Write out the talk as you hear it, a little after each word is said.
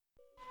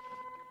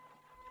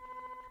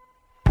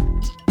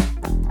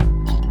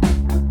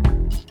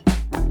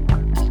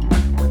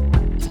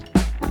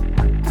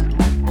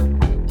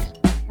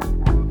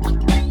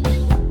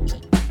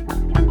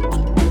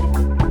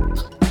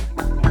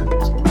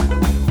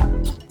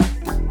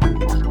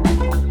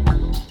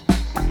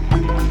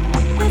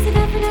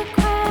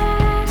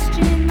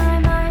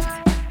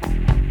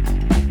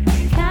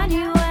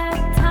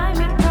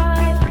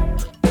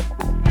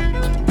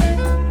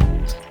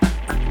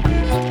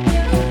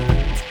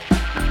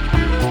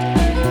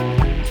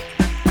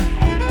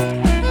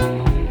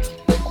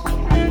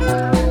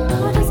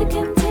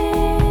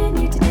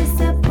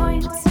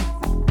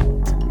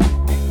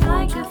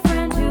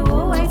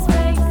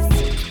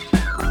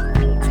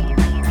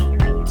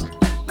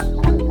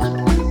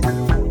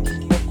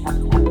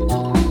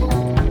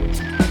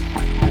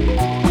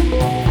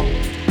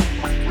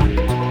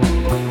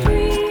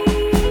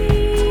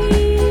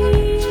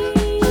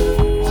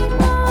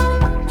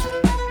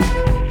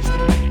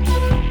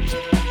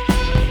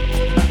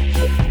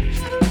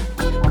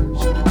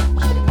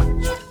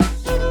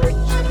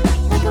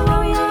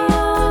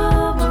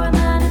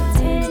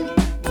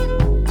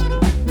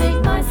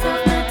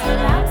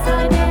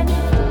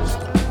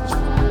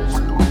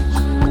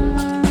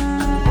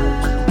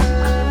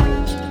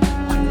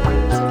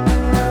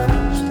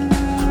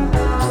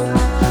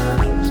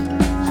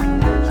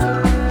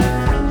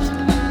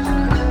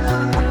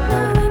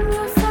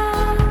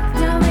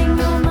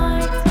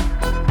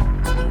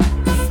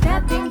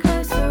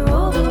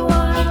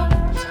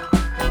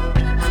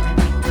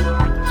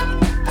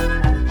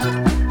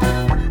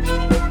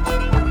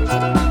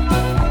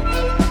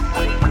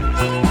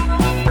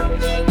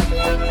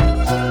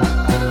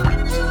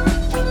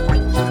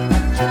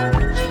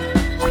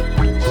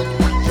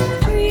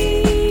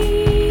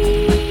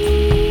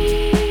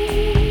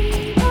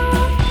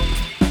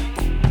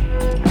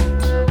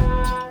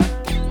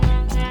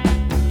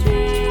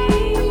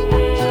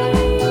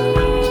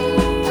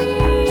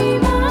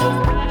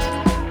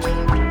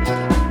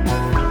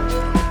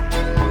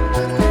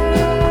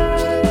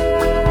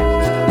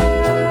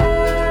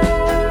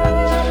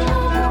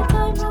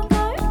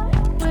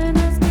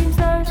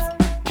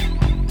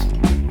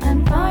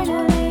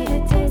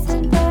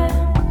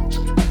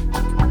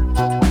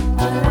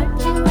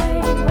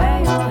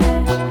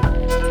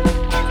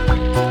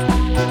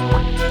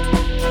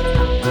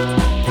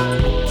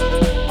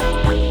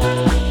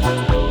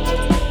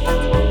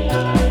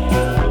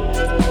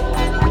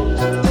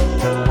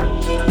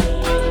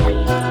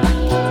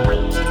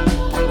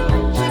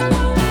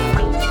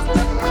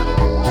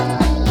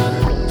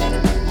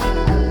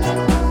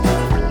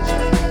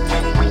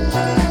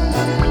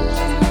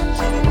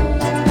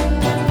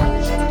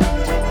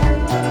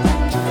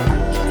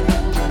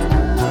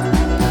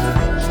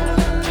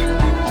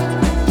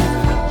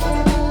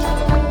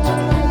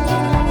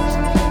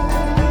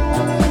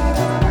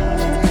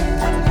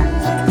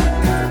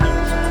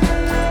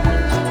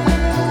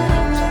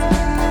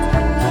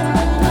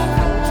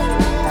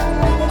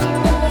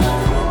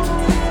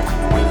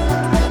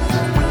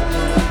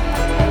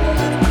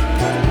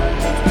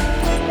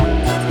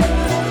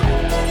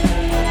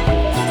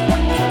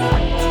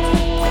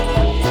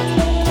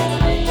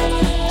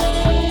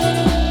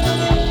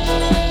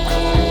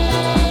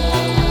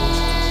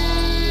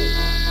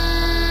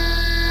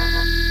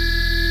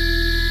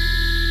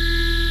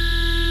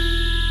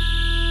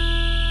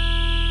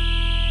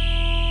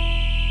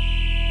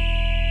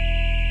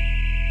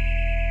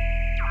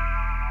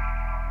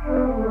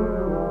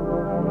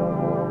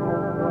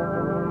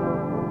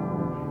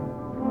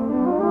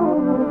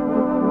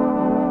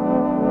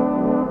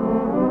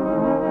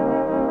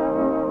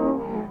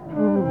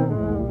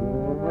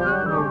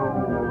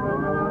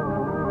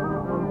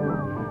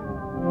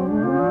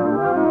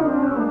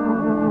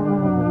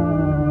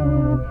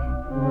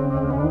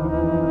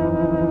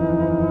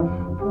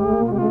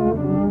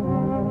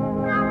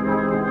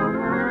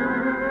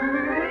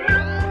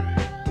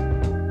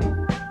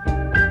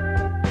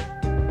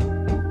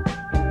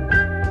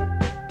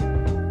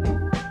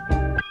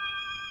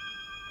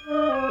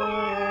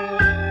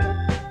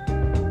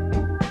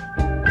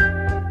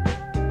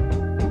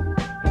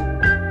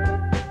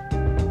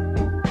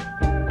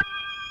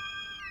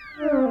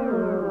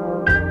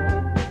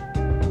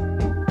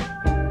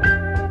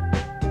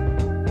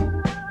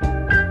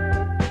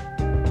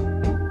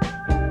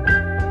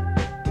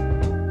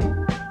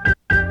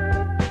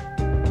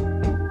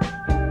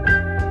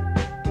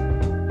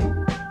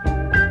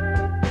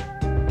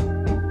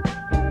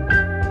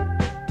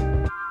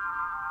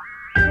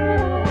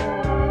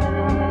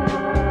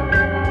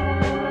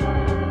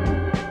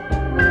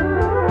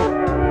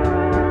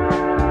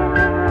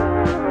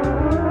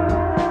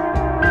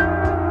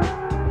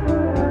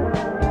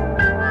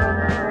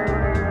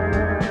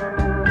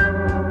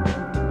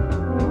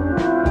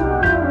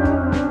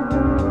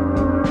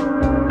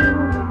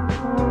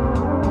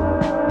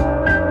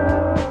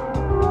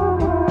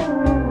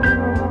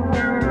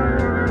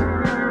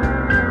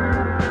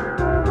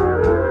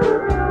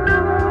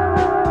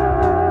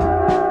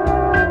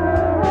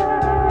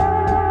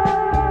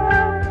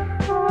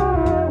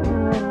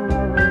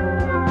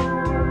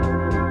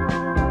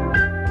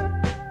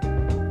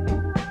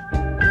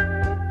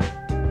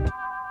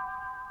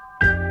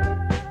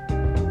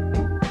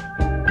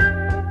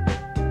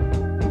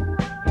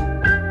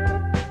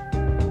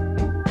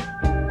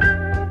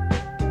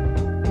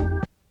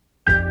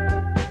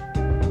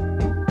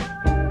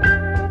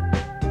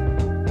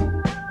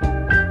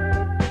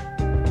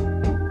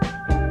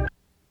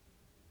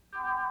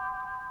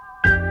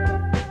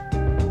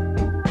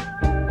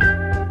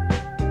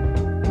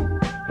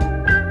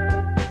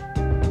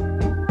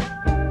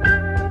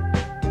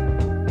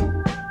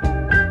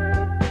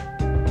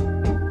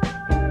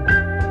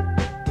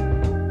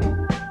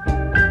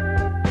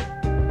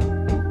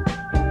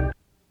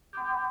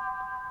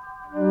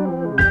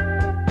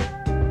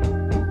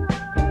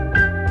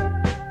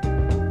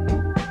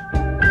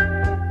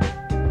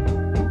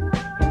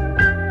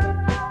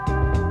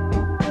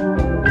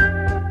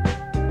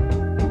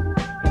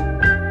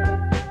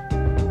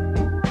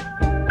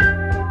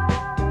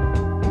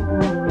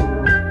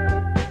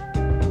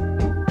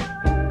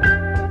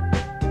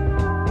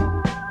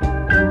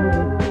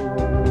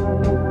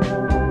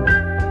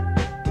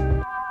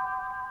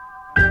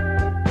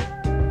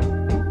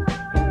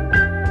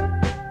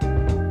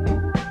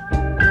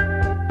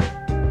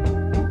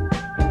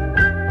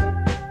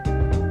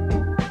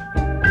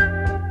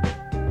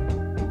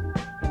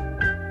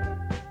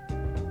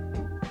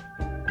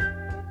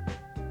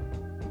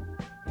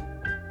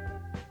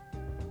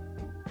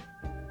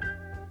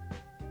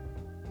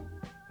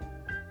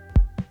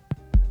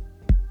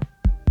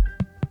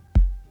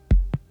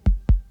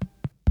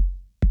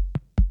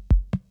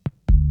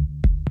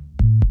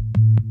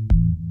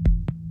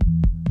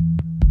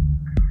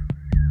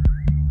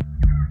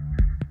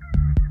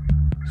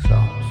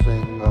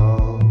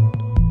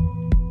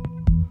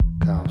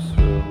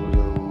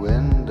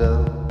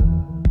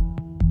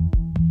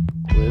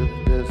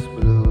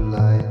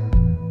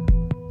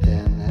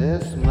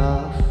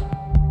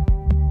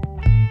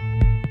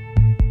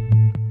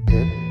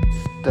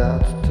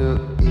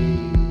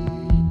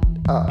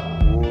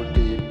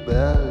Woody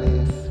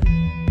bellies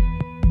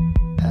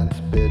and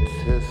spits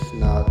his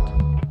snot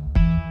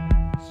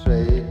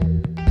straight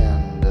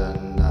in the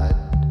night.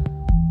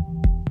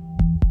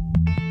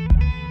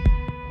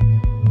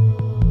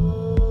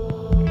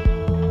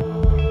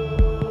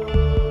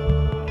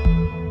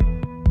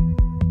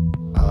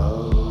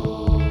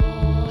 Oh,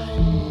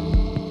 she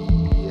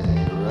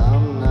ain't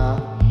around now.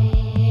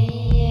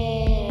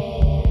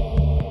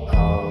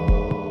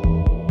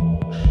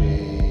 Oh, she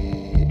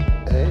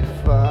ain't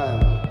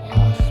fine.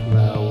 I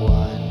smell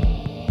wine.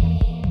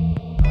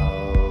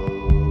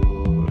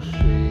 Oh,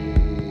 she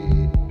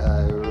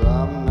ain't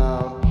around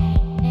now.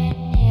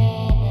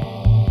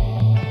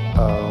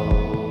 Oh,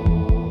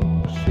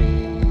 she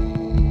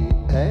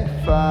ain't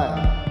fine.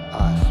 I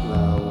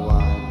smell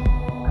wine.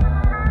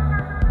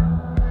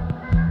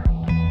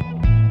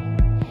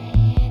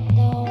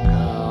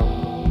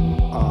 Come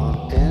on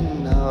in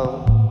now.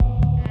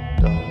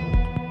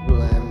 Don't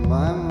blame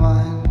my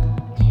mind.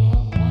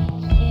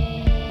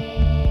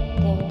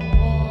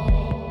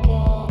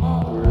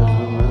 The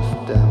rhythm is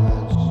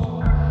damaged.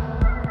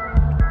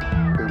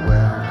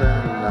 Beware the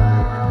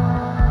night.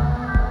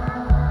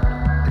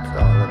 It's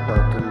all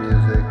about the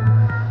music,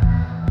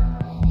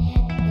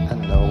 and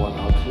no one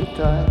holds you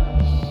tight.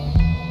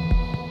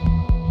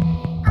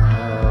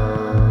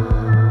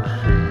 Oh,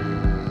 she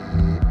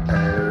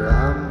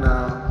around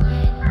now.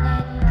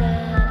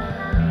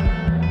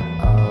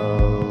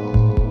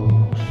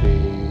 Oh, she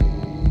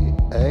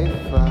ain't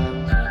fine.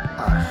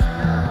 I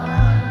smell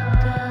wine.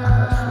 I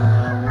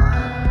smell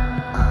wine.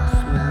 I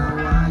smell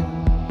wine.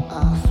 I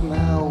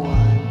smell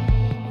wine.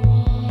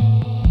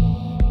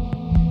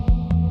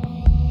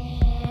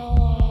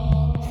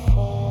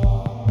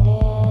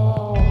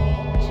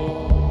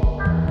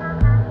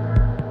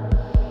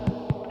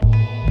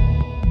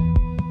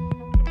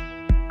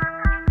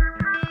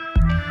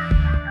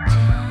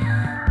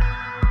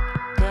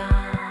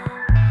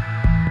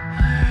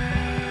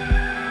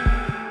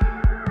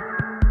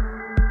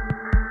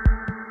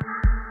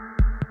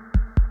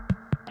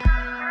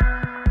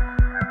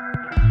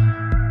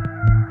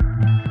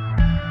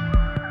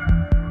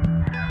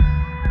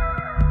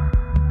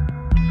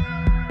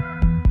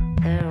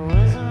 The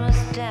rhythm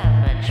is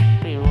damaged,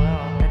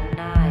 beware the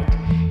night.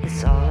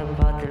 It's all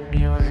about the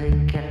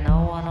music and no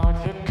one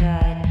holds you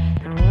tight.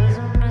 The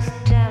rhythm is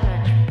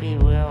damaged,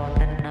 beware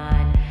the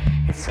night.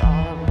 It's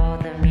all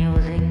about the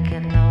music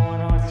and no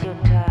one holds you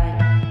tight.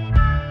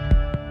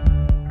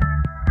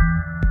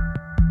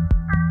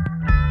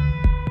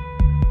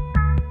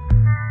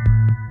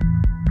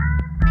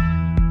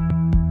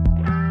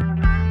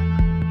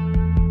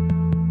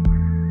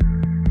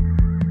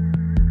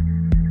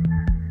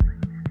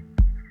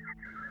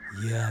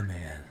 Yeah,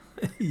 man.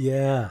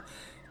 Yeah.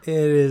 It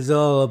is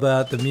all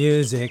about the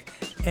music,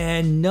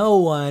 and no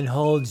one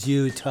holds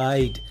you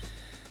tight.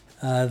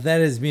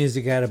 That is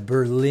music out of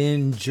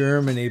Berlin,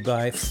 Germany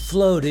by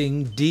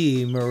Floating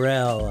D.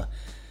 Morel.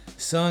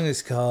 Song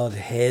is called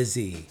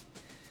Hezi.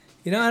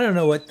 You know, I don't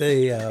know what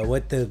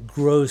the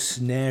gross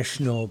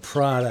national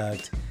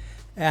product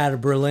out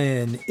of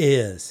Berlin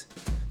is,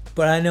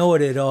 but I know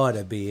what it ought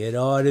to be. It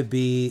ought to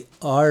be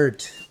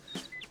art.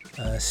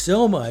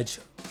 So much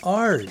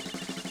art.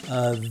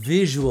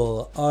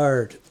 Visual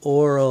art,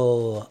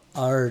 oral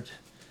art,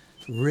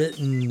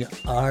 written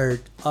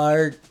art,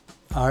 art,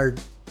 art.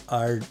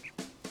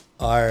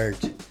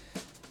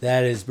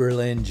 That is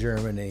Berlin,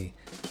 Germany.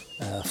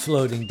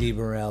 Floating D.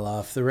 Morel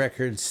off the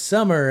record.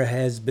 Summer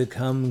has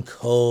become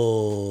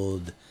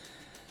cold.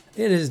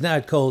 It is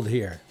not cold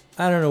here.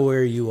 I don't know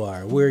where you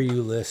are, where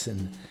you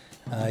listen.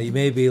 You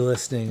may be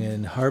listening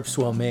in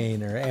Harpswell,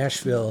 Maine, or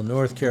Asheville,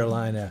 North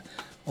Carolina,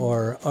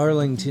 or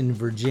Arlington,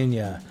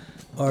 Virginia,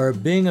 or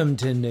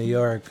Binghamton, New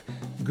York,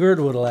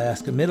 Girdwood,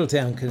 Alaska,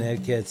 Middletown,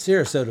 Connecticut,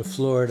 Sarasota,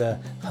 Florida,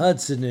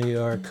 Hudson, New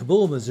York,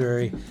 Kabul,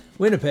 Missouri,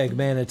 Winnipeg,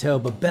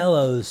 Manitoba,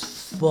 Bellows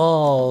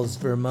Falls,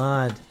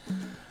 Vermont,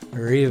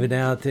 or even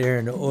out there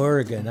in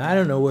Oregon. I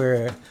don't know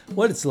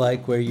what it's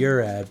like where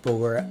you're at, but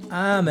where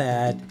I'm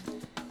at,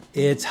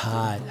 it's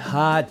hot.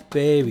 Hot,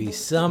 baby.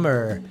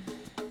 Summer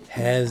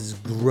has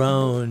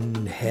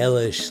grown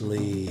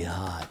hellishly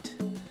hot.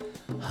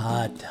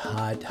 Hot,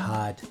 hot,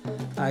 hot.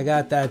 I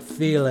got that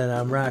feeling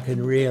I'm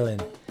rockin'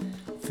 reelin'.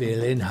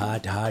 Feeling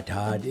hot, hot,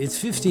 hot. It's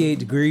 58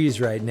 degrees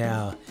right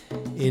now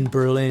in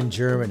Berlin,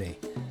 Germany.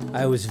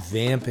 I was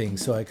vamping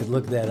so I could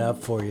look that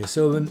up for you.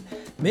 So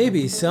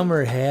maybe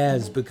summer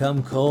has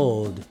become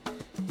cold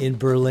in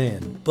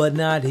Berlin, but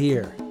not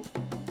here.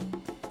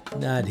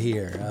 Not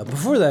here.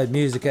 Before that,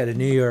 music out of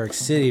New York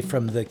City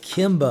from the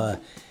Kimba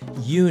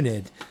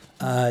unit.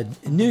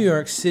 New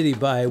York City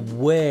by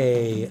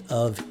way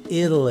of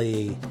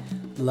Italy.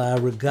 La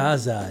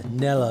Ragazza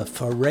nella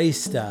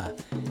Foresta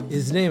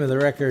is the name of the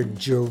record.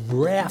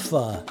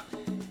 Giraffa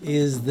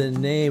is the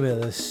name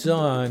of the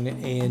song,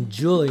 and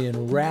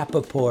Julian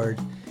Rappaport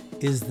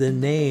is the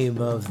name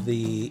of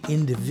the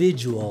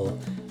individual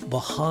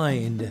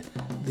behind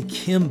the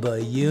Kimba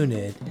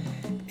unit.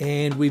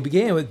 And we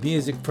began with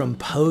music from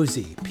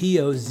Pozi,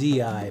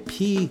 P-O-Z-I,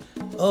 P-O-Z-I,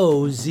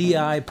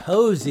 P-O-Z-I,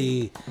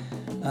 Posey.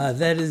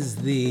 That is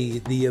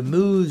the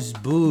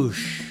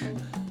amuse-bouche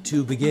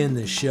to begin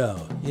the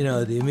show. You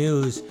know, the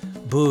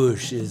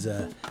amuse-bouche is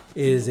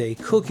a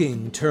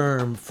cooking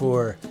term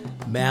for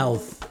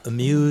mouth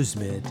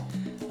amusement.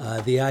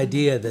 The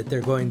idea that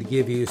they're going to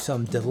give you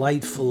some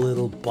delightful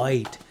little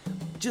bite,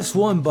 just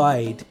one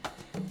bite,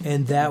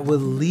 and that will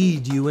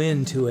lead you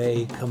into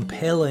a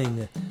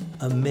compelling,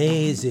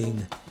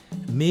 amazing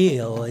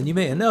meal. And you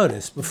may have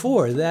noticed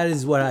before, that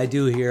is what I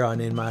do here on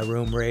In My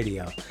Room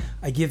Radio.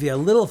 I give you a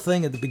little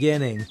thing at the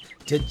beginning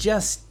to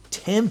just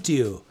tempt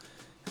you.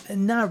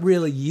 And not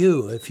really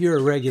you. If you're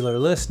a regular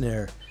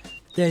listener,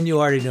 then you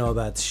already know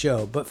about the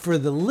show. But for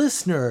the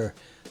listener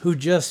who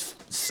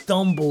just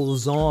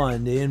stumbles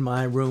on to In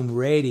My Room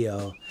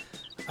Radio,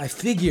 I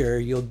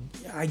figure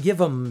I give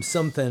them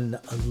something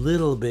a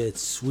little bit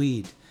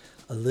sweet,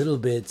 a little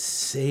bit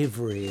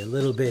savory, a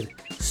little bit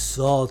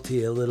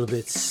salty, a little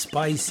bit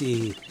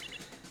spicy,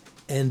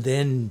 and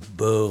then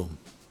boom,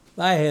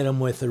 I hit them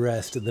with the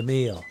rest of the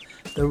meal.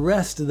 The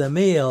rest of the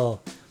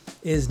meal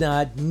is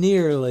not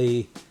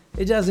nearly,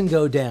 it doesn't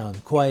go down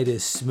quite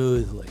as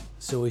smoothly.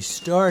 So we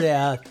start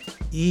out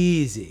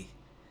easy,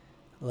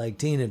 like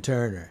Tina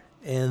Turner,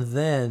 and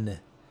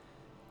then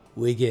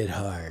we get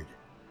hard.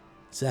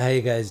 So how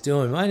you guys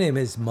doing? My name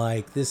is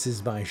Mike. This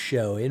is my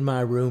show, In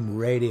My Room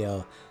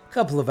Radio. A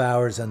couple of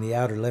hours on the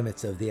outer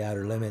limits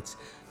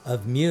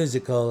of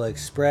musical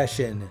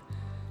expression.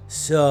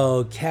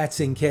 So, cats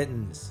and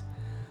kittens,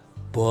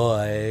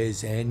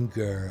 boys and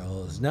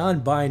girls,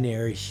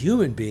 non-binary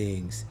human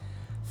beings,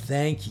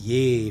 thank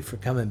ye for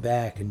coming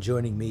back and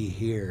joining me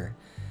here.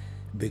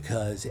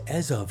 Because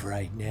as of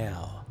right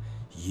now,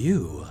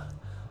 you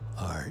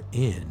are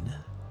in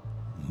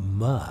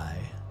my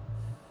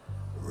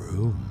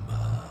room.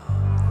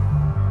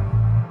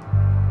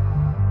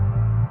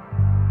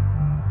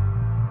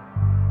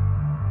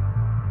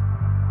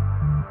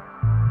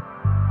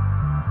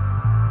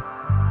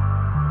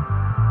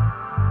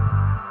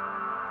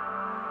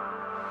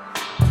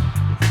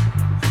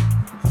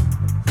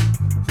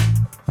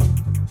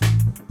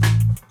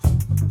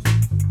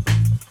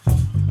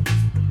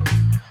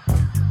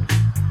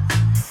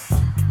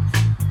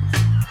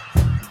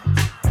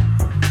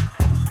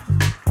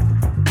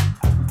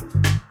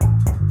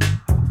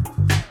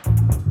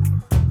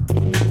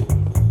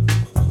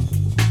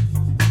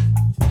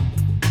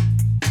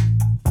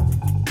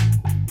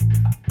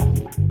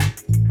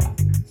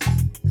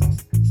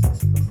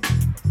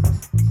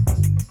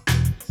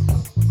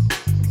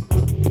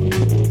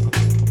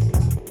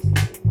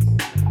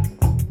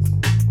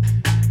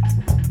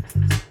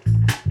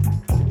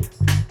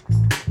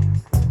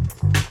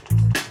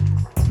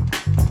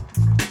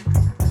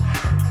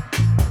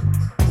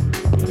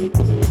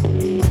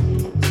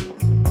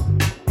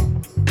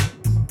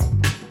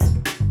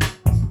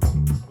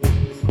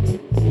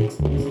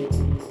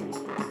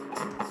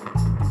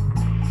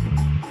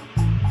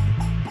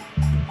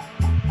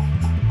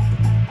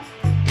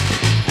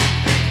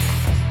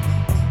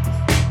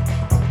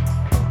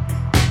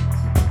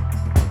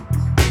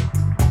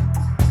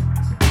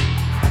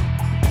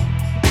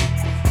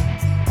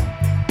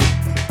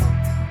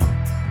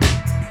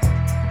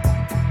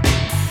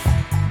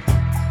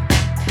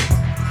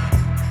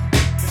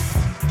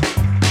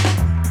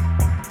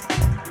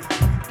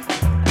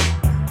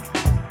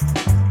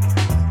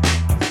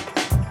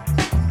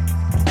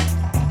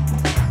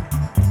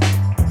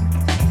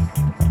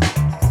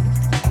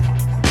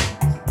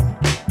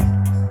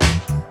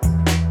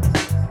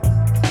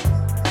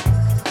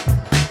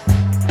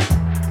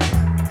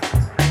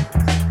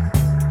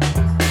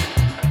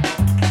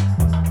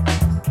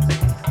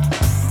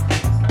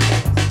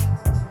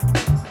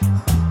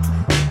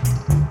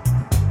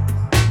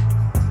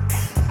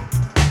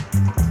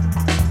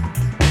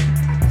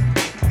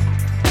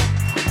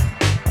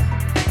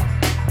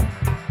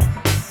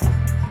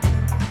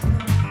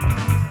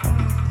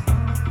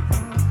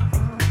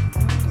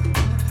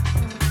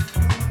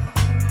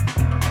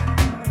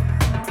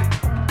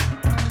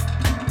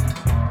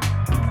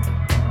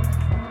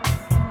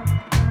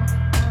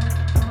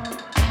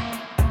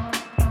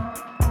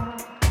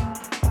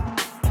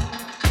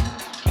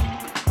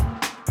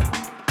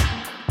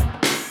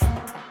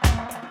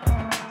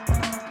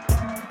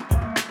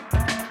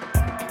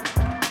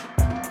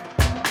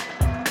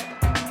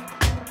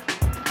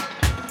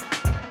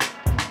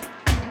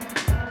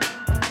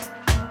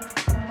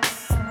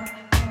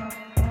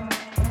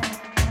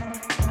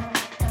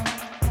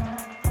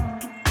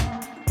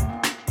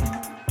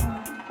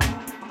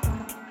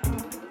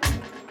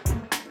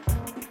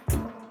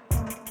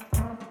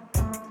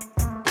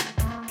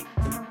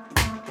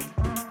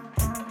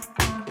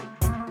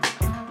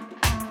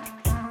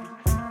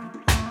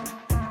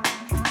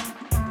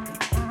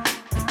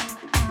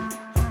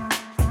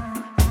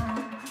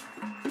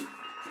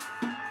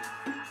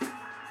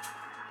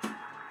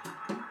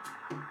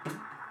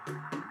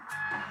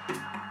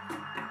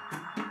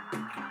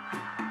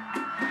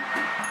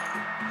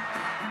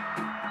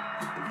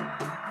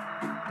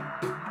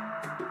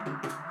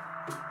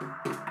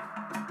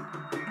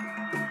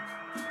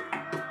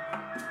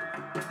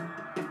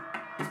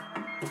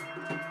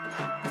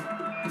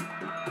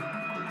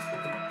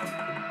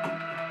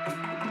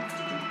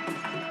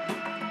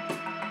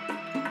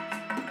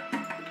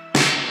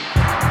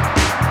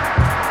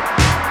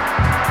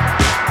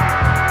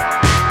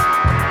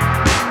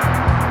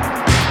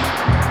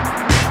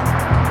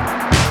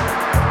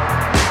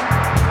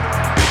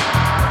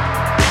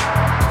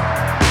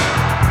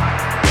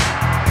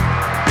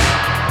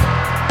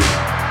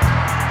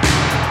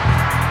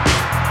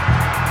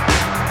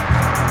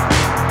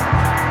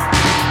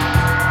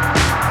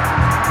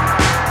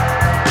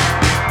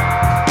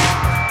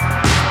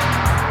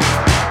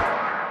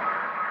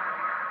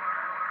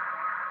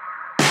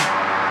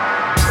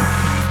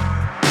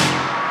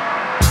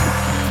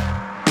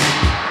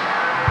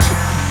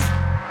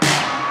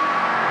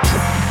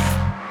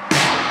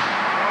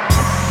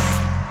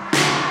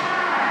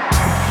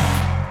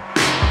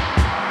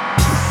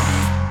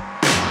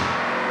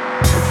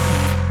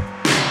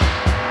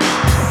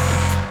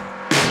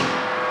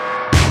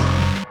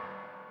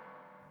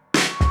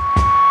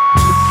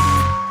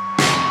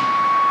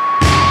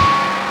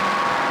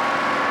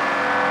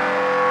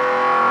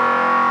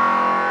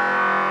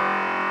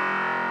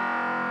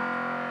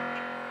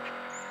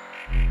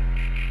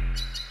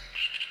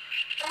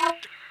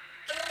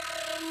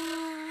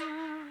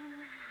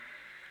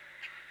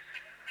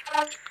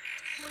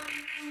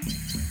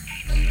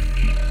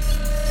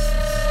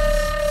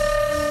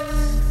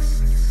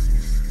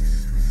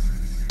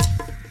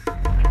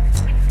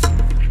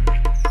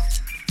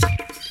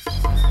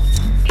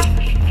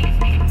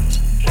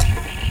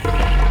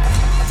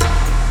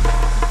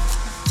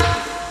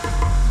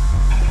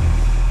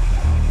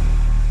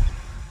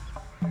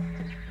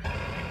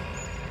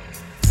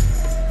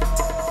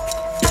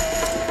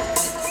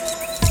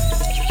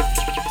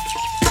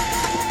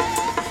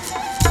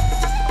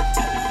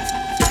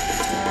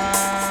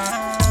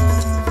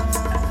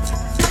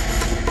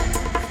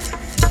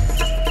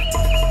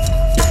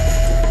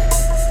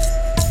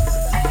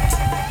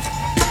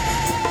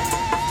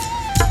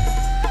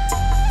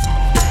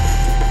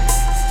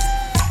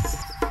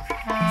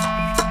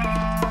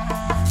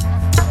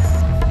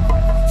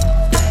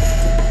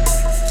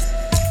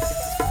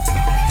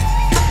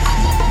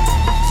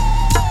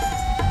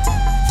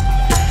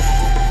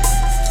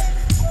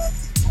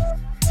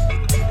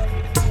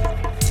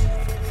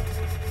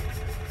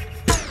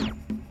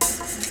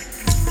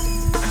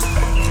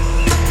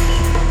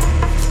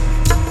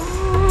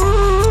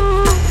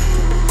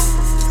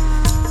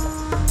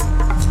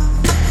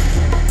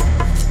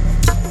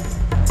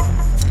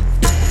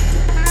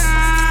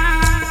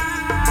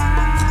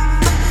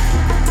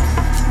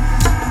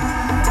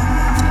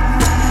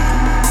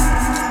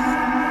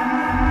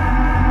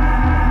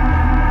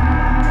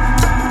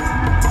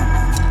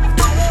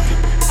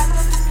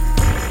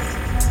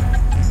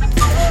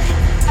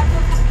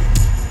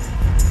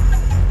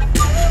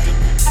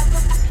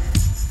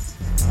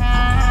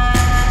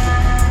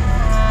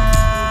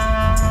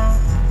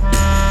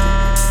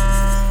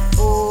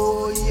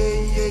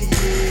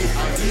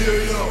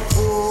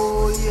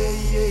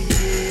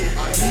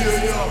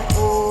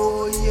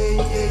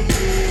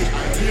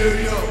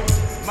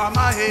 on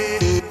my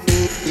head.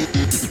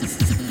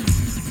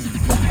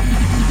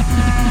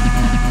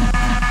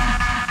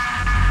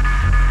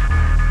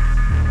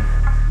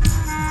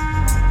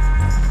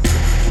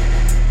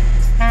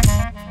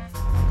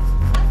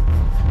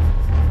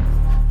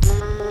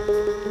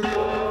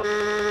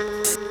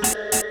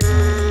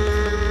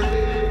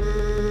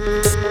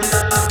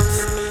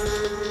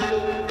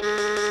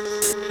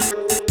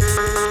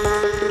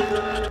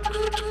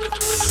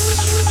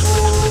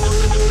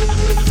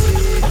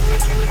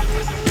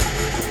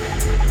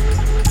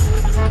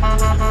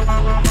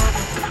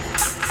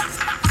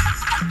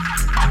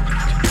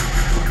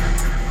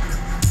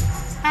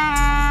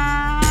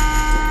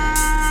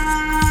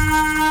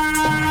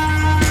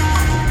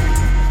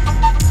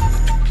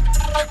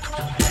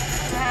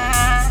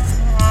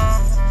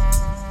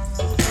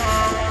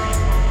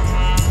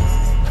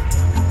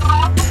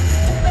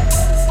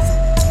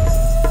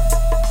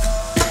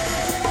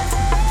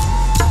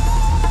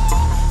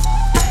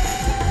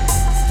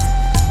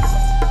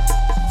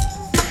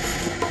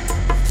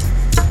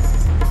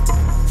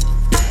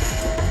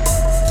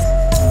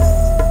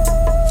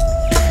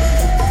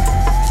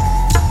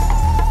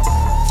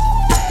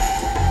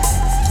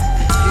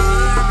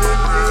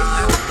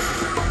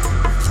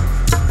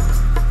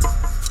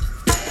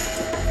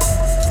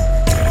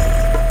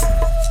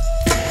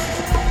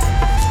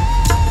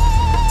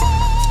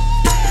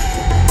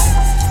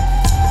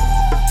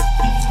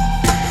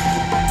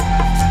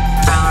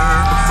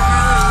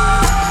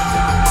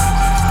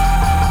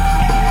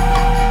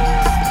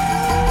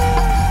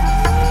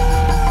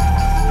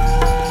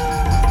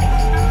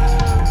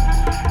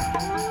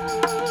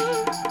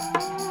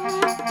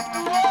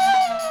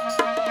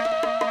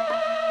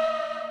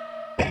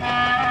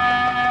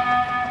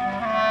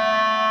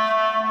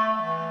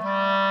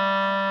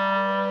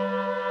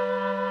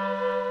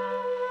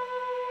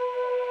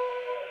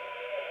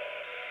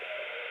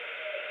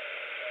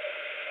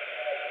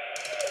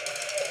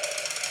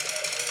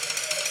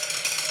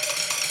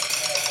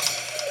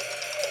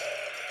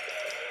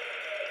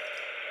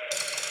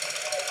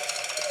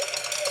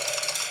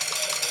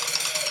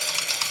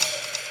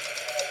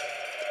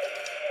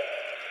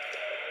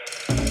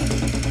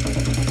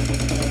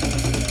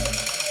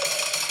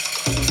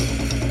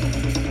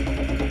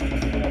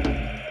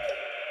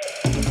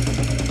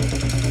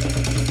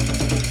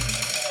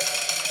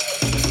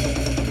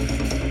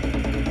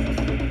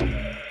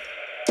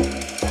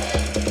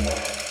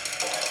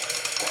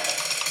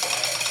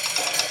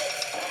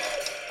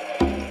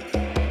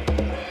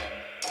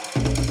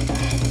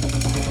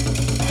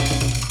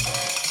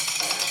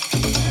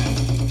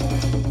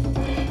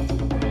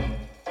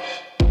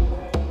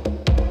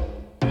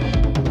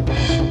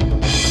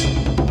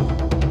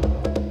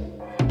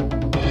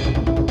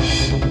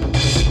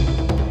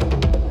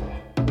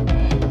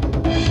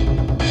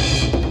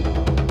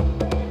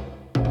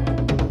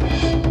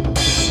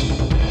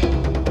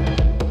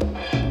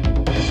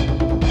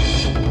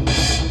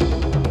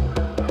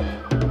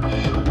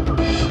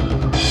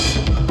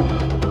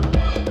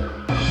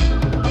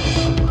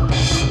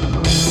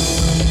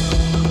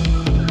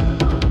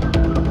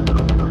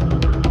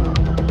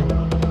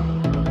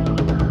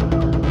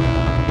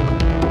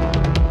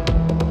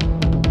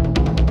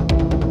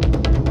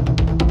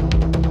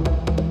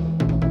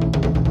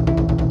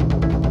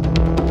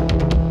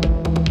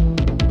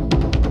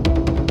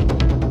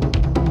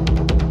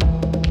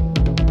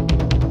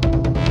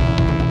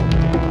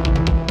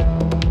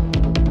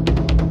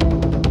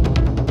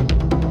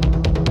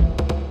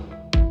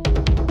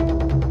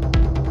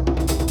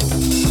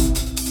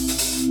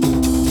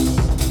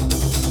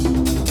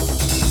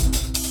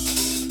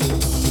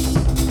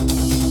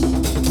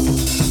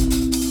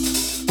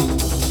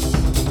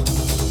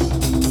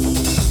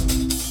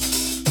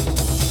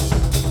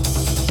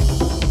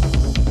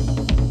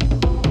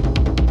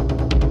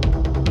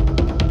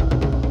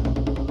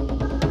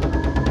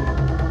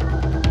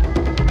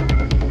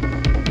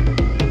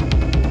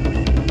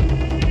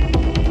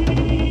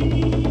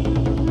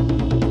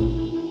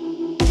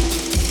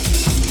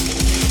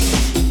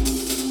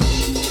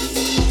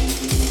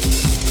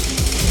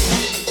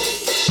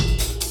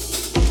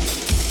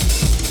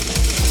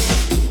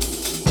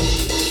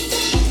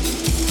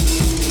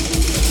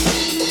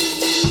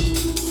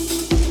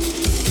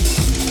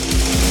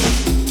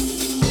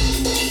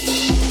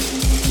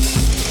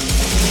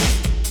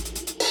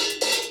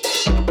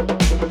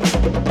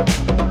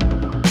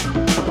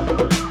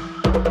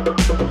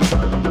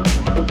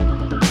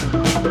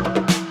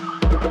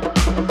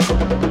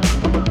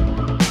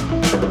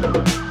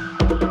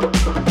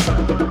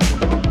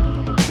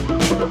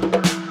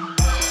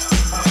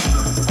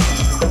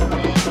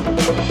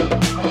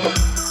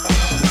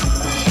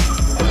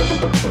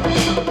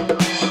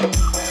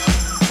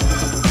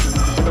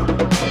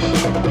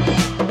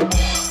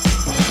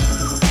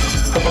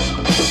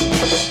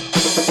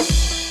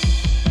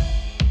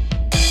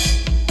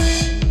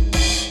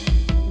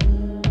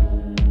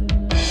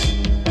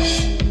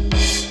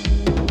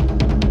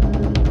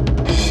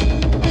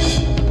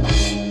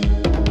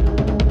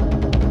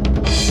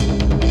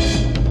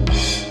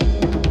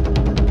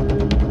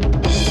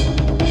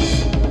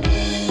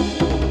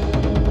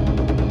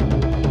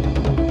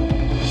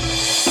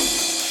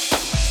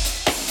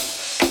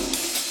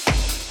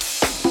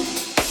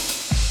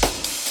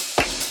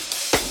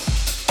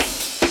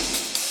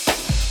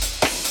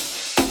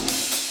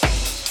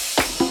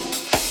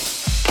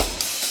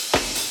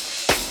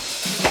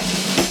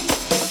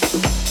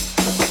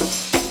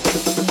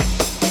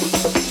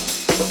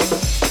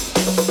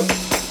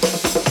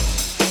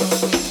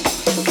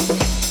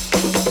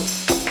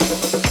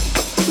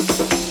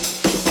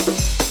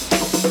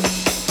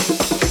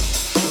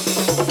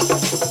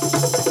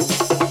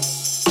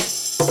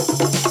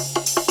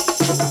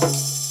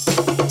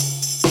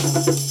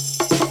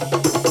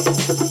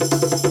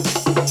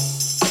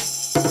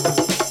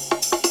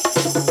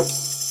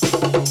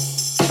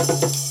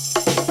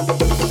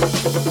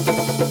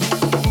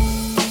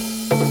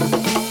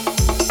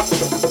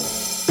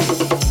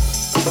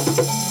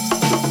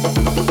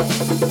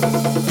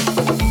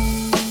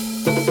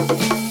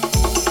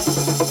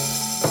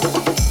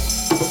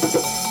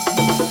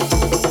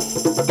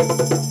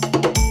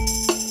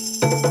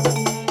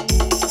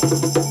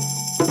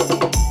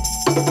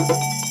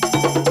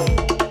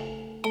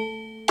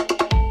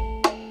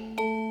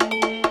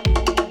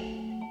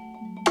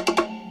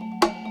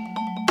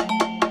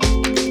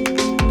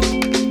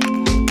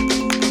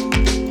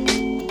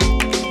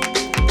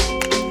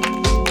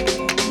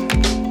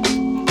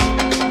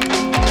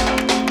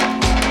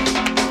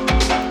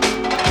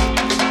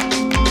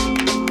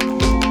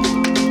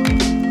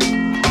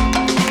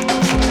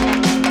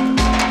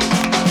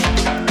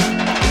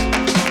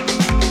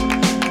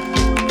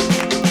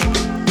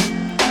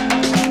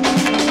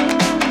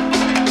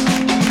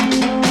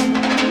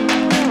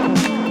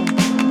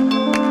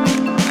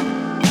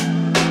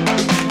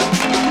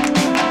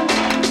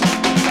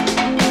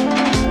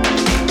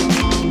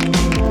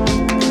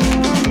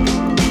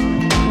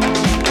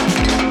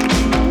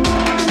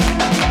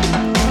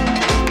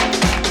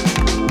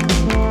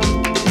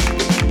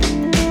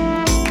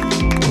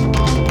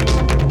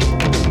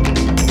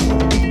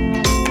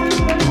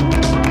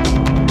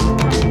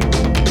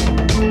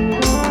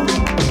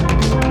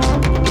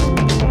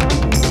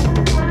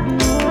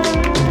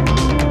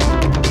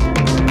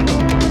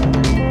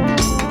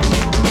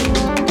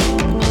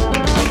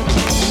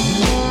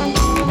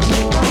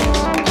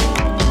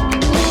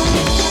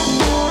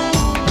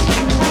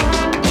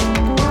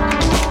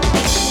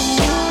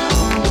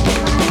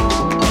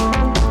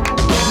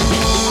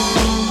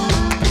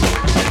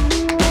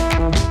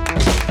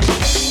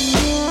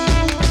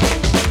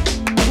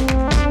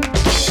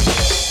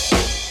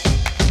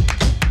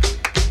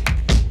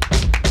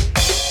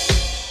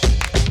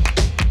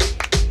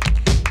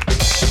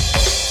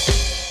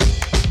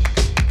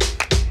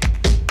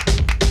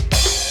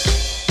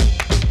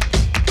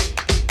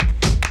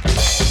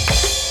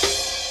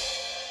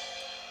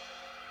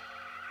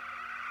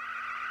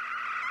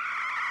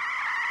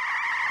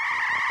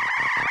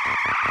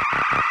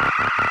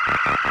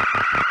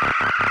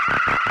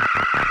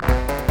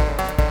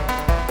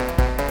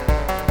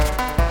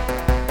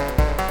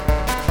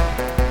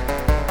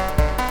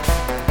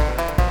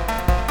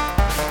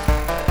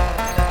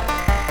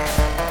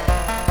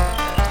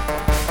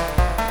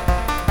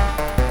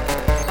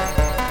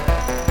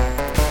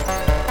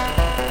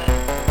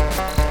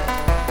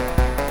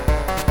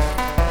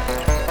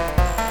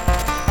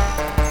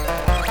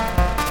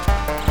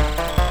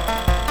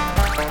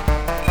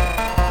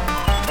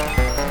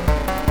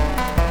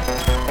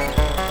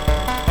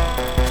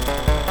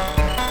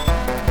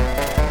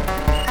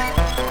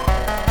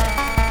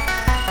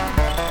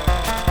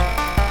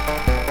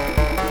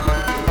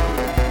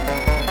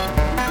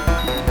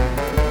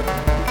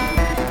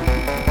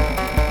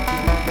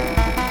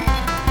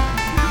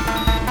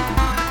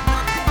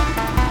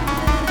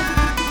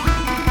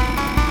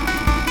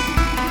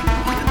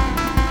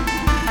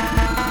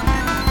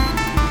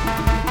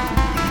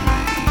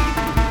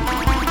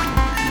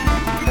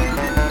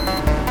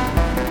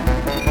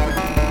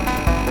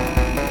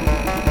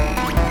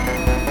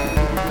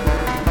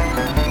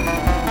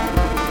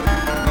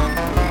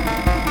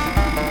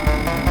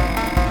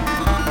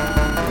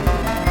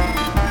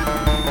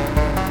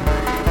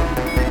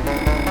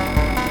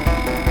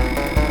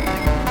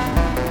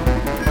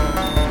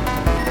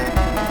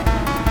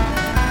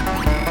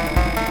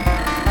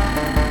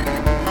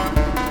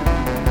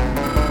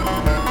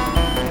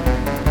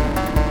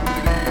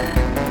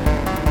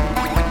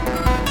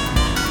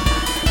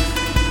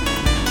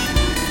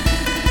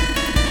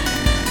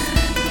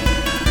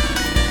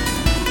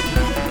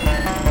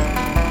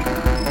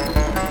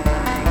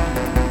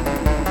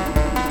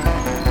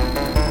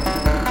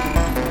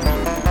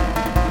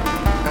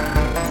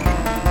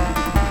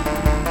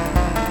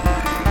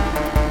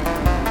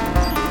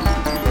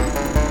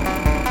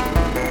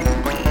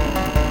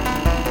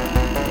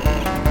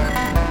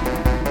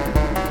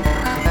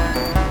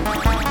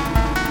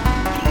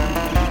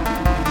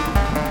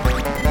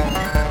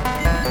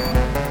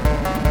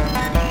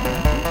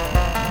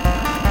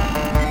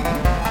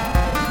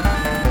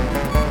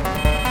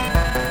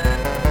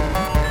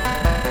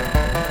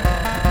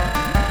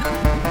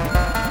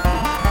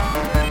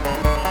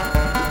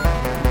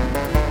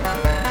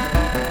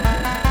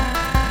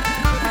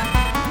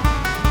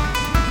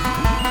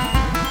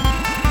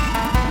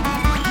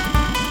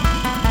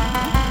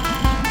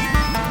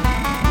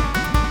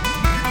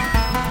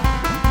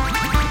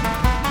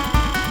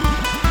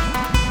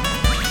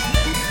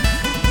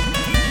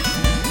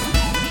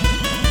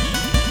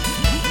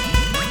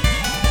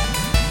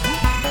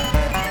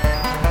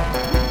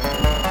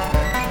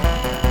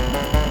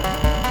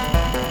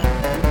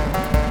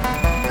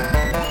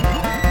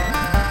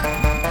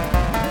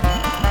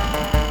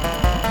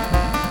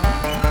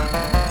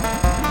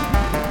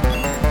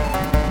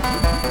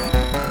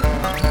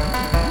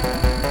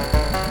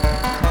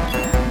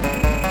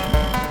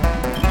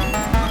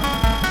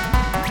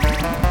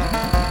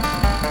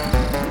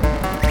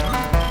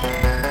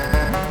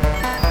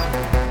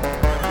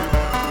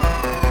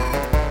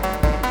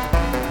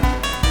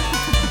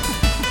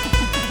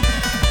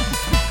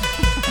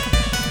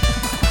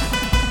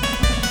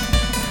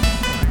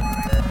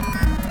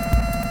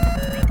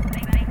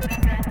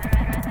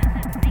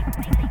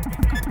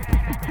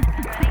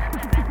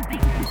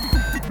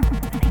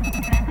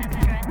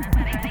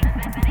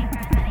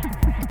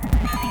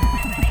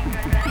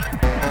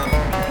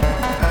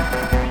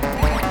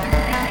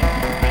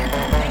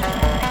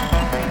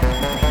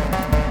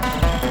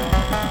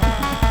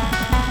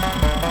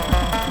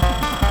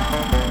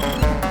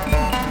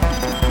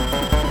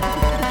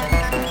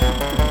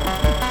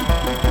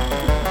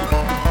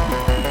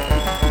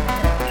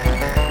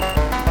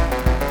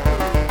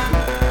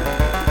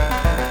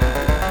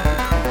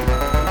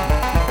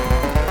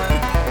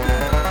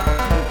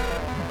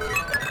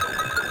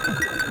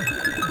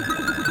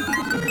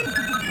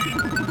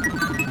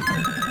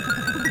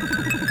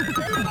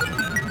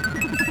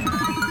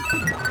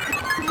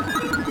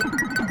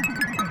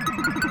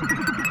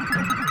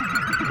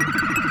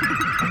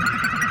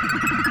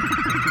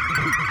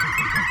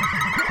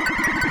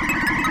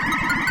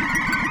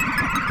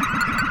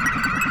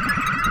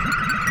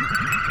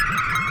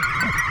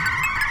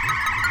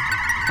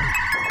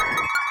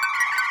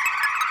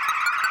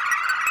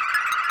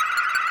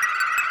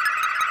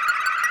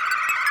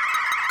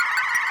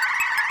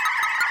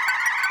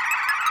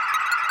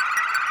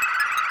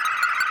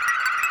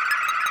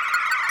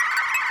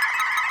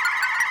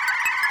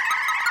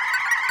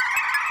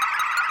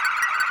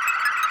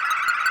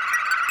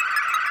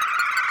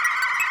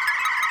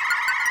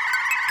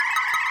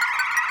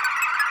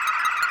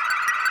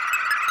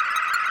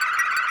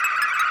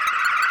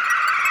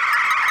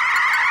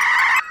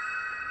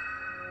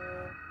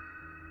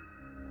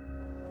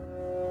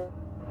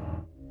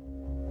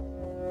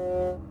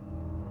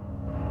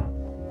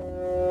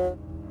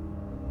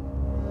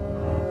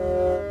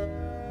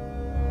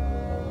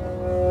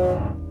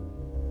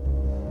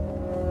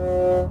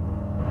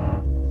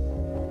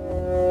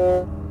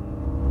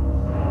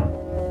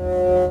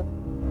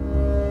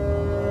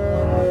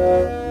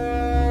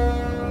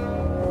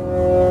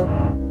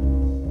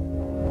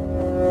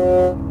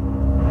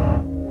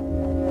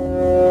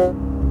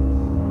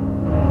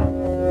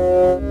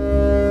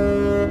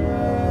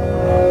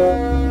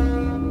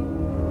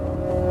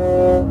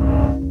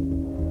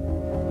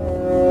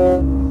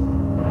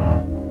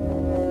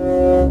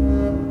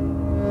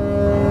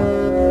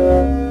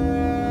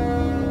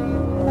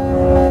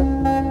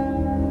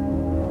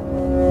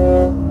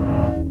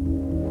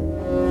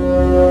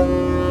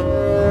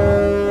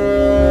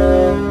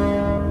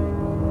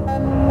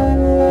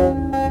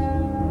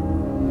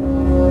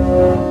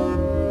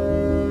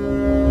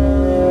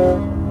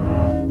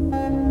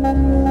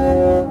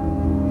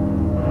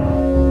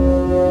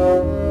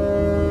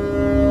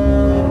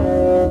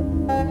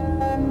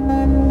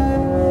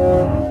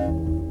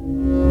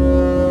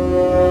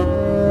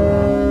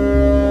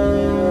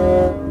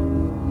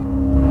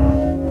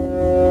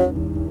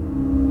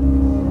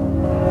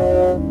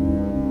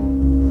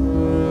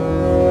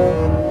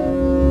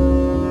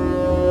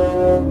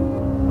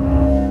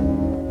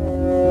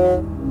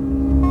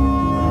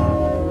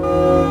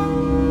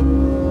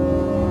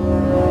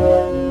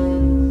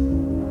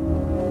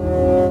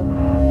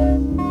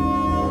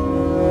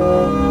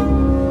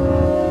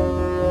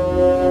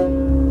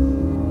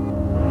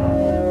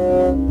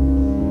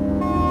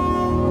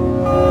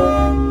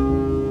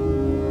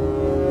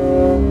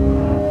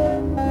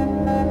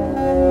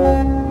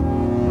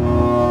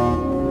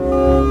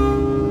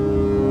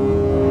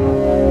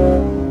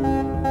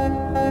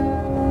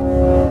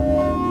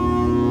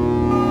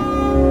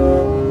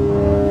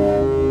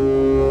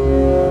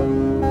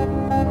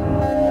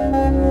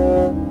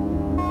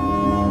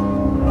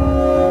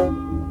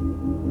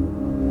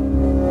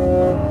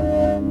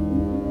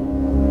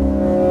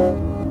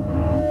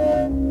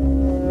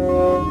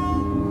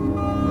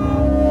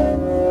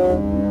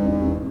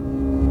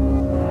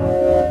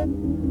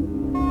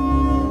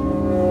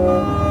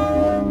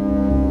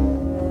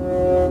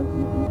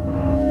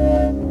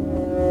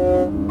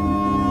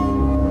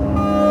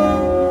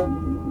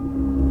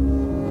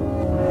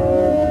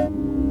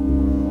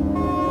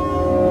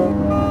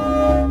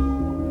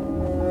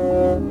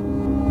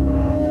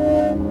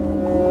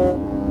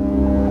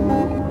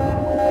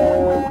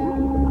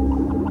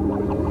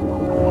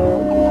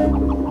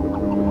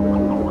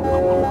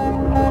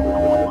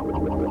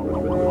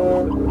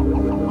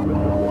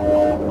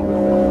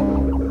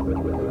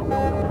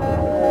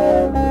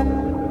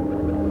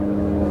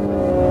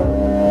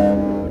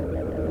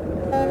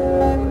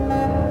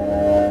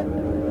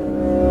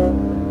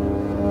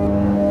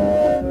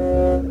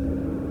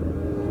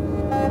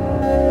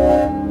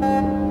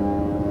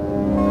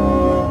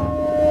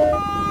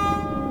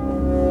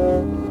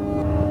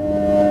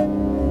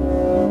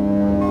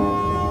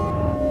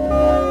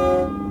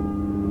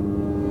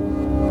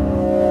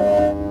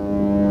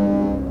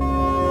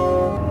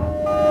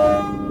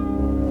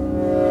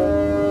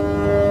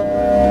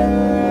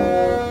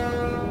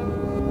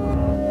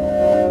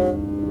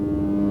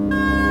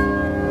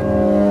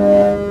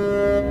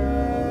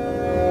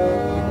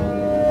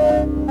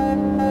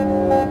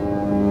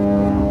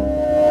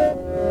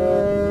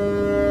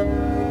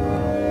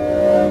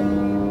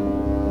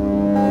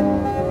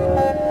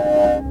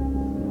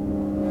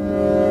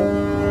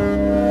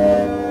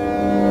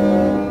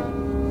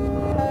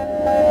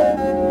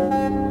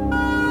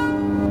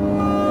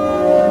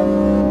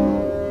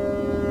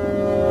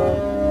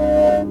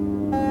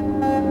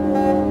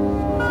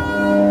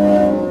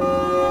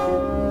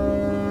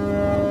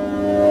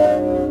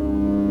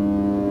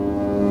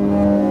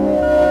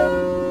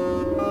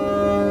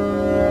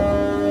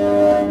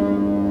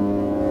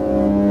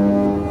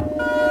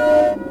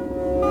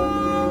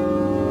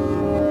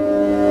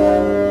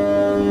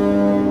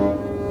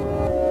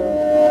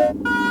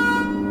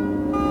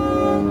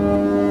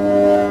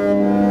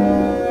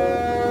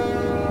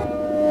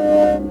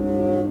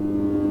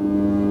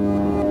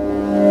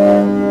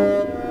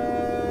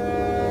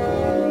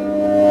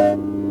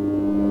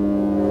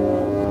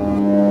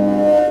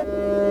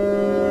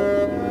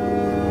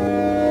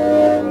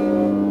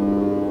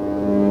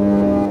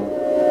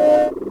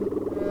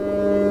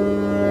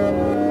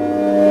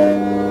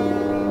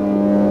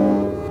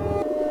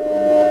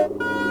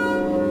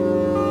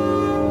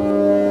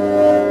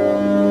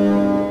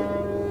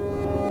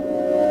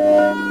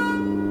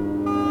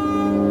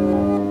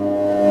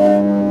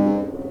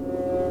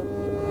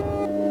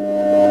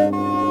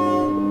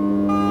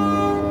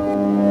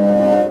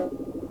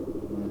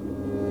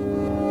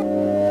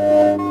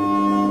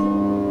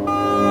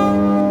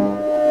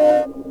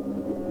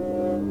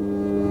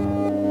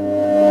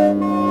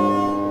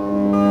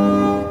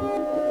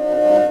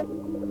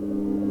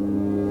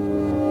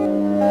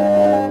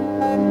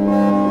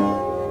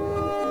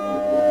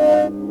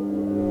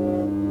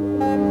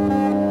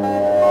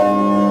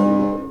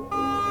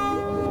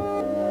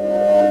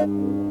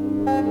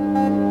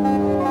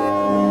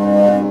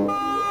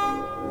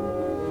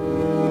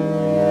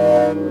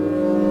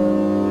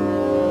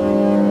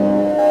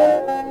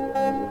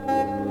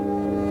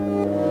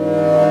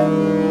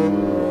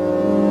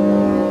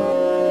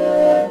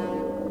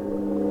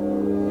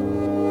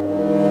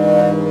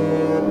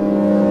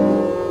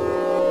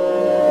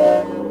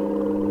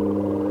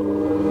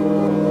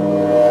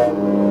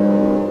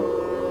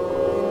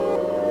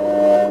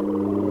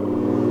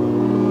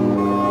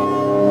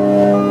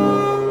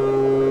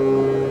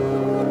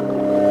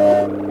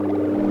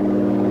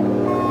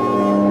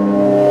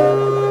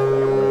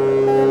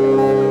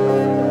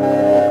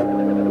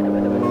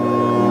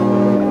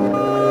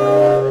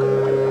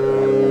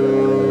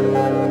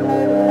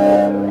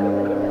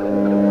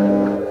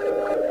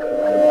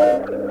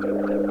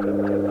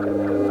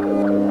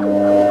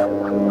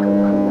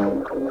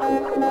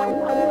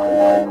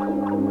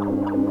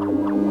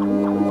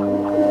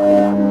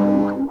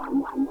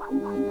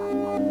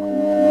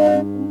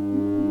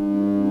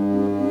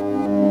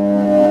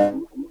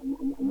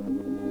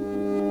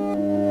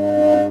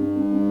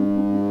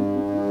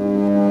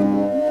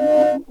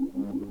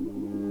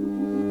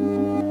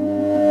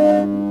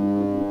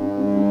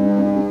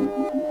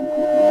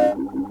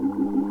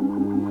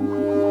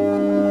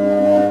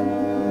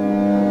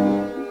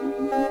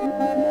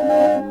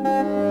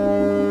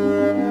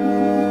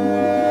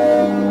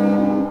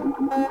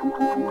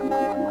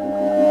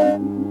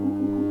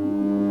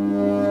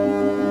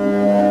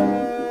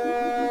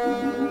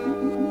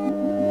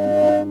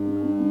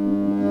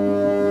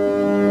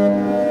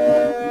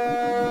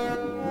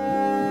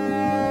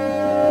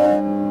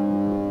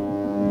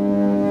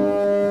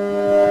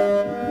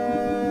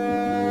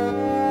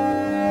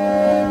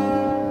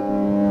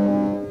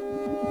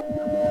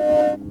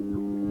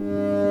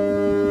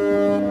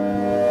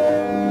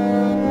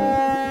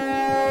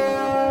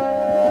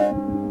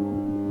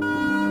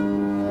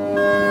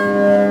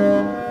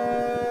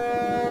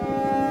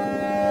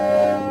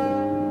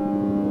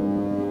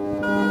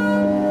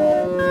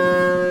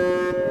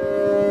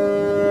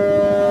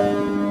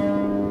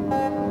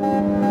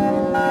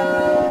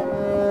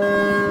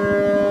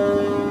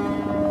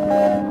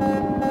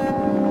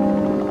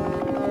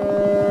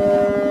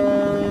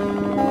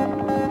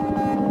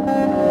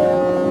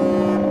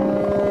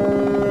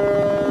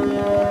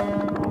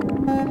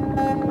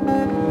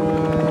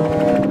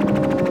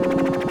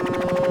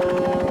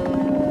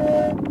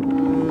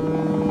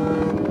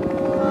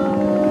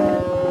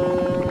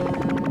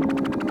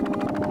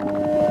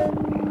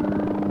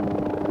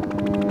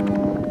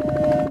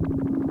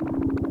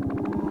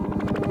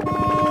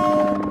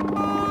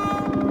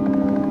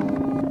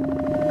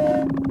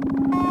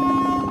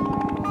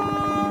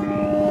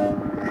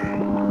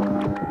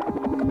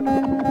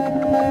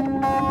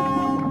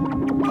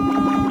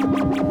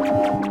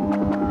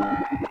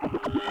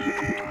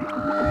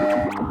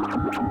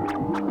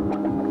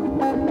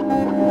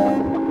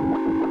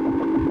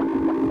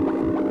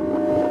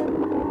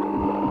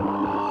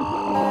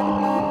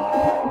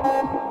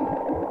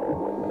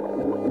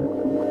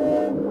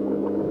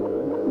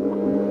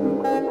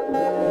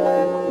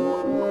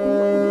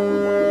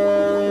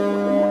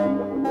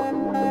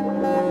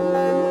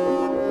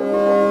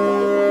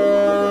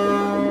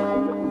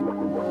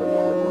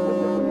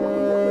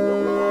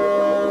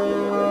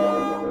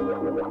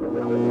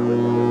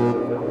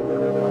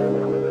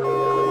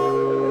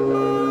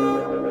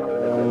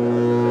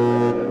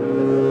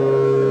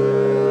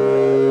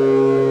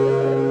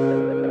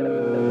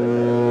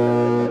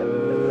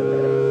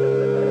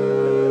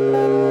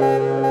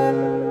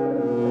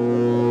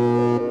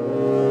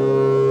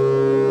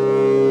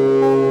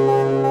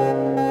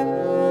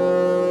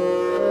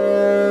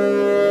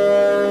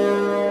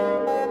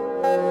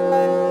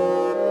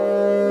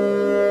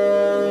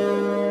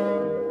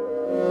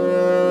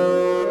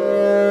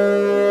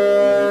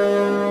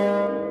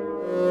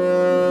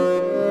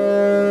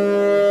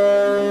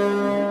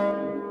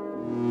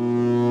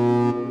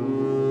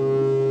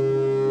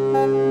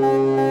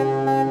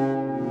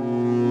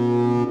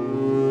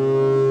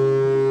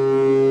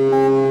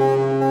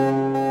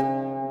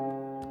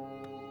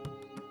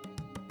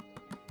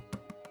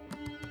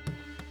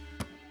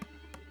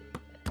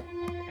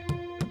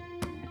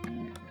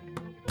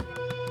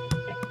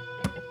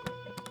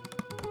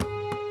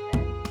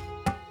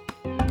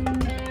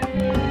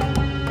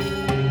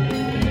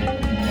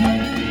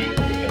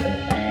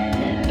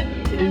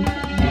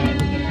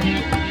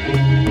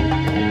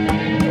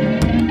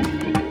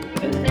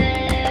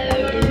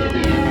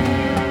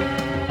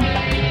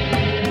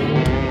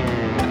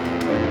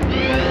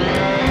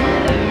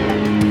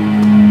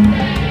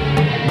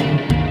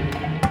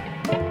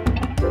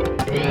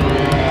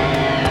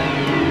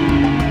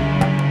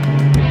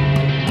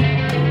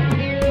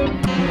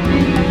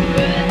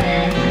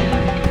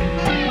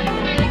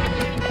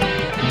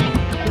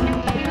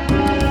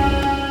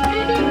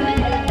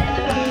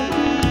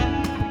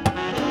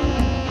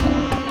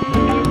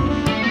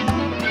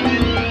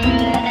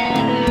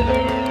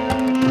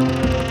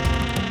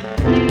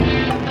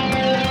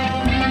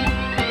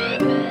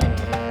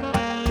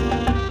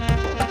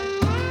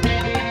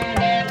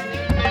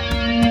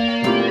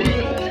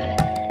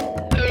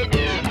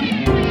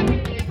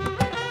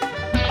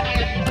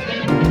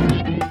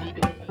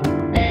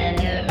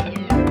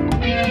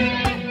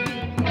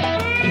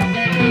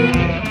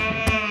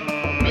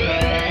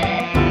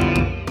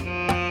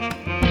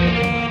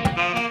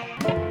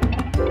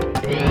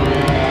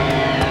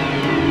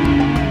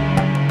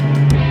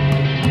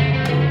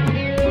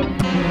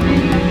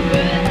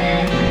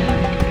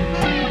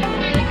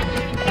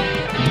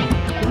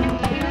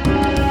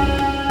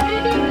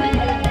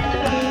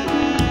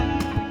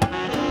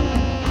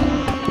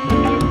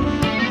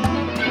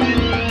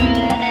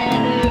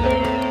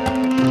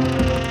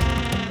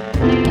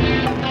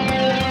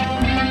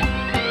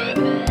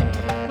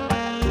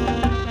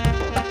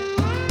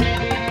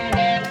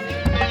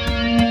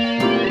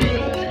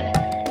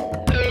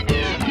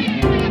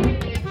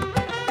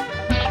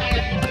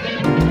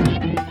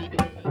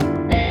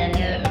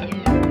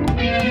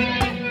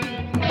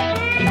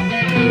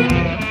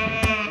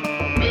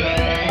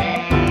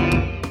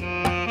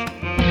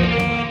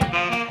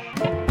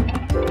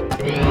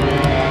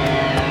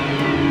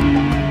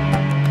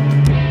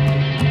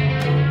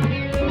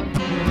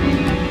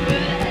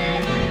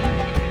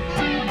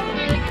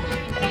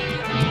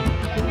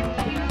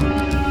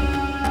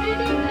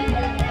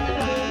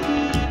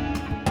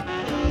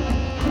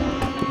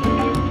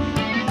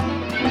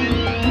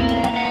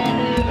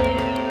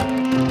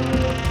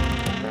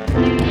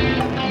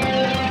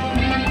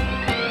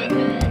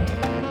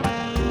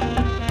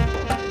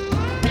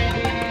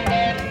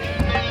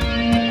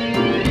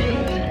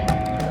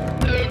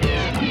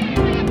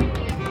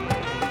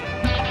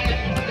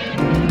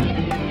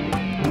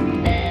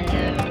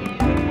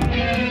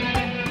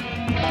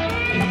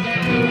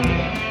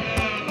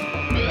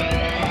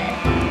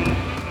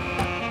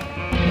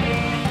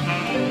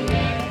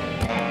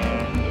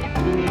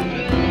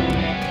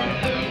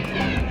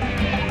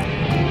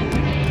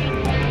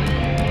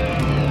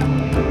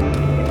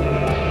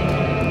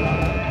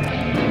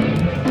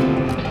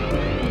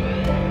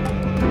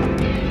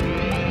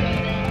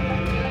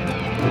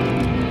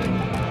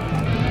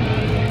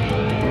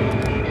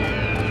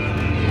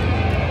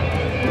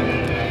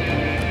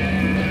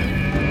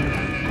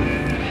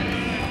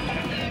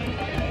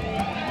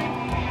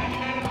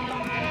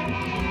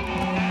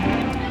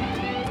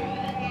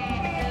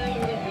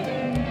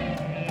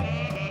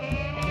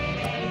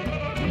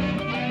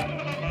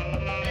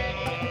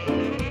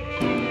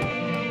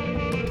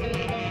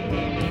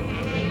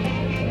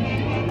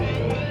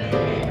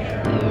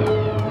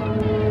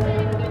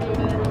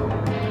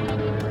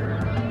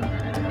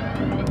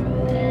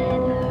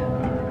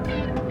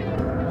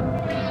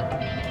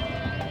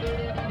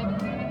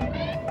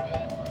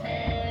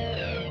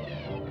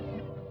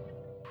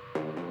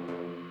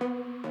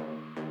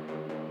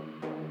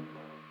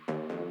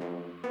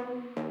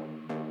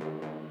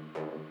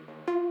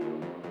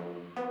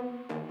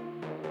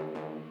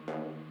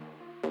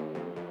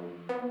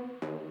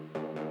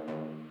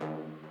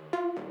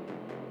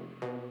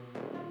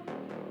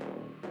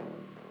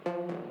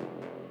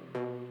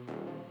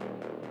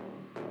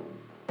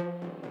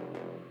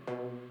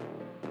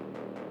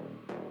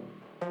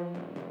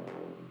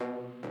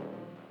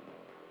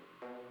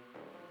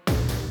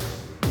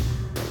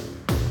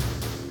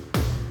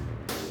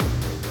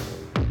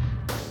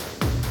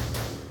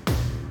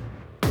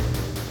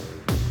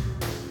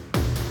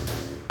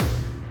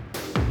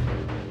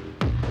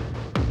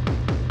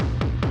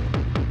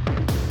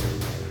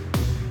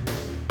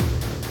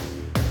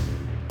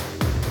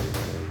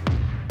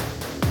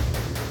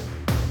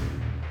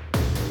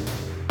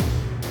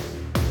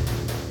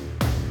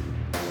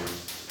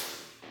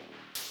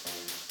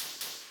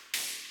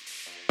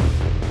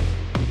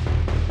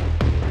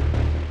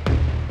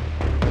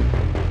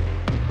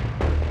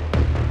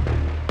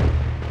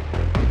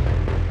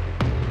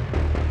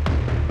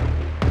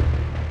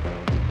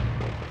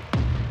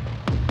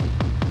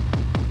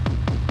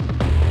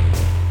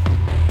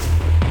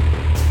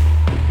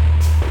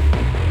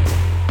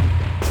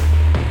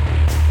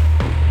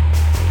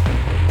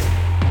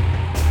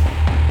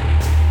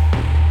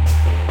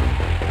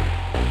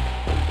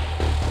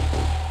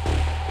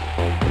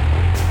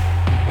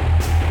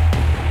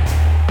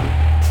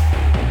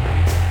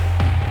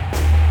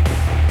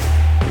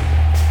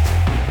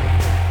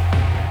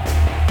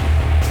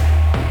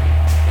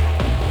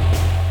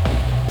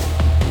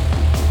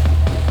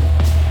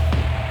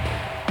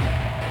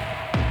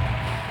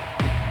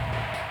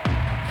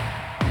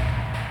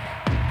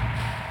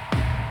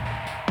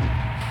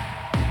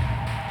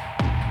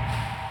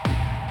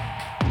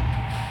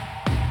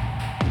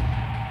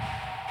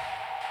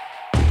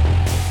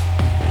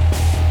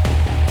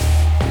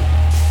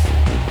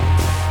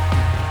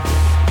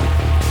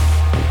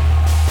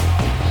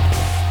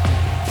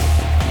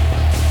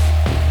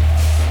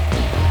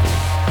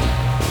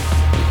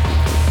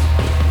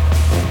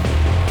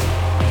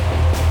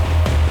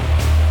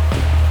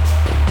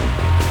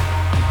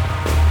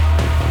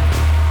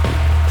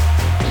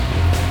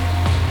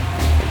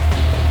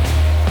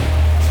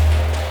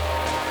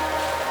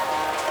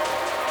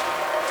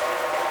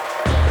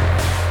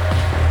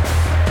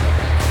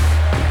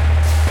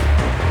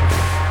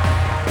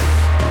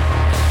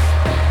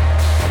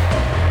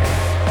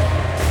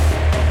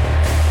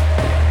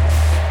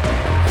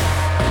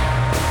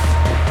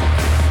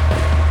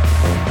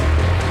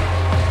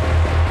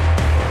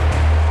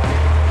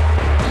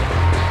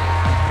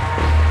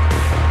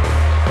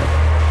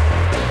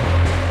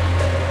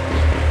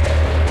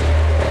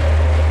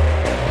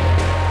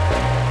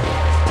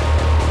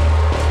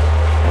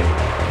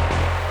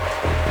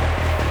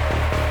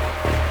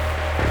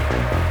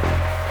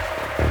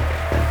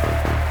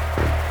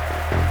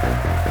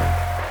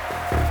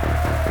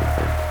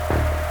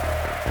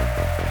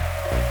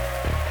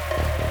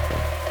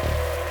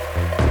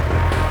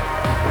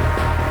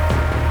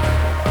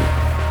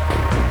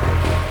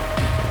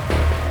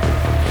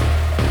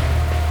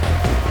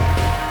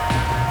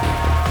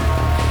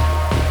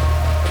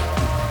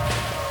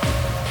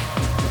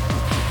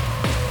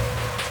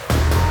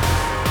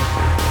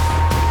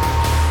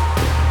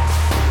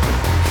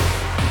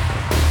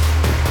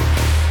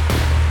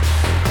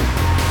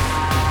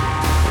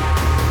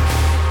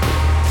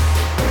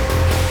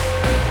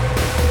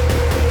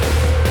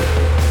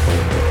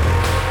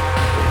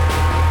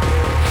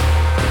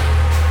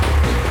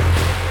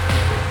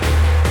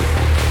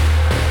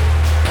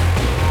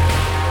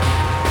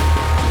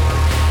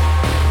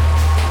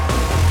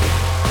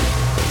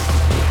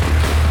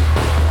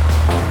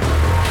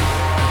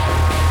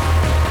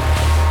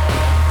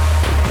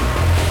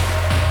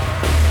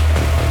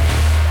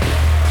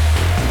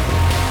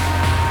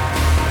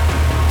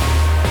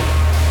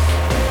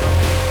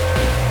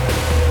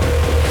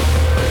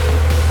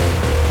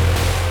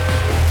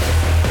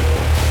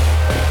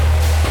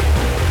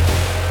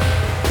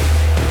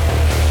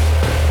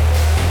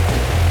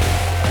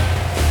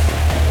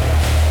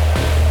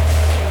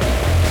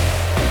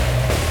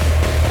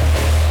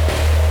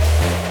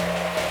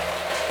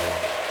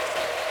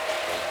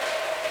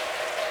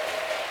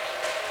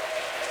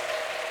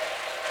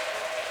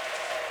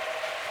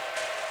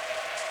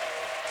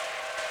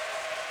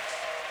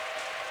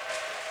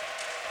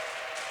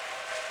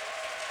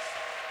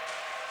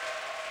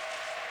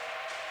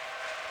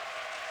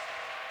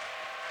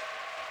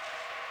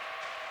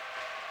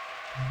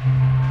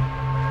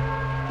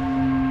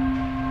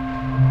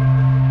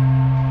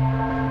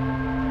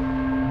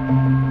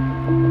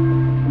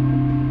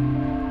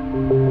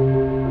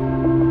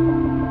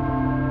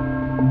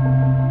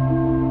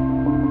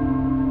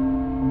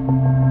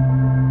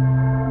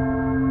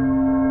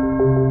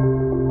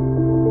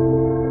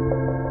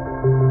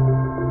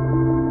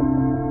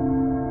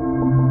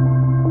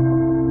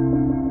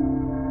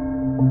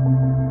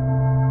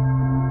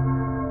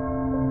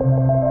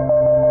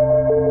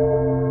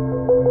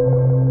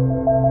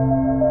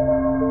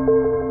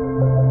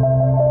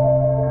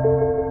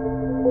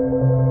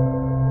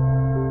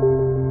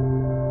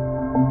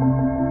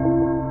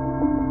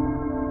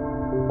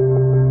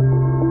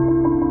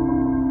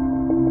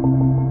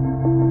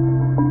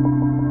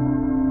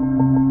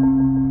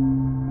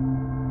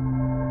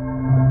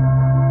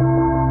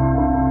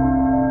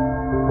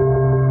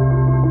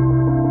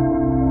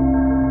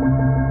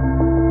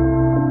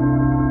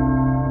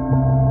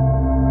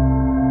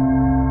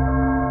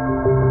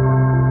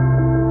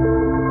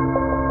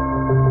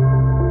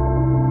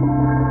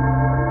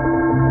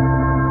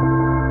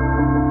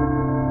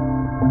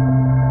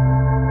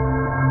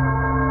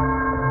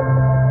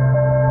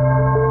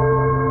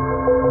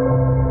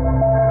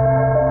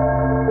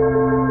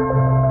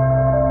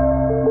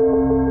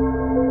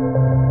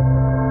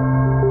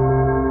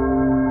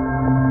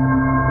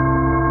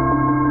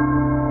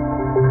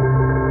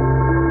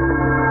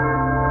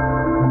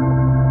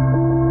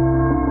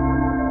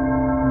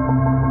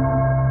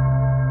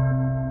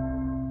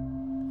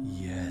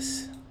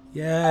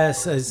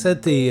 Yes, I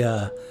set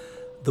the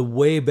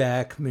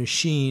Wayback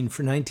Machine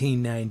for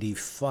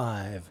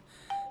 1995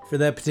 for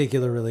that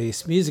particular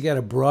release. Music out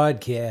of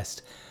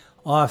Broadcast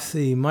off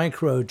the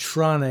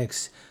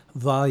Microtronics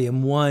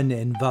Volume 1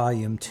 and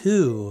Volume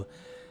 2.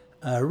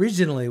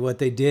 Originally, what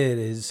they did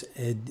is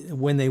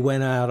when they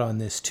went out on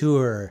this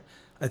tour,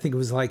 I think it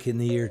was like in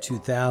the year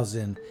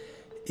 2000,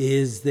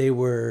 is they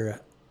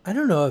were, I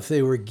don't know if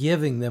they were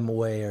giving them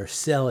away or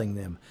selling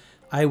them.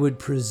 I would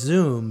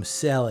presume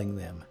selling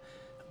them.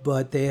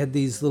 But they had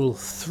these little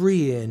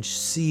 3-inch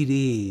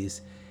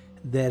CDs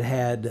that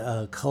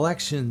had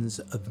collections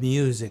of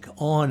music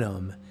on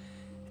them.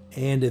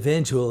 And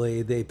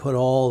eventually they put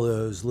all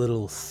those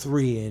little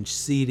 3-inch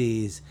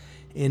CDs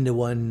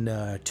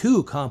into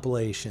two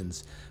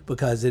compilations,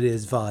 because it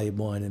is Volume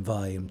 1 and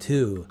Volume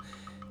 2.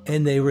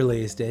 And they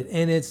released it,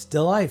 and it's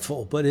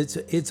delightful, but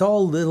it's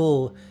all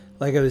little,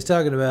 like I was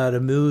talking about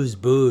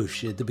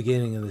amuse-bouche at the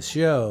beginning of the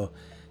show.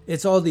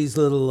 It's all these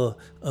little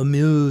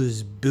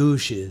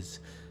amuse-bouches.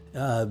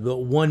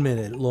 1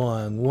 minute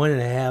long,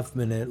 1.5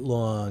 minute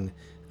long,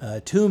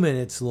 2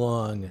 minutes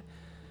long,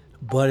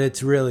 but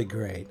it's really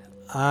great.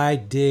 I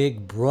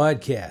dig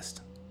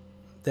Broadcast.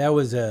 That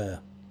was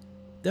a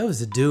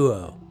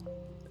duo,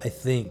 I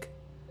think.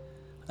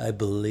 I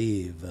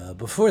believe.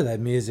 Before that,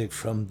 music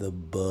from The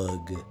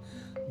Bug.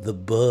 The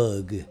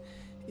Bug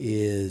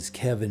is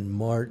Kevin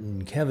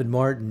Martin. Kevin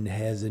Martin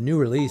has a new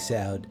release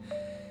out.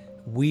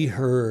 We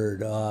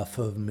heard off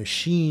of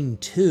Machine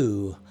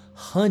 2,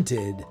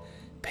 Hunted,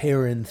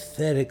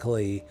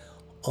 parenthetically,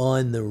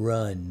 On the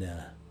Run.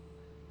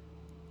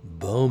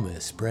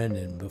 Bomis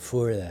Brendan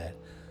before that.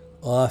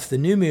 Off the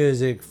new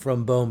music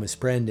from Bomis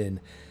Brendan,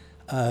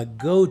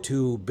 go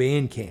to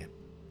Bandcamp,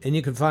 and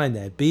you can find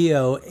that.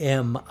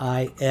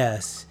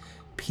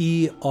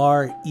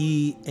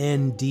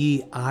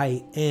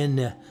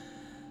 BOMISPRENDIN.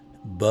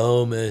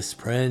 Bomis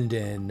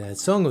Brendan. That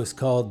song was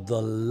called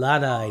The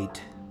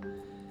Luddite.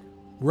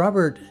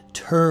 Robert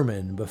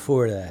Turman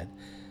before that.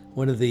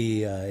 One of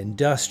the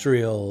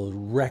Industrial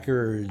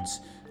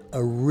Records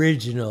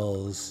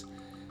originals.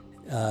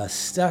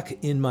 Stuck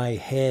in My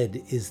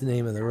Head is the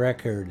name of the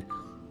record.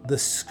 The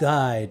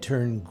Sky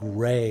Turned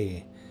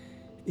Gray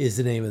is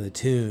the name of the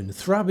tune.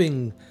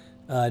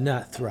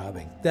 Not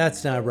Throbbing.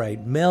 That's not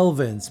right.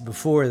 Melvins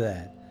before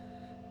that.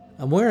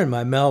 I'm wearing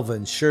my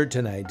Melvins shirt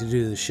tonight to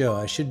do the show.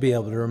 I should be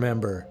able to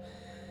remember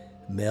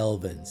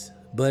Melvins.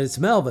 But it's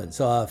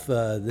Melvins off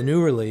the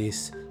new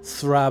release,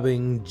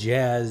 Throbbing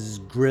Jazz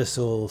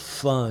Gristle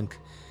Funk.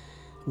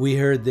 We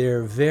heard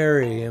their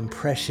very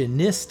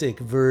impressionistic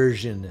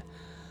version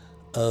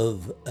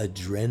of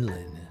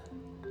Adrenaline.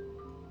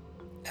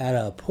 Out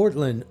of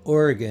Portland,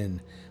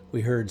 Oregon,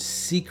 we heard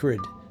Secret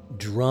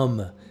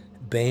Drum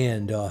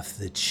Band off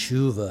the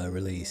Chuva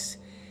release,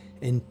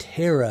 and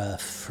Terra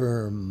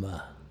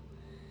Firma.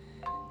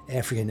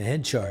 African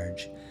Head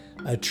Charge,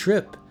 A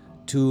Trip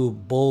to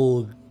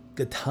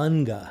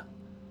Bolgatanga.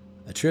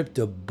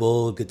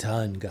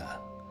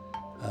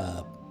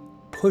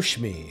 Push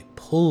Me,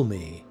 Pull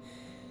Me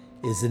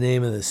is the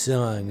name of the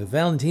song.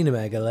 Valentina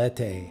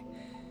Magalete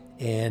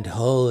and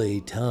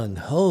Holy Tongue,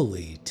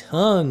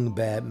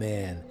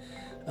 Batman.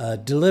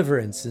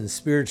 Deliverance and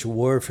Spiritual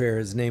Warfare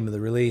is the name of the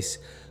release.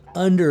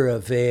 Under a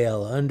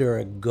Veil, Under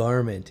a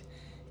Garment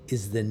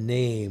is the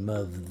name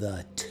of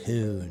the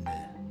tune.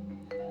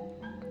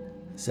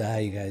 So how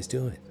you guys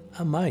doing?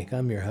 I'm Mike,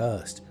 I'm your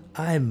host.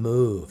 I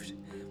moved.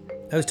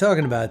 I was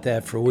talking about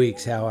that for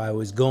weeks, how I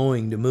was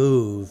going to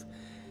move,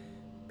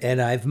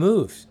 and I've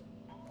moved.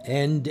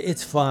 And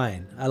it's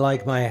fine. I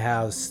like my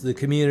house. The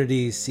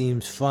community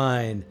seems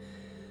fine.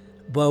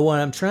 But what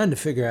I'm trying to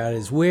figure out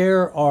is,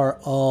 where are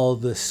all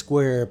the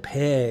square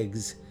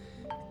pegs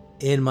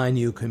in my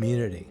new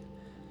community?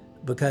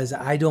 Because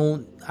I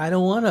don't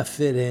want to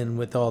fit in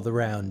with all the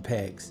round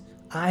pegs.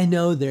 I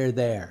know they're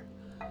there.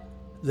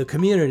 The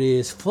community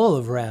is full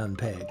of round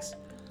pegs.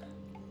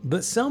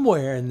 But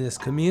somewhere in this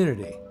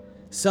community,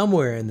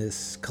 somewhere in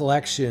this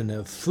collection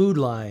of Food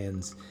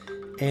Lions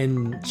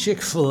and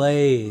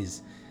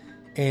Chick-fil-A's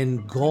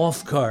and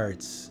golf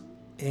carts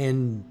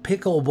and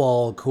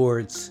pickleball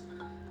courts,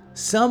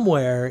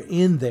 somewhere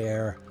in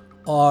there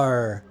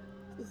are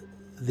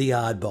the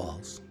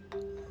oddballs,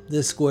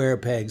 the square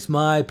pegs,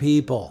 my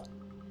people.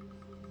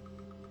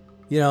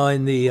 You know,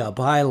 in the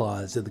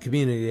bylaws of the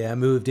community I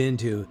moved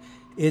into,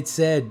 it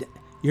said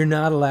you're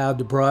not allowed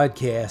to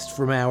broadcast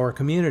from our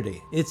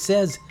community. It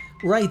says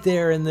right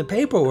there in the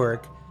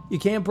paperwork, you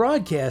can't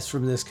broadcast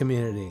from this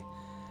community.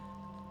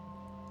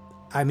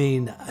 I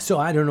mean, so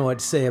I don't know what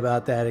to say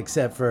about that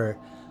except for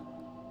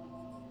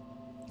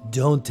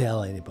don't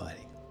tell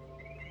anybody.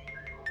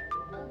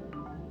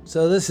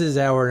 So this is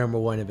hour number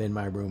 1 of In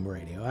My Room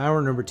Radio.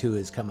 Hour number 2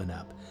 is coming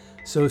up.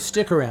 So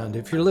stick around.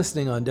 If you're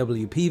listening on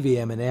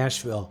WPVM in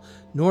Asheville,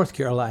 North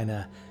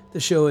Carolina, the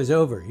show is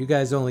over. You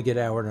guys only get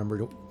hour number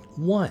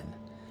 1.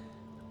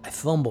 I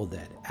fumbled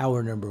that.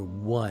 Hour number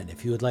 1.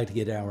 If you would like to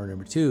get hour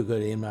number 2, go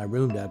to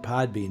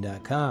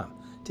inmyroom.podbean.com.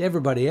 To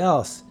everybody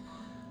else,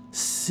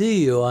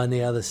 see you on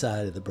the other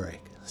side of the break.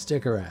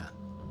 Stick around.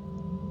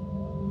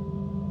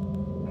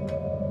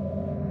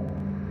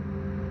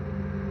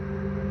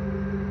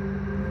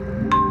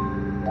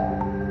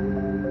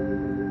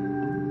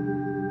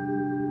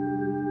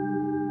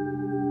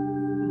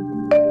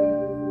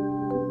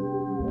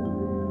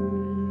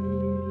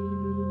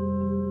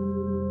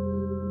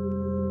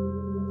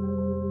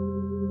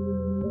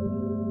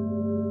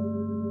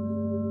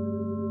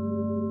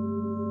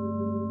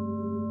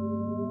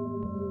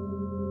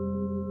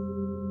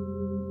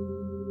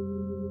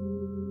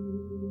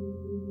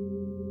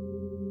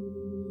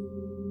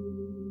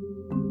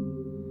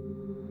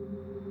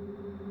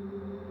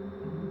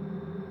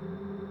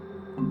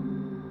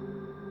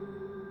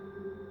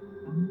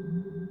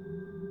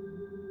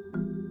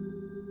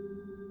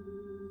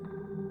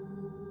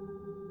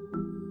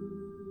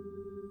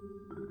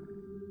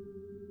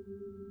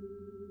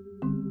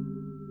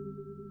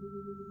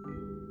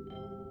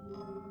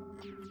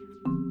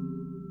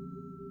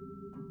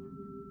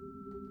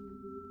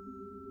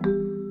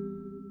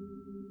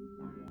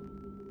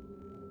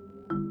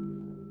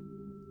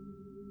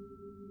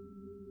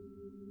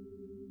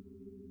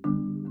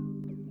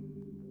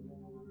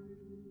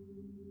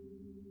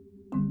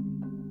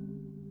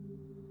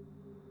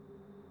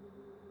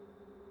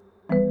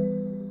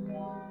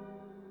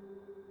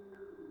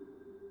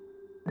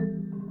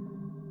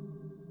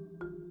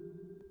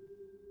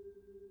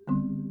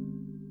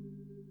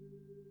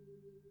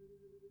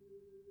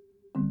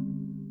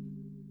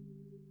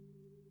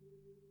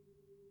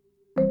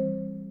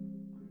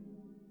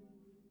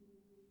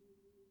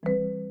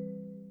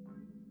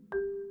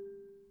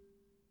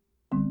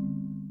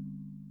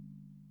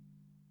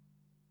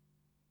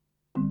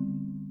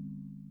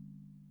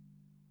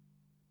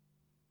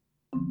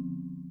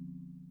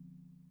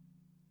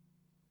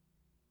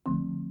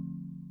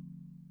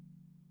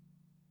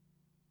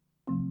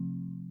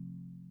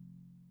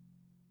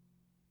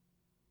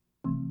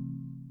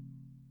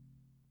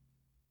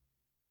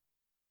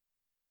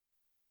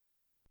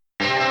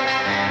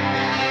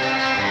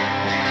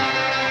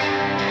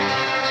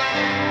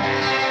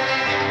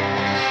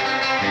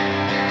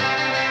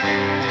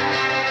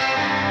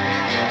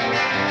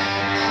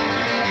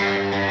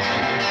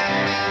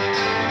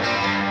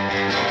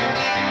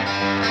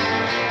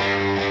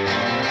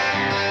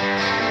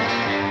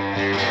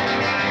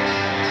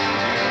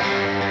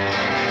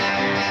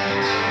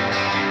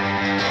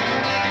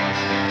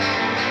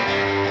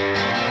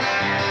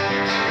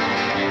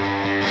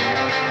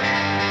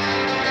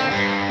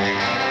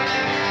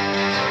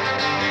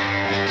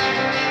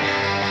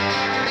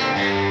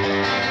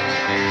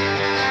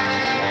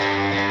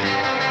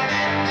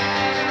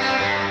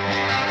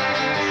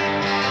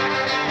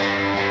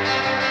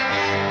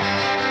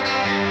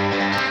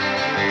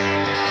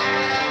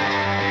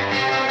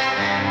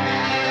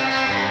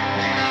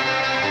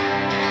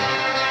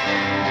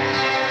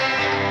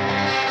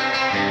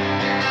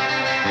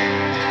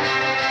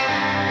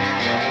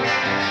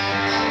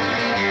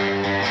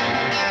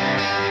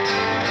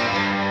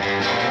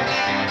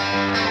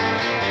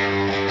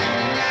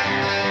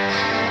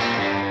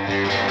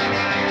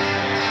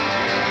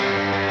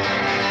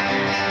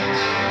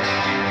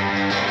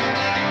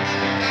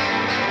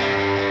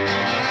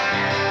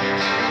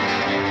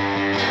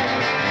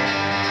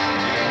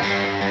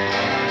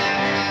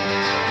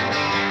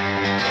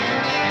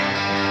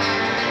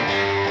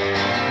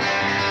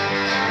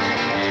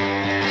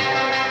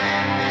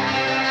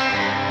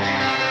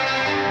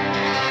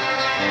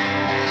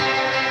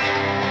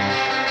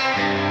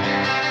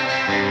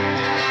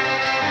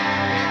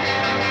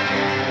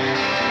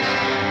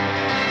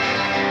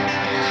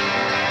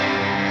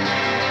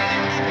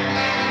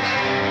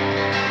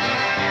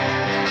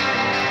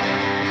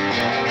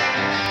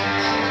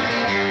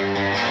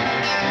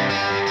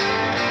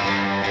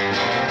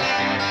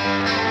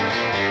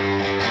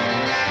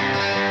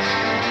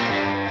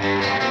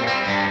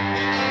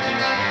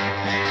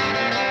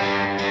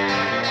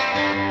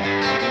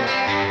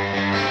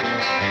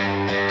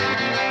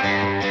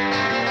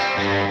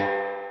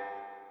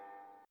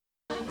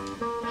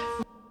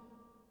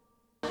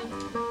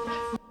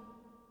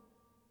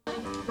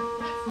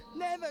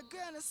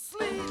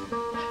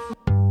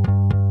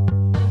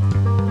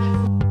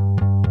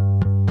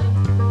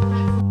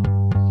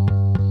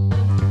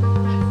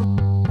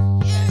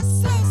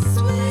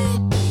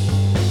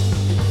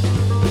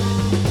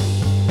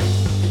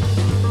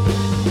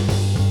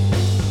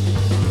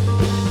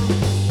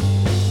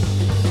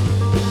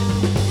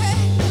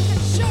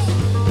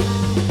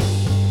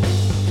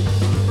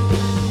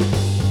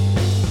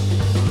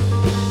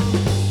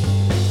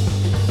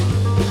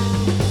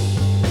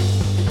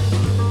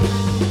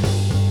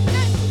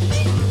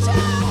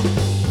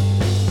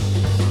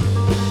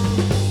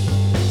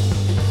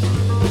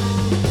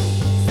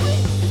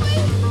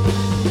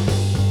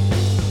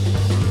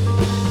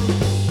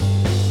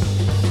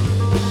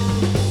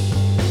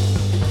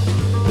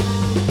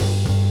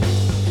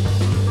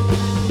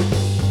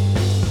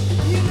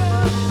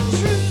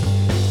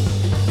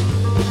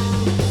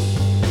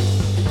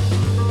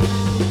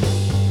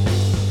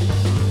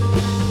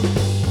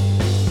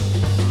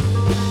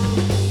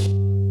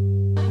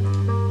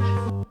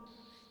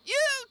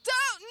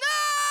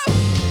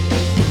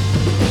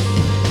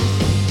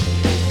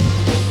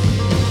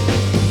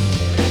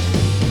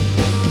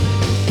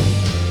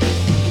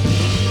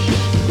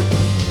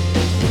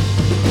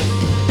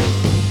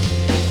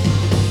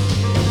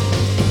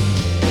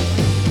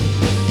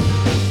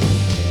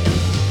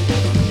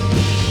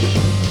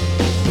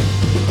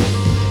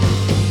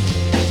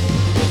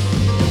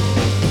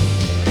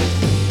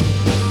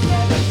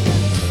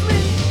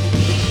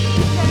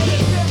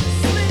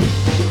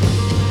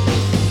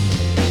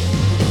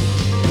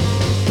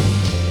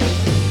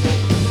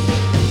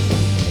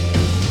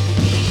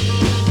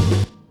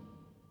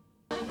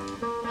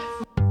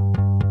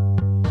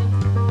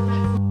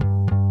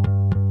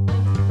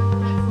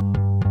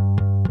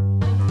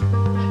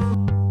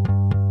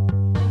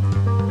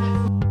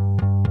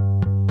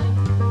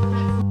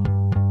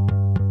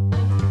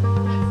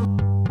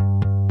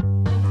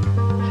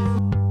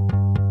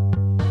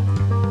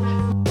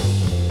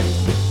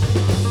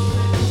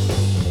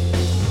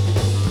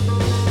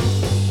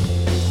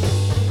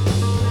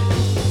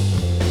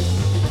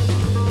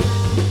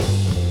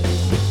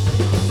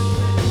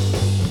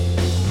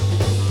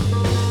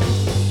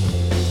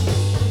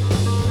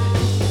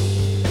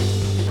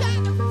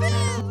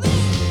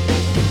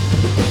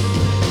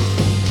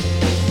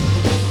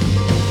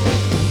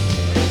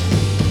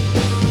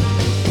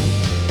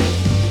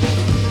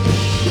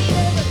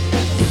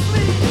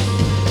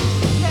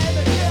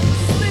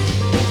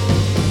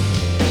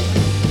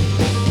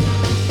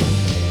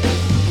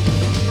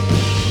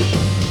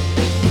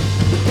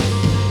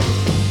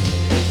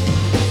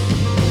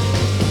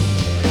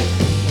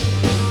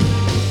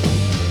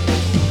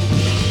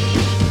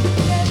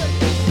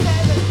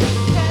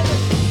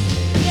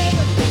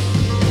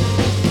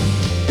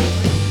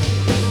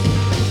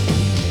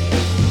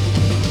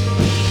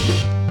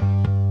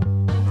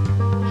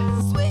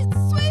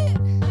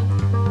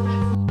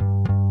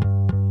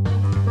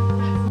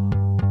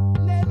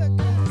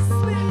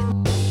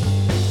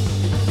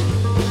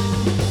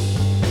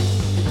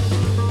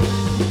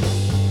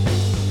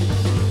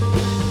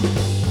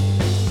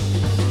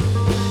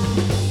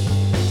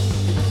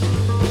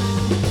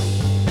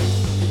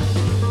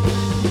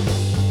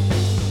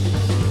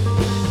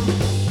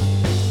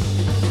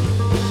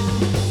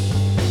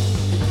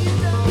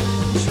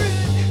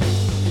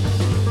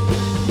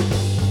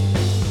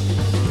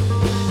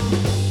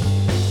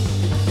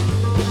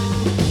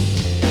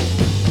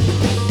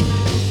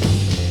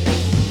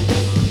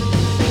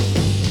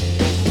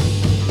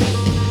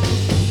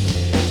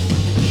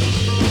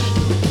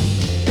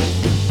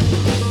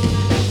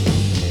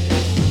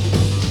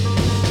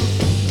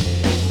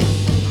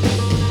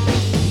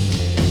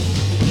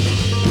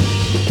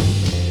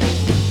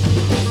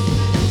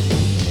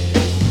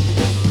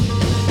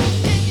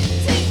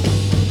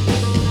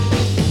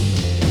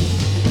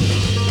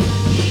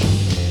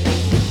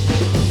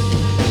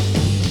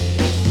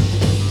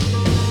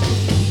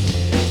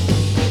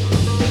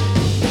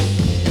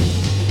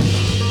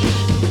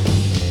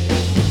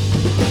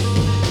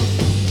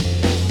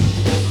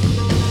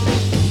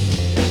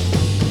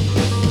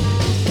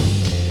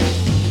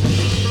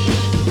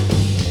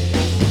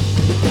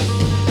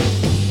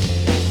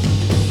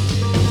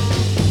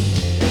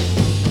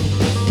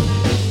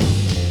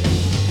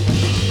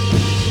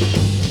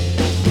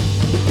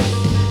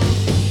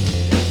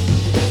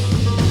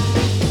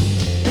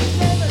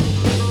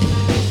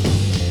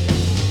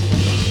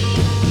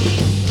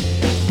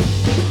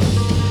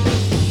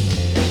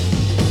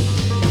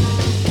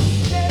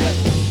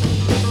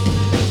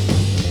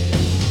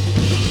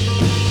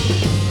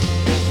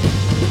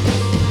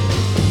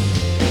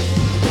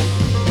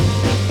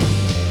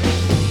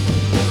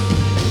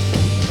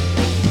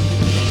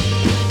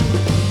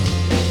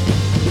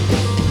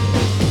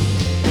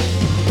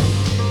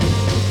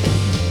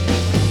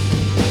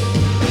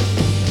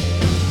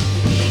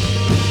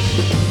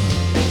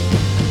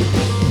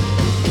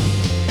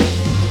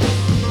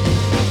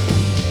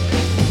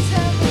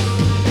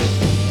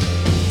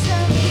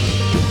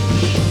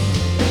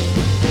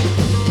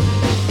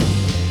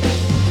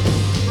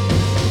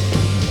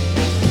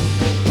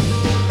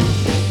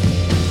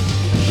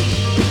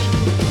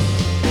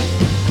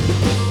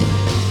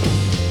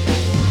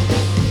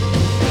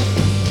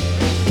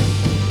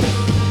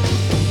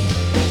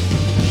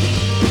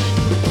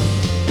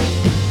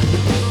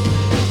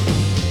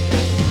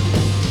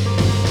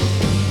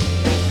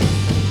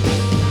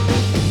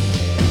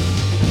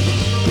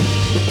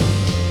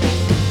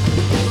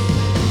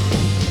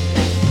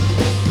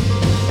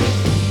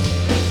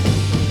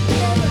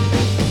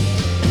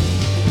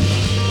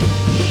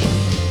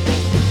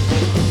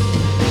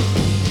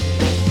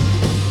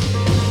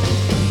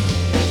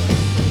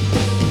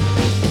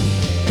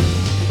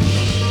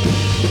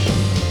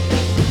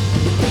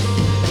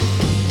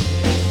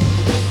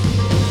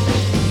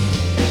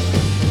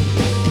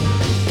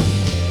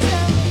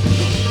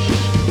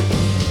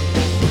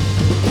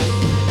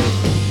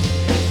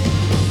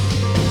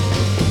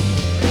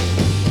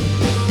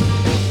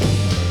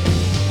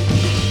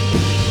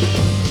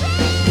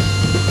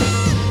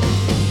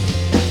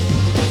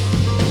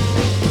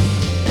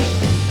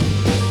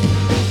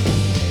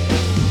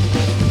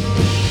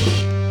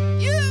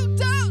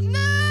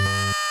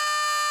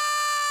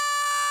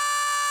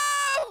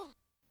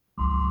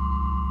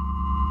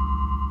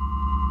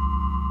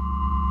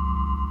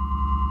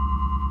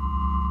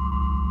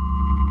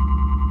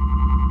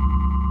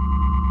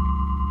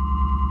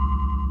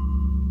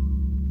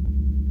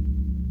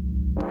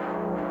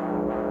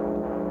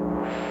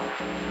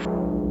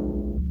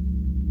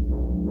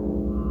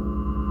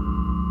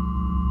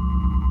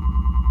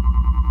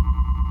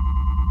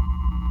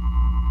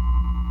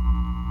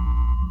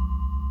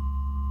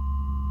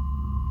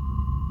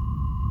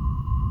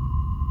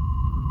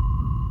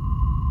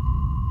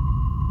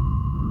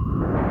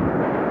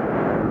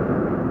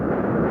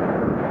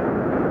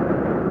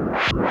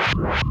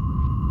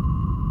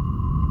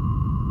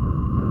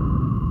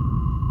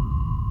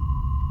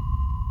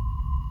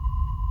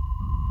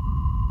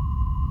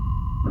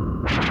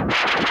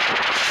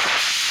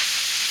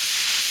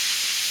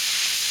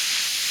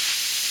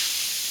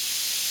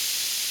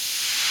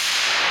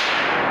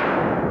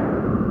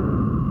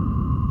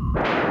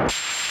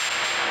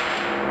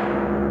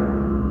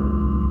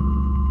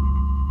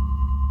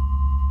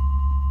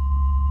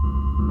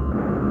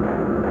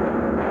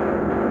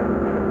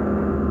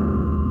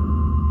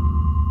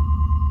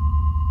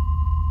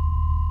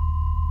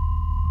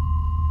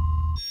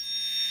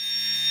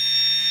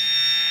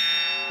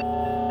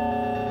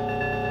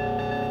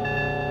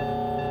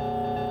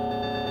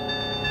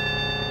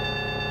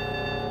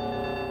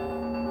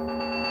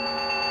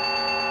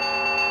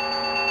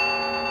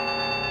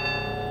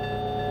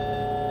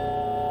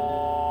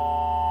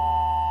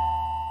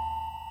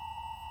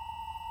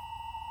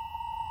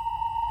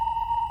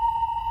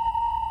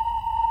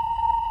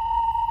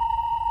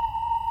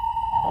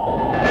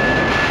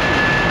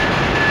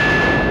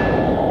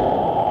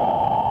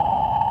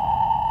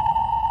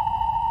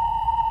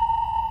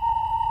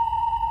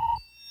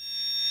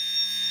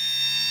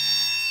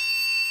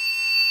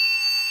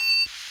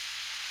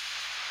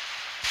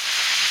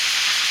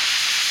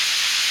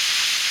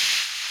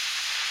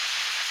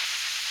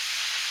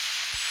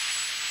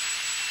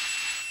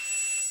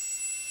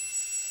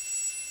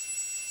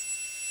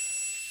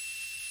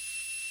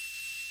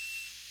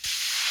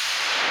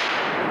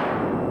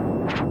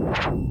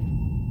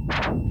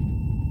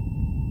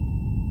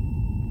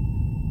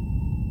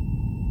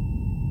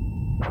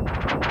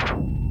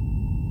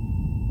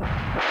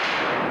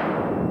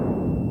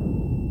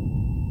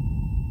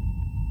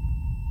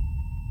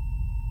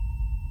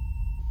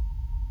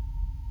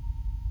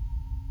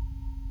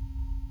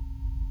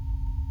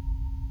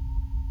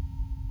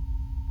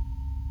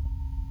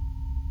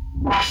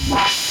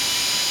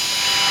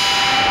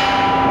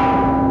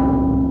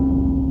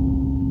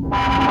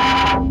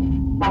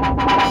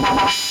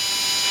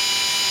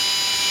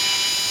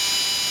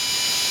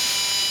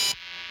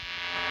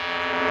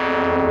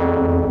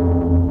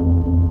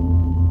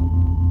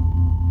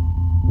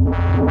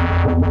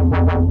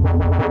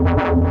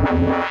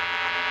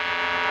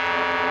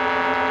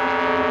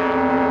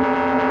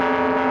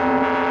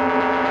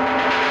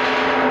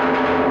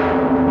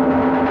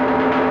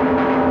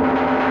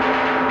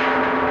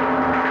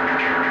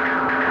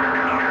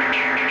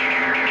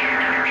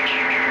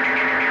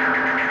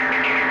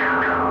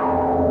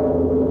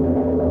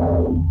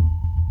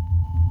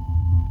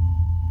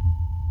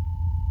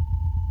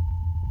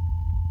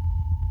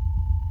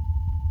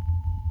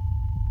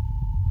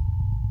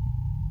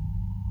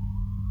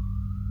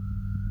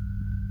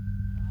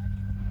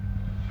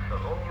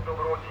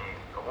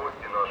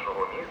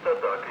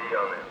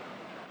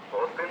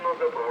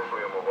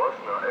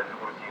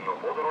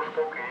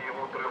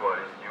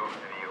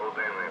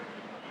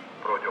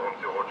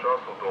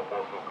 запасу до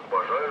послуг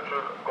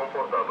бажаючих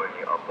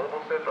комфортабельні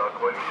автобуси та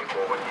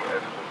кваліфіковані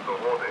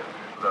екскурсоводи.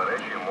 За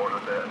речі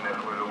можете не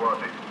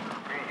хвилюватись.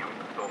 Київ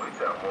 –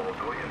 столиця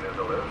молодої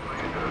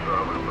незалежної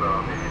держави.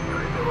 Прагне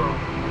відкрити вам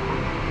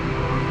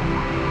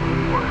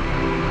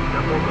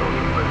для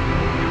подорожі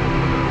перспективу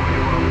подарує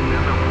вам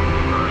незабутні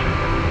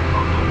враження.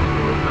 Автобус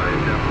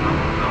повертається на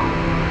вокзал.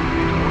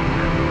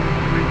 Підходьте,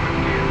 купуйте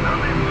квитки на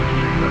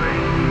найближчий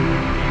рейс.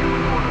 Їх ви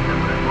можете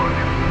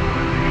придбати у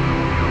туристичному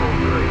бюро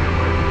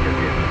країни,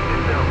 яке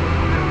міститься у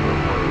будинку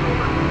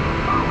Макдональдс.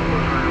 А ми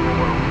бажаємо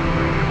вам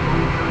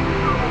приємного та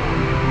цікавого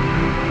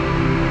відпочинку.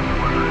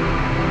 Уважаємо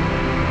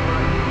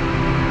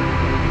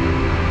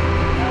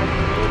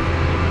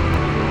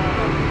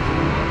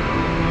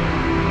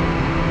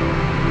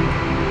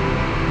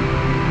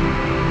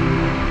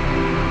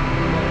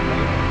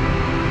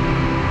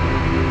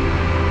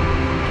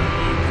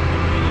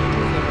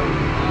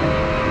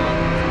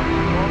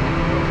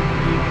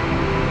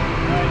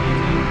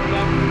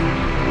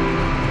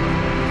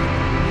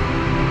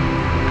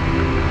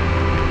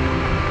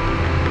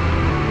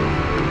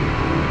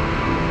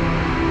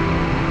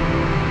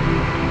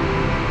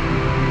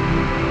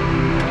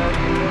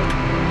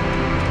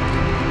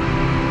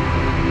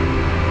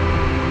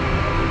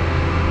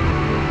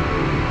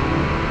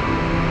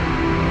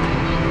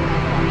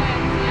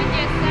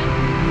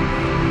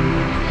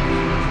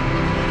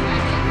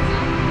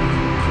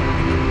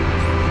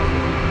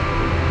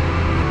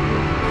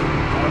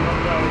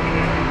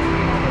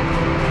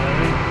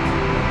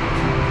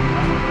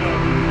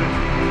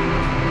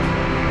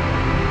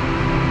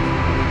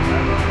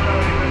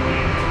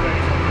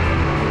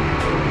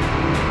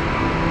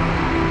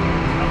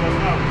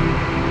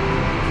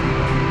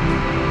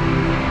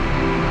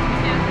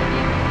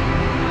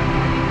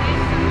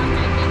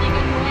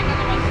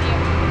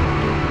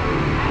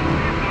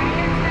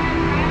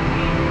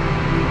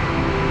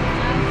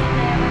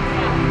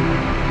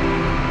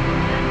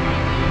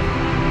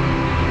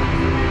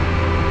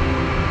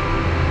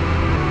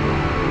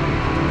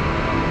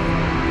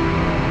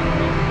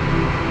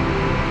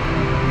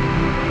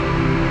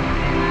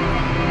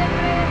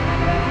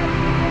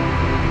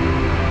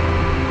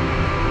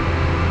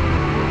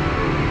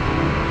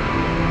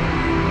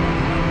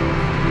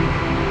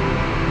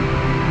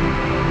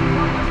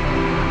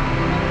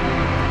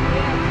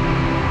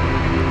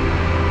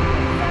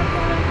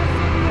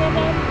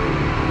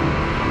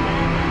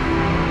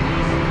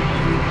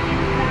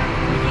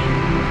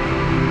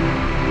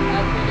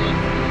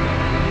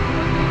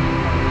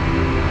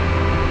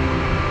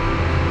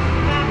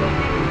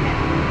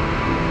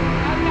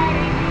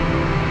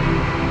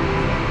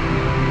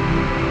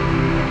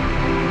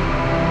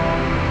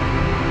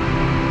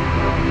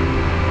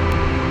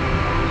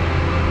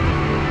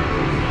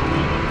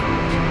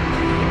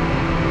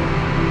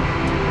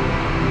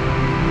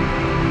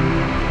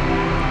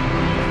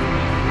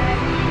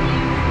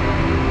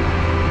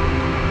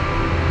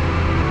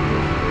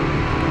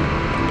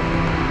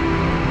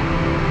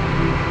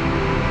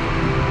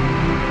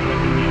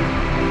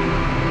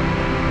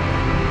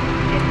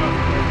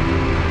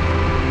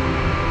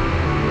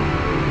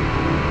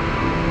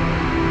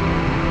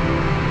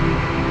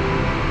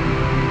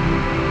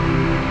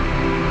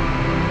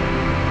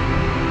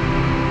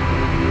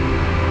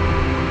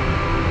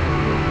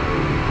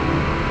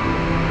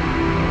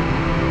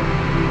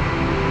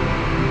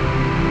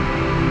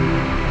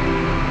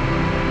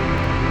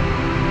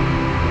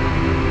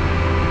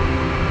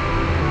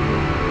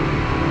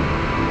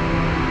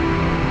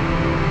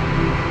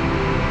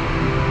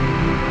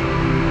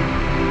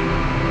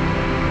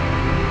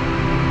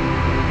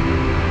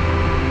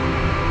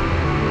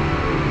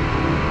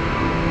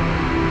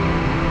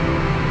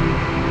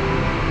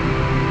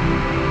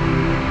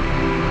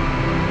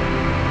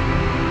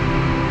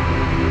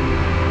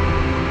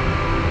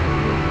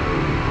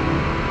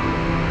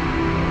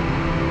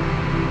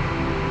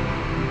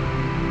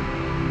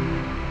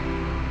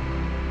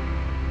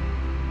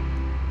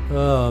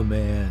Oh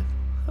man.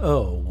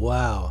 Oh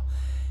wow.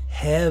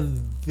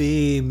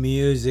 Heavy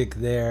music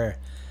there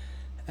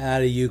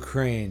out of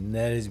Ukraine.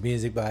 That is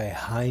music by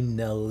Heine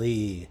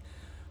Lee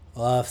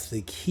off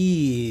the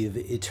Kiev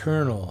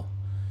Eternal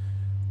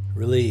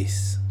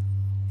release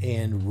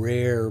and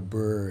Rare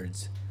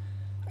Birds.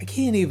 I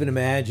can't even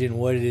imagine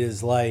what it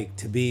is like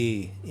to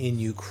be in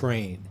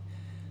Ukraine,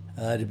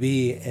 to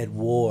be at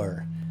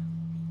war,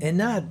 and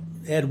not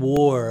at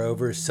war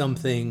over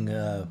something,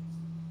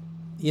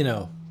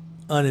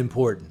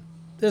 unimportant.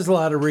 There's a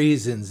lot of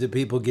reasons that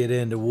people get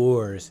into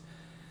wars,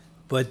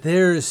 but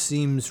theirs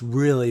seems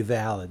really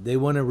valid. They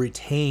want to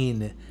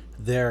retain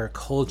their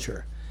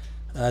culture.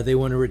 They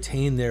want to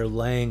retain their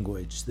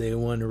language. They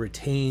want to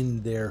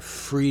retain their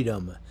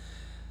freedom.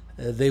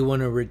 They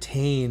want to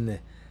retain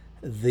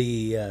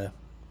the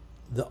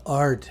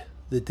art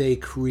that they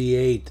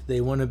create.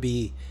 They want to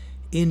be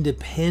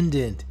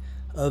independent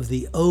of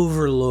the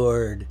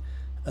overlord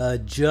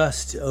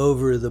just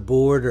over the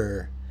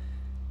border.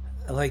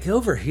 Like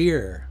over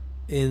here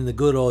in the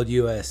good old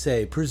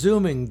USA,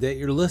 presuming that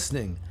you're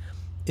listening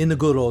in the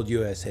good old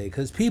USA,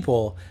 because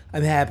people,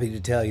 I'm happy to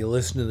tell you,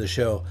 listen to the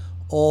show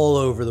all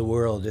over the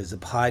world as a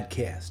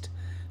podcast.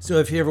 So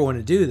if you ever want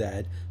to do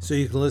that, so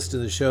you can listen to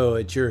the show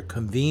at your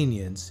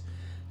convenience,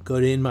 go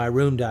to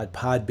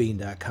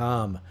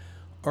inmyroom.podbean.com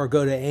or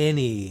go to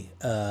any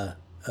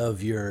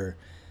of your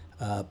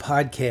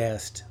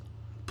podcast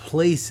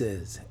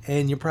places,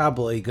 and you're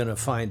probably going to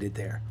find it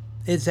there.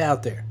 It's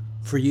out there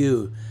for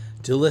you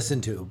to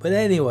listen to. But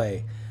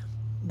anyway,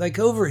 like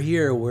over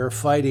here, we're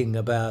fighting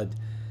about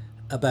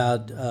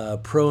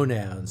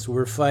pronouns.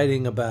 We're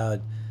fighting about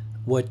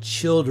what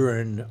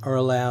children are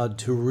allowed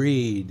to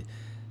read.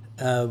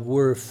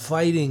 We're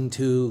fighting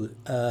to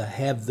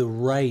have the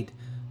right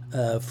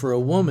for a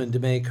woman to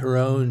make her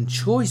own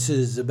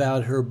choices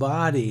about her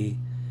body.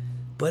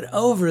 But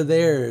over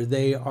there,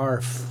 they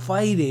are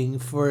fighting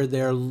for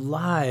their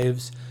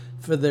lives,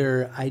 for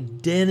their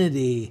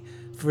identity,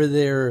 for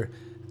their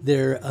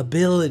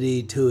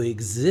ability to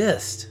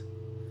exist.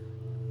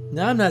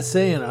 Now, I'm not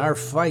saying our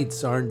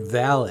fights aren't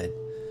valid.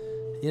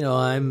 You know,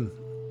 I'm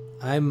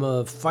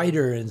a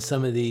fighter in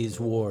some of these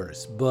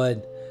wars,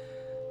 but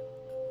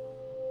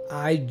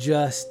I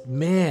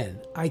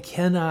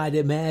cannot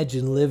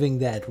imagine living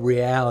that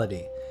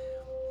reality.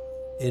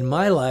 In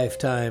my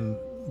lifetime,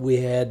 we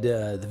had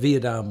the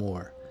Vietnam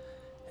War,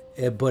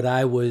 but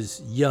I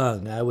was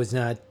young. I was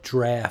not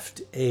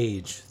draft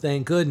age,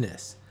 thank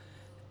goodness.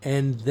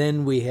 And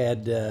then we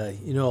had,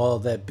 all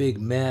that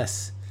big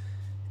mess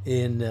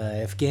in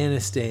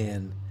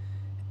Afghanistan.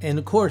 And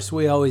of course,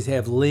 we always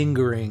have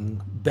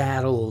lingering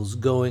battles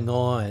going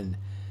on.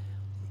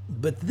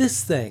 But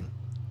this thing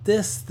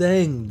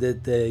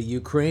that the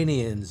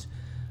Ukrainians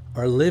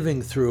are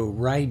living through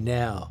right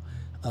now,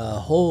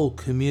 whole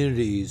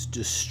communities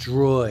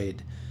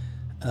destroyed,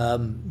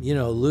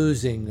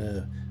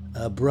 losing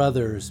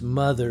brothers,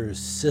 mothers,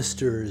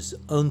 sisters,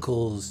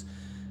 uncles,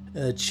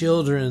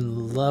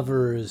 children,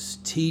 lovers,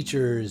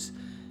 teachers,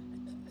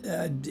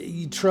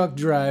 truck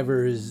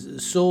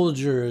drivers,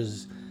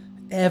 soldiers,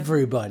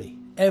 everybody,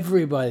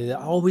 they're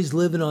always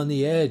living on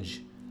the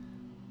edge.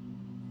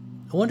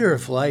 I wonder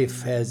if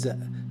life has a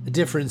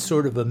different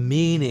sort of a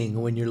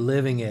meaning when you're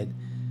living it,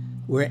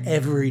 where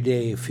every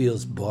day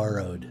feels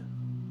borrowed.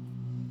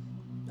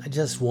 I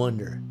just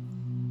wonder,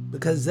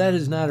 because that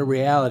is not a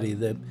reality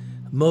that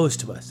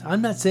most of us,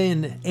 I'm not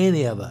saying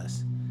any of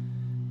us,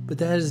 but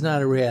that is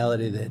not a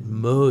reality that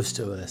most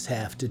of us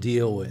have to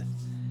deal with.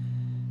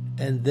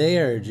 And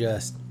they're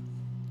just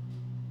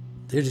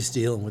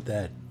dealing with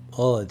that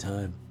all the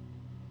time.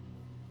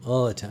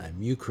 All the time.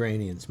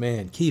 Ukrainians,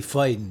 man, keep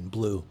fighting,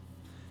 Blue.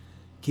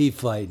 Keep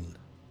fighting.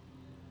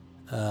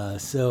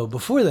 So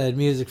before that,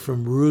 music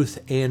from Ruth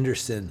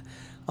Anderson.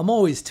 I'm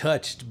always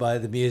touched by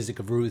the music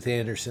of Ruth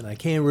Anderson. I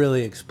can't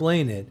really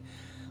explain it,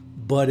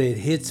 but it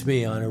hits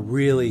me on a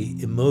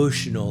really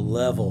emotional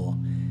level.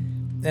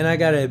 And I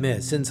gotta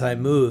admit, since I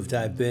moved,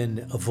 I've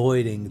been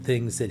avoiding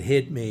things that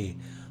hit me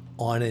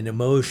on an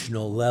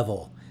emotional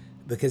level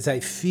because I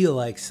feel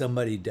like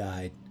somebody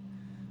died.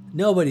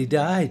 Nobody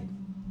died.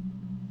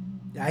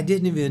 I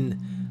didn't even,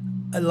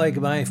 like,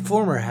 my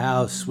former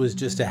house was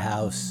just a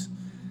house.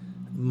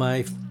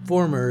 My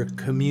former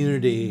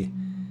community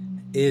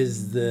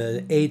is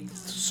the 8th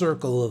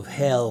circle of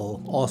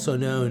hell, also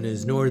known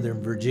as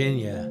Northern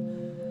Virginia.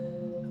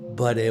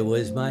 But it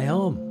was my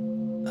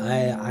home.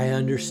 I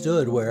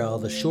understood where all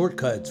the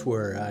shortcuts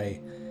were.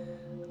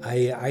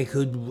 I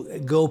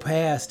could go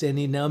past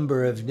any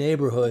number of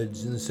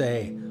neighborhoods and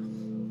say,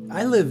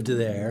 I lived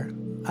there.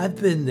 I've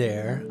been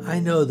there. I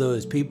know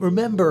those people.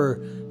 Remember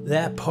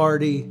that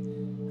party?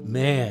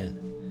 Man.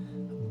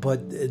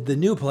 But the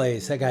new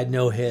place, I got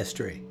no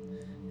history.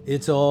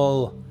 It's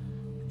all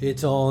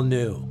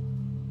new.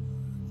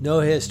 No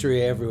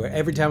history everywhere.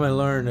 Every time I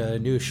learn a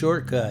new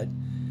shortcut,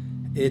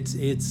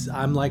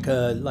 I'm like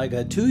a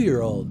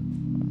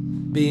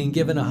 2-year-old being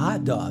given a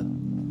hot dog.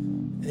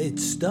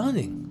 It's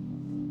stunning.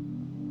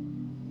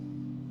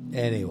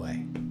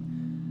 Anyway,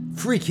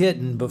 Free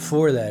Kitten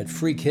before that.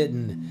 Free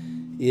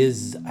Kitten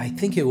is, I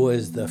think it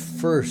was the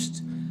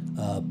first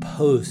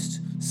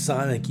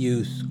post-Sonic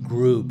Youth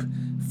group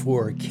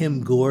for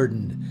Kim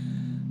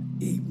Gordon.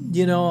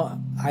 You know,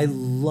 I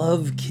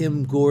love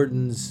Kim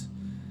Gordon's,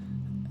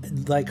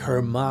 like,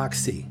 her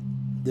moxie.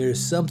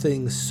 There's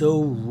something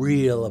so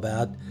real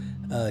about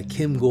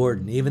Kim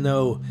Gordon, even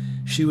though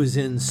she was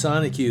in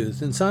Sonic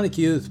Youth. And Sonic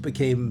Youth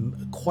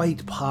became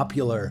quite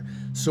popular,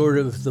 sort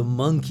of the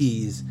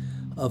Monkees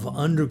of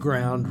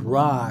underground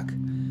rock.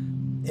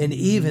 And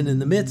even in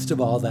the midst of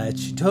all that,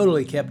 she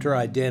totally kept her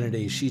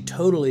identity. She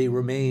totally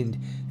remained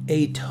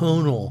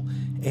atonal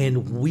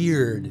and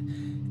weird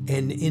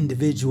and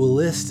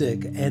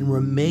individualistic, and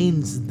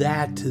remains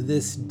that to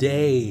this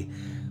day.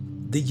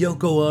 The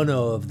Yoko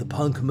Ono of the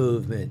punk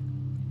movement,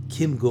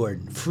 Kim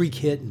Gordon, Free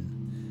Kitten,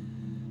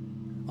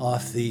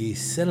 off the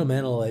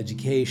Sentimental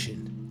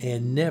Education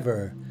and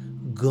Never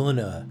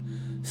Gonna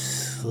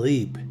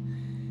Sleep.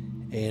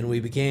 And we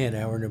began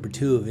hour number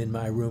 2 of In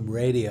My Room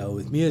Radio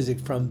with music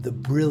from the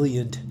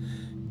brilliant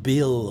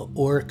Bill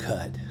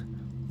Orcutt.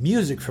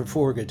 Music for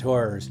 4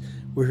 guitars.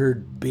 We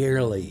heard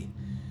Barely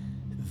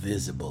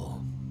Visible.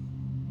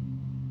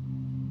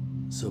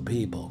 So,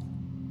 people,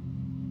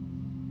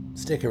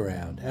 stick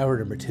around. Hour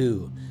number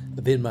 2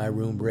 of In My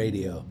Room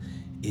Radio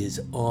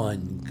is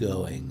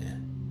ongoing.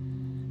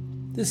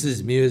 This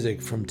is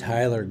music from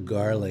Tyler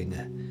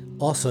Garling,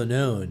 also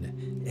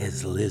known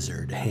as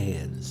Lizard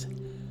Hands.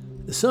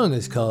 The song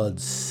is called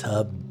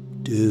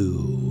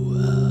Subdue.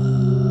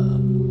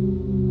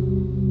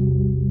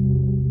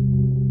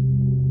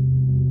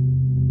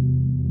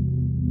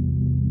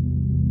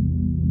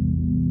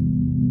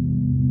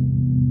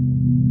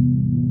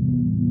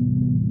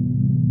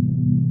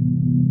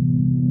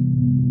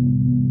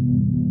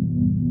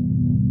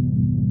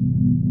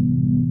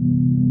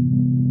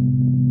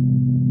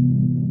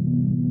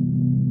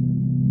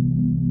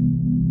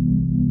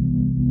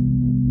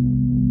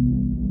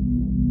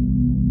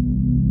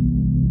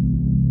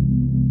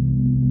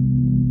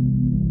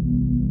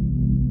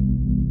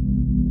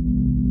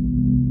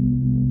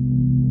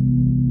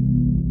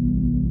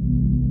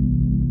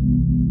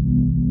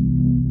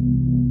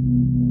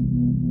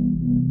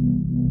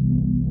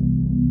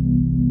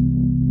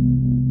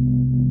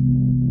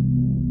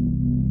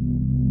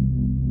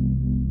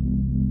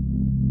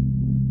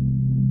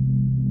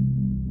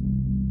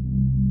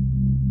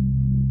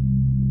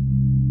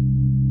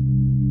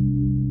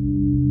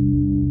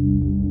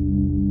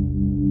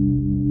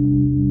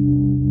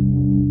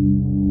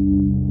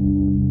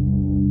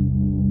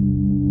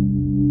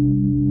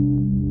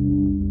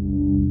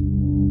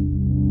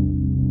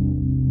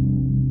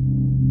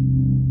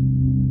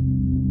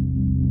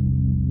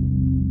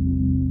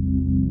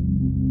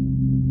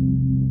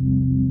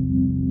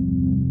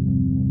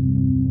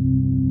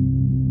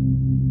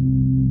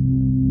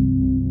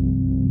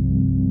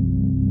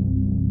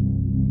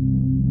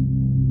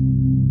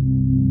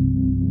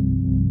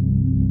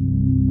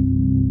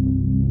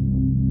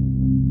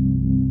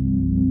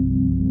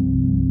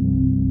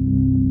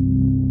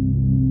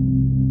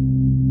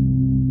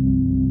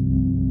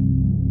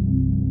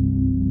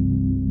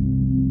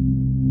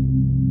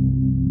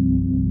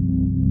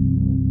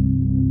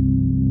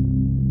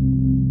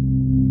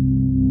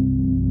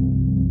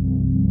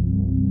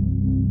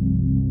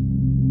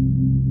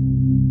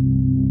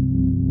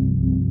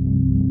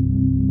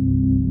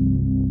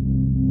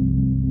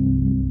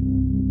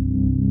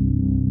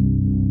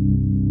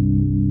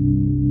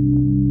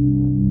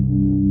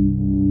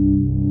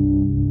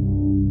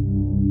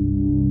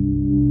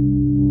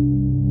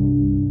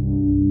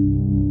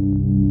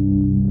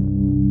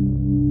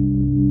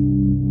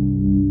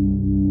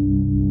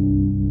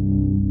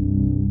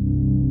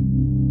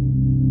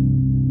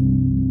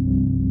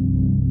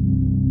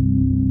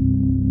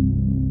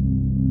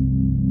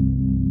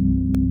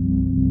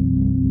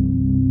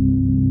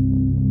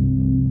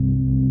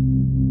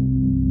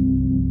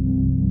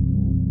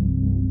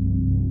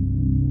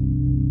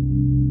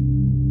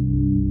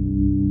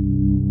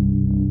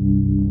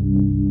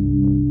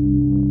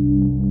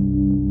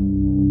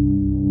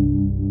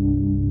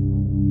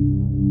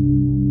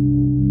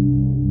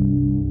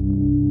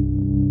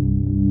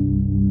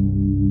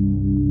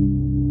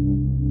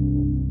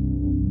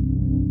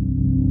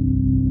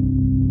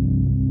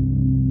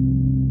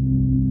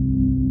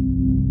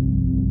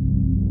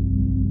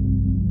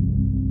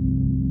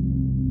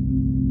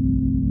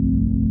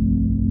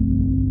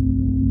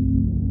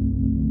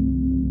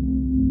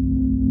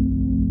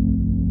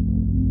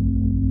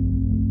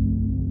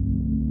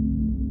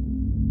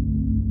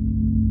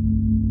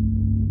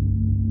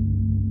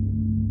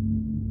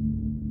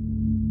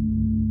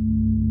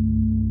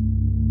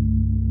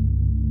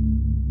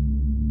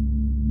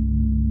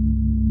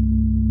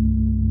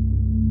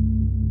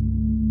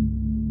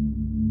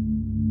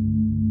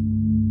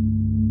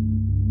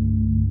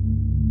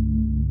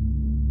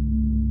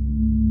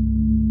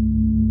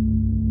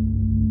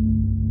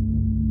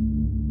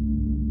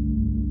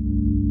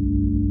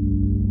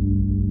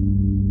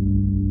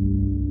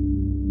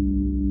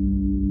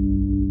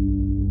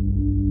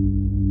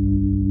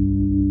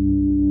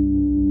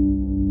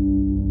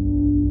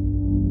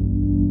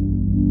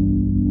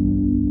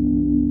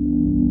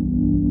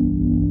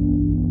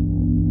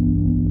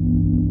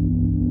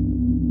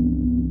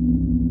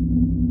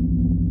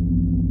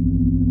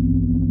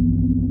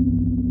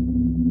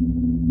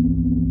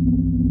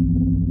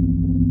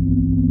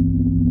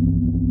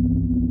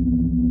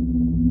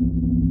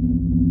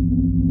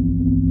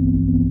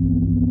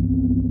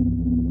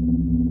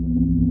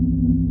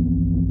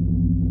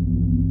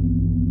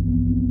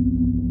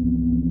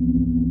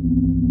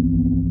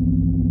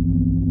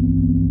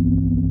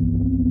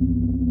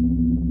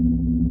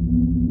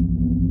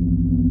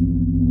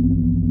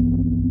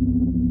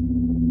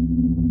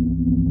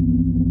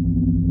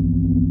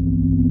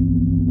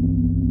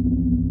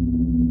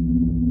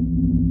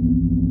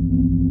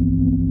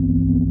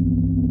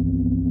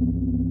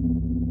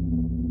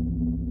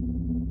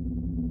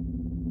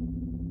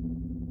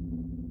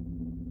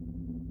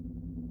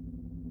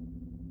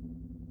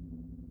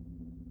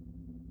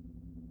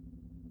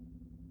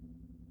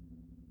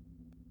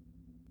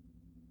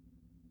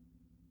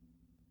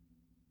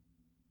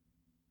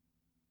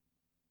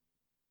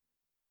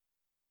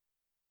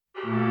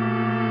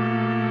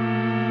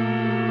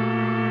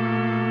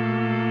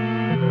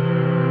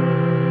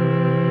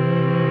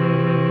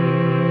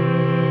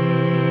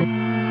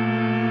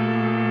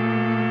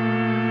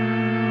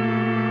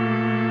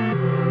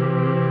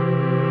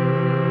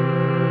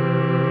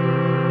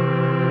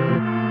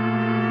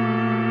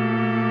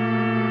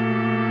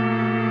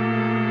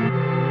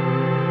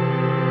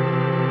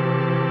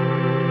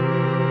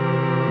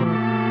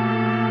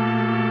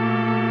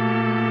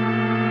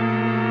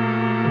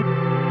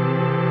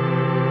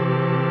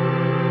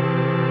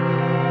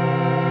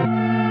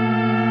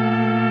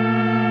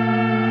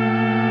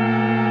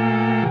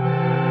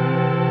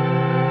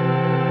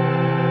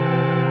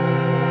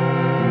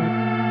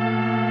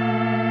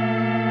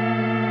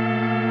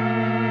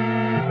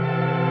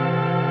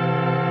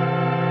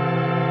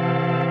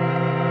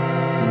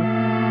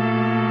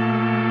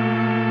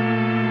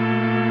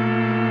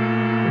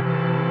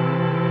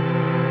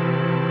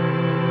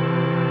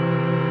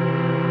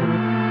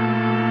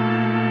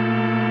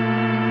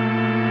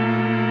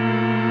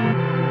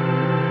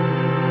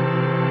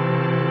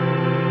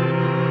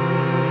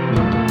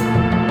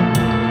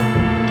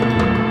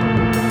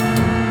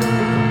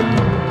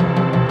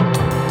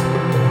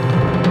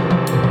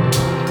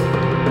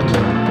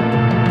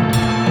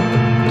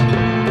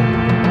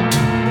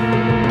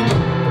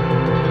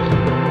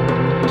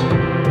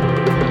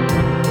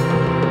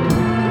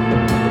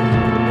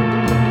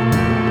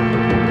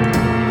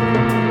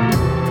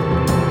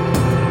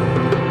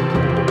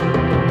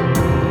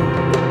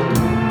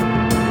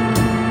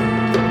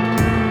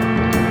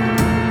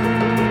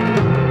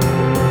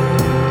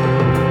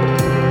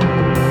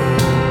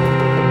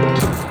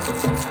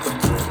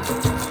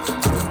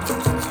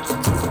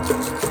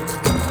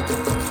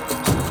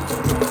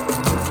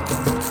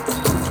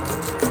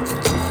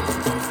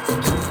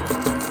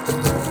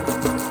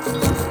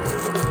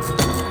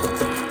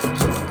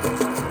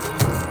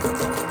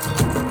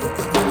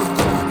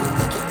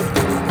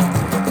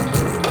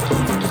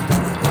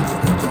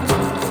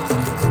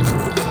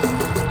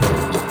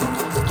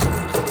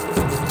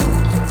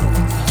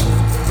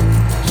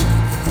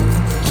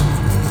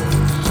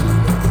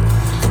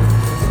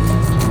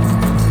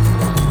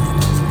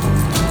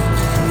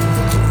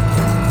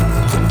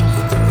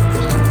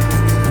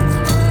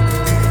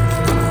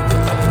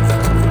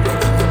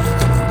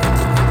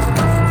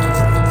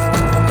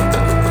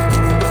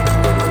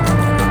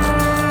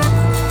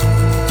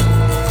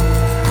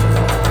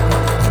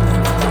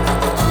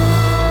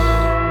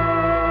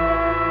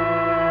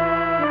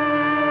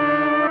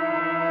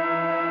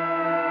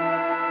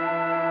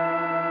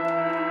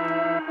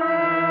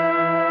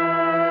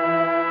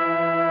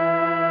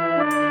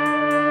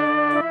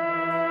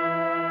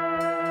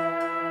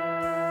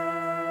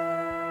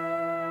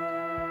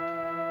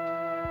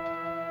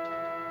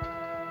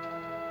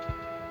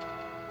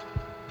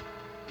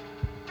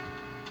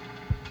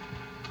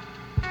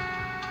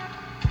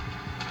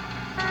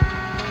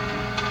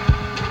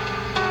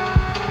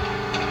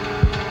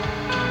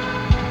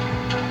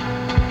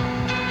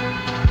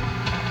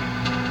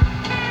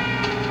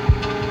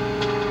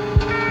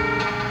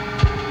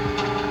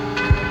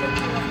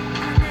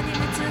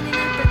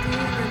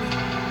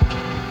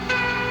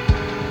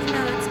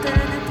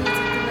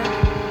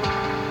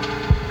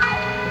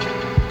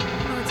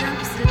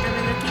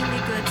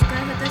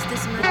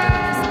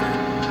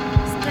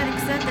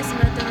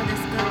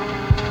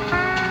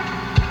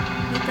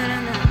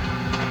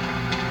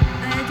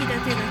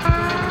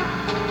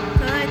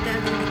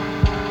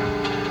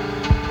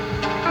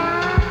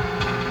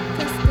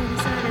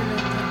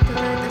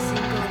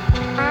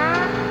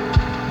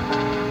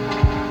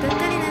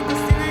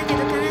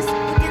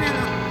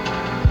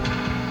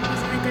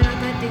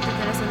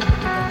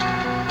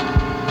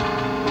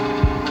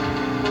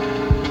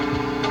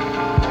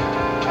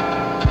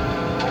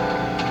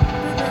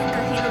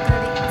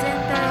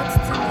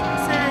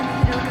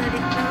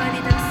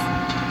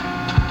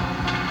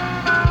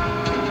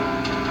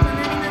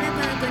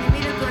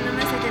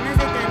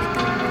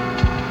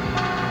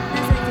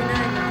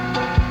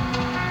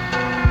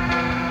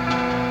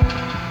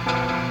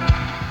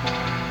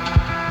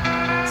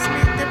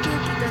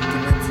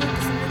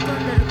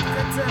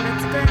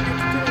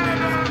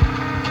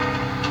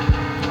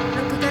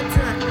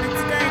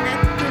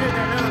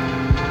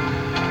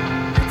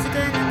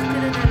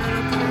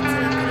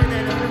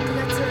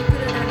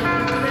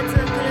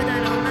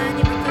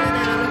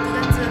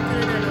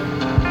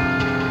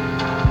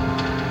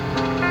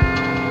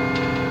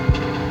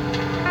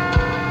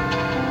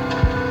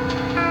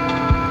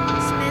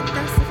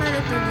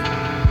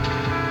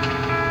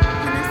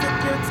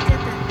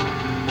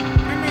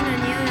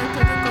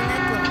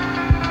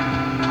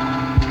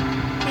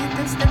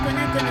 した子猫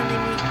の耳、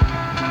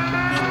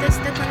ピンと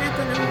した子猫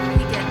の頬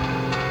ひげ、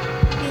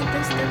ピンと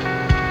した子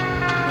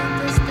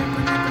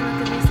猫の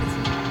首筋。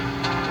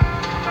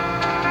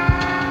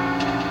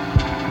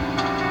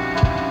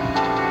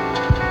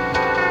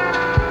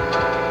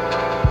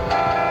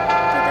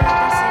届い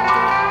た信号、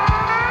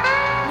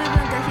部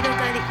分が広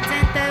がり、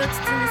全体を包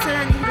み、空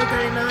に広が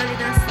り回り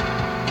出す。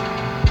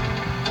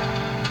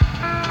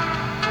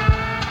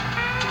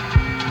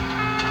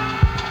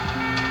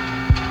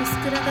薄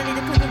暗がりで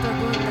影が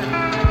動いた。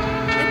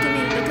よく見